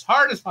make it as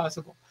hard as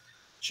possible.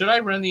 Should I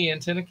run the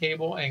antenna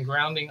cable and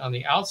grounding on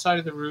the outside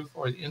of the roof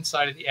or the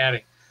inside of the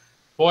attic?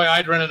 Boy,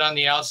 I'd run it on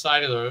the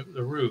outside of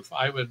the roof.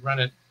 I would run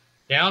it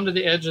down to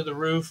the edge of the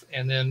roof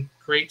and then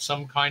create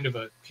some kind of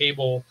a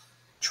cable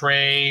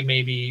tray,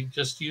 maybe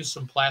just use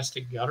some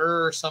plastic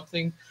gutter or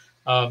something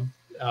to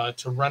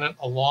run it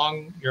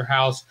along your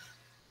house.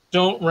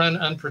 Don't run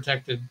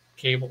unprotected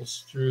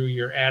cables through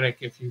your attic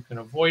if you can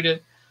avoid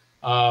it,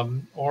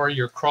 or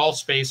your crawl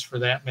space for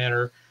that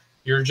matter.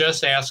 You're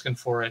just asking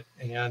for it,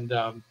 and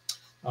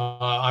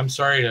I'm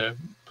sorry to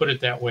put it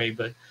that way,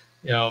 but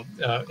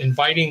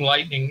inviting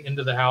lightning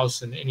into the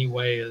house in any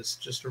way is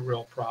just a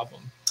real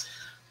problem.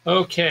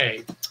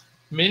 Okay.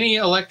 Many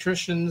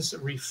electricians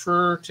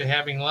refer to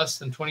having less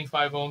than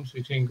 25 ohms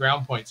between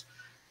ground points.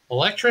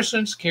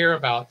 Electricians care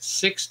about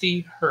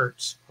 60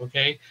 hertz,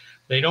 okay?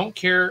 They don't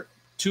care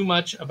too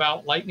much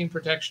about lightning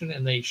protection,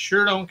 and they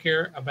sure don't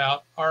care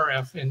about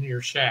RF in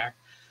your shack.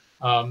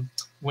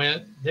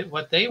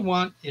 What they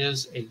want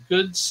is a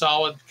good,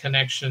 solid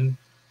connection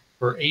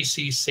for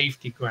AC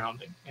safety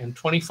grounding, and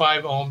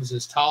 25 ohms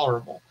is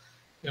tolerable.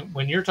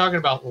 When you're talking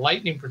about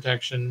lightning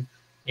protection,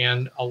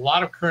 and a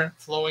lot of current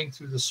flowing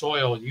through the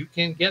soil, you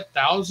can get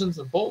thousands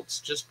of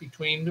volts just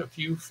between a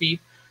few feet,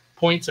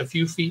 points a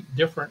few feet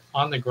different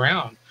on the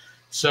ground.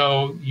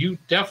 So you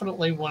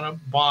definitely want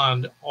to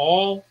bond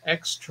all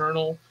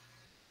external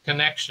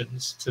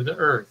connections to the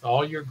earth,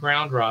 all your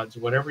ground rods,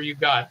 whatever you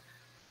got,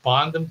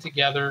 bond them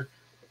together.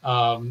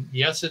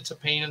 Yes, it's a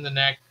pain in the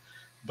neck,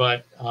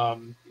 but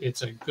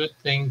it's a good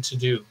thing to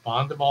do.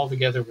 Bond them all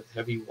together with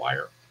heavy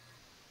wire.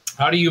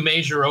 How do you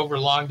measure over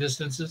long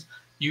distances?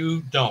 You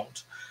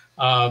don't.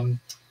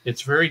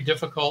 It's very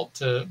difficult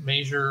to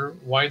measure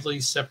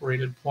widely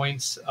separated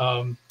points.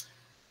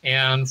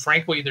 And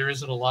frankly, there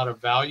isn't a lot of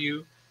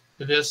value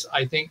to this.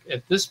 I think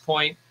at this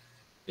point,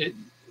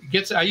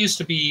 I used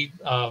to be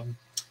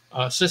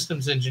a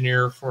systems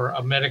engineer for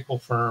a medical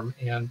firm,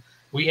 and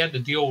we had to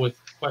deal with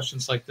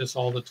questions like this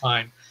all the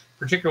time,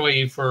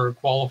 particularly for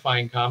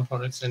qualifying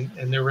components.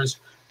 And there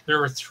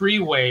were three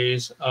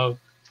ways of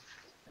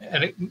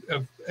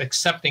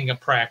accepting a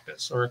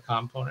practice or a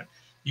component.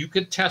 You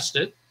could test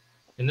it.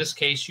 In this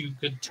case, you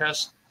could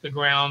test the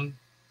ground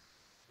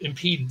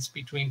impedance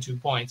between 2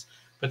 points,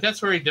 but that's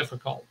very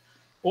difficult.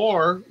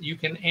 Or you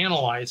can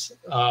analyze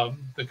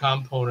the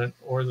component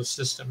or the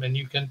system, and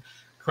you can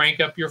crank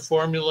up your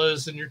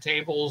formulas and your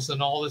tables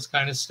and all this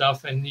kind of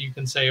stuff, and you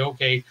can say,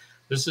 okay,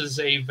 this is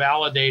a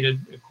validated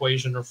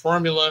equation or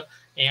formula,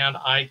 and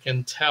I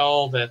can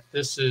tell that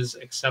this is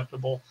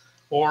acceptable,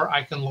 or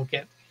I can look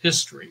at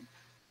history.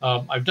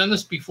 I've done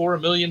this before a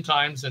million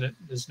times, and it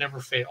has never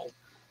failed.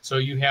 So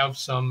you have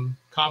some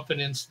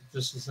confidence that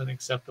this is an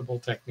acceptable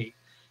technique.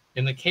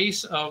 In the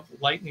case of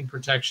lightning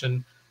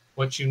protection,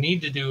 what you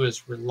need to do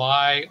is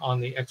rely on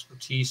the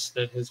expertise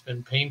that has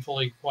been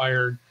painfully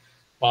acquired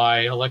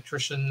by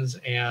electricians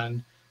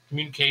and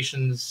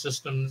communications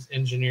systems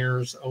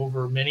engineers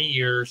over many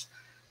years.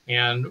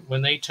 And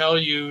when they tell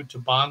you to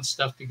bond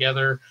stuff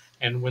together,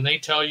 and when they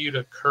tell you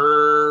to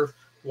curve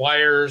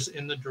wires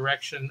in the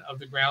direction of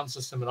the ground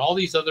system and all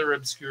these other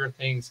obscure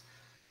things,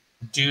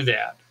 do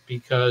that,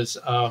 because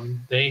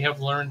they have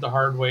learned the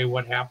hard way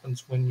what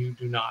happens when you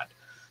do not.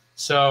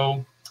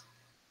 So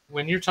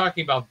when you're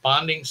talking about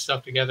bonding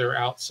stuff together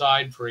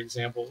outside, for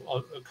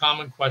example, a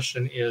common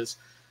question is,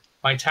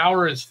 my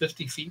tower is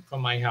 50 feet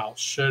from my house.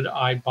 Should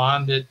I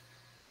bond it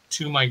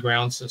to my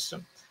ground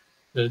system?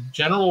 The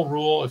general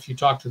rule, if you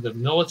talk to the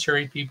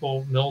military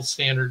people, Mil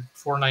Standard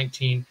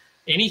 419,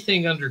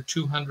 anything under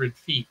 200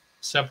 feet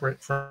separate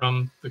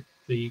from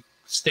the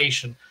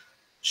station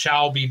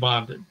shall be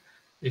bonded.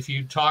 If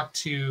you talk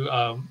to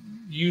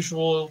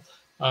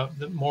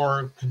the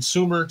more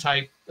consumer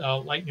type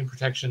lightning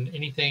protection,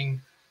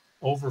 anything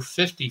over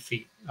 50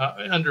 feet,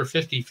 under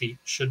 50 feet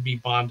should be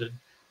bonded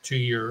to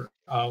your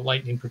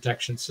lightning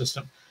protection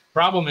system.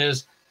 Problem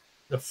is,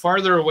 the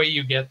farther away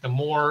you get, the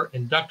more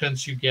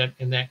inductance you get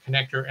in that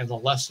connector, and the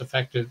less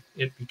effective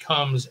it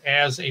becomes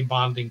as a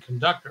bonding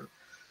conductor.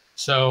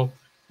 So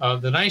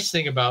the nice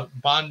thing about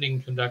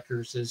bonding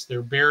conductors is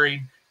they're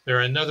buried.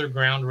 They're another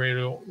ground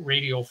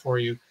radial for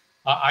you.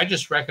 I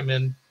just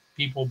recommend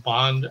people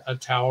bond a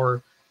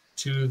tower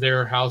to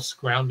their house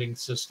grounding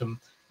system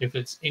if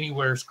it's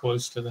anywhere as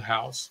close to the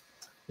house.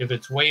 If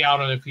it's way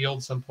out on a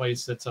field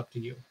someplace, that's up to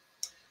you.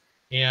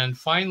 And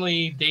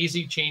finally,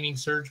 daisy chaining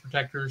surge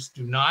protectors.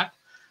 Do not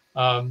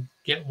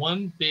get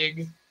one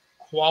big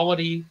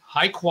quality,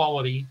 high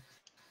quality,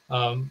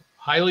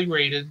 highly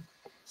rated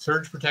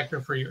surge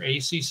protector for your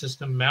AC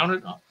system. Mount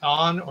it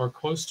on or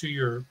close to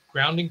your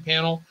grounding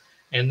panel,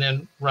 and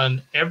then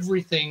run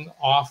everything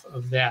off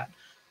of that.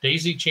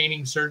 Daisy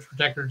chaining surge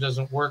protector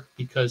doesn't work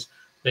because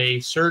they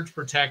surge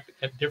protect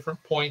at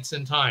different points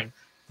in time.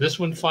 This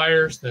one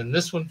fires, then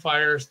this one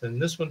fires, then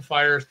this one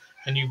fires,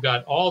 and you've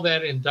got all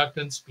that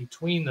inductance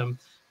between them.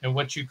 And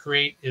what you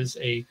create is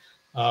a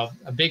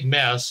big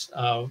mess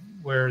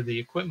where the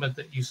equipment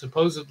that you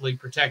supposedly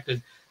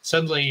protected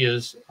suddenly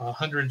is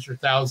hundreds or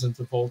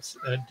thousands of volts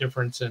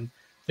difference, and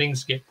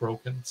things get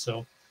broken.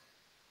 So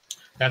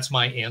that's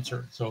my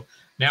answer. So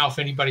now if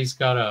anybody's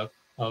got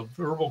a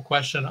verbal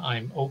question,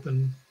 I'm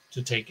open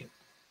to take it.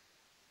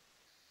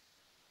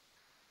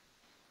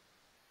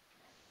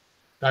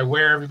 Did I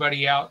wear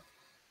everybody out?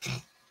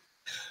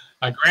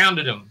 I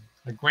grounded them.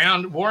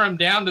 Wore them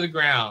down to the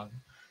ground.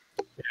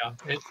 Yeah,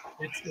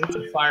 it's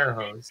a fire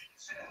hose.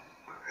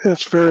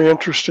 It's very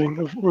interesting.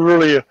 We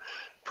really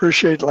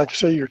appreciate, like I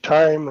say, your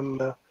time.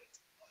 And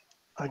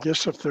I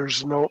guess if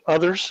there's no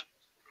others,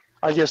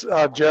 I guess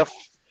Jeff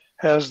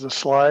has the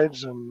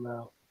slides. And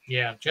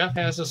yeah, Jeff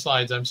has the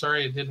slides. I'm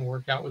sorry it didn't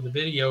work out with the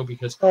video,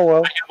 because oh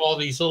well, I have all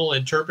these little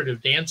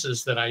interpretive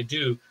dances that I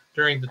do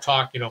during the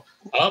talk,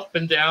 up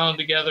and down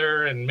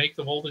together and make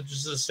the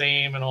voltages the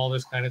same and all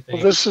this kind of thing.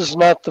 Well, this is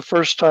not the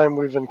first time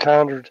we've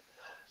encountered.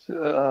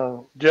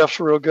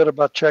 Jeff's real good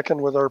about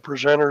checking with our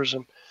presenters,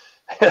 and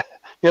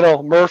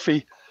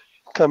Murphy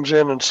comes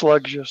in and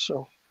slugs you.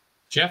 So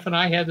Jeff and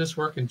I had this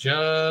working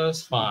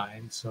just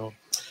fine. So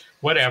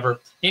whatever.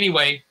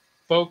 Anyway,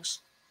 folks,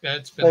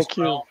 it's been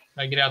swell.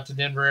 I get out to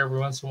Denver every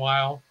once in a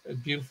while. A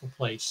beautiful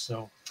place.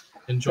 So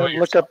enjoy yourself.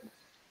 Look up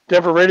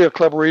Denver Radio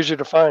Club. We're easy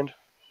to find.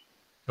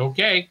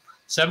 Okay.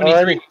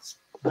 73.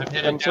 I'm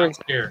headed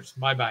downstairs.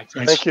 Bye-bye.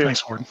 Thank you.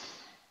 Thanks, Warden.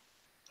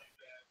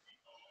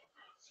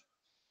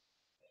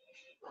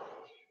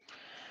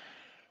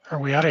 Are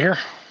we out of here?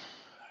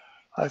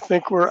 I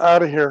think we're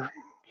out of here.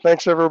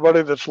 Thanks,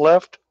 everybody that's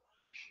left.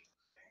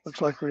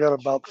 Looks like we got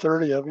about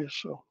 30 of you.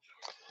 So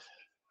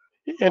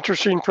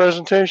interesting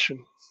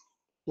presentation.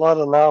 A lot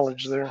of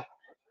knowledge there.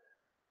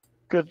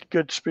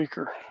 Good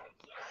speaker.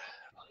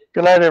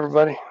 Good night,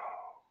 everybody.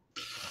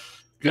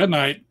 Good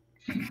night.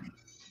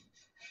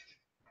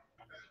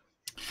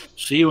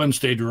 See you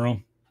Wednesday,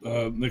 Jerome.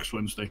 Next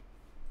Wednesday.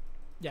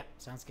 Yeah,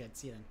 sounds good.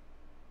 See you then.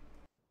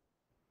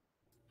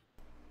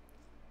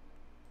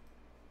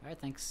 All right,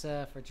 thanks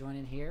for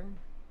joining here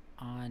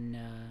on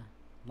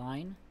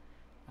line.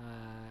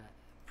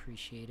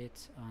 Appreciate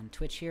it on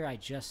Twitch here. I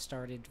just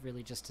started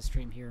really just to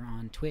stream here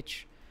on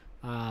Twitch.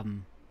 I've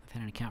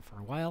had an account for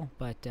a while,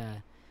 but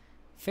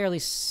fairly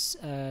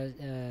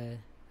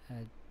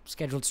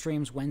scheduled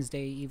streams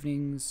Wednesday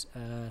evenings,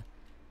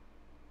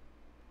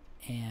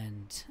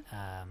 and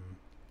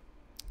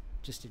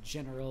just a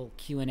general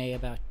Q&A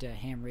about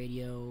ham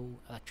radio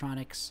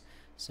electronics.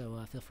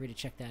 So feel free to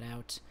check that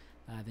out.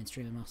 I've been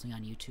streaming mostly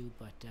on YouTube,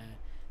 but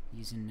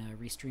using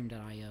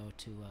restream.io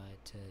to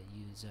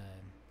use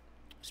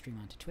stream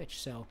onto Twitch.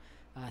 So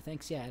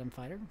thanks, Adam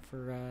Fighter,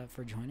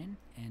 for joining,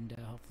 and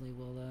hopefully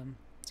we'll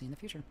see you in the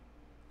future.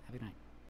 Have a good night.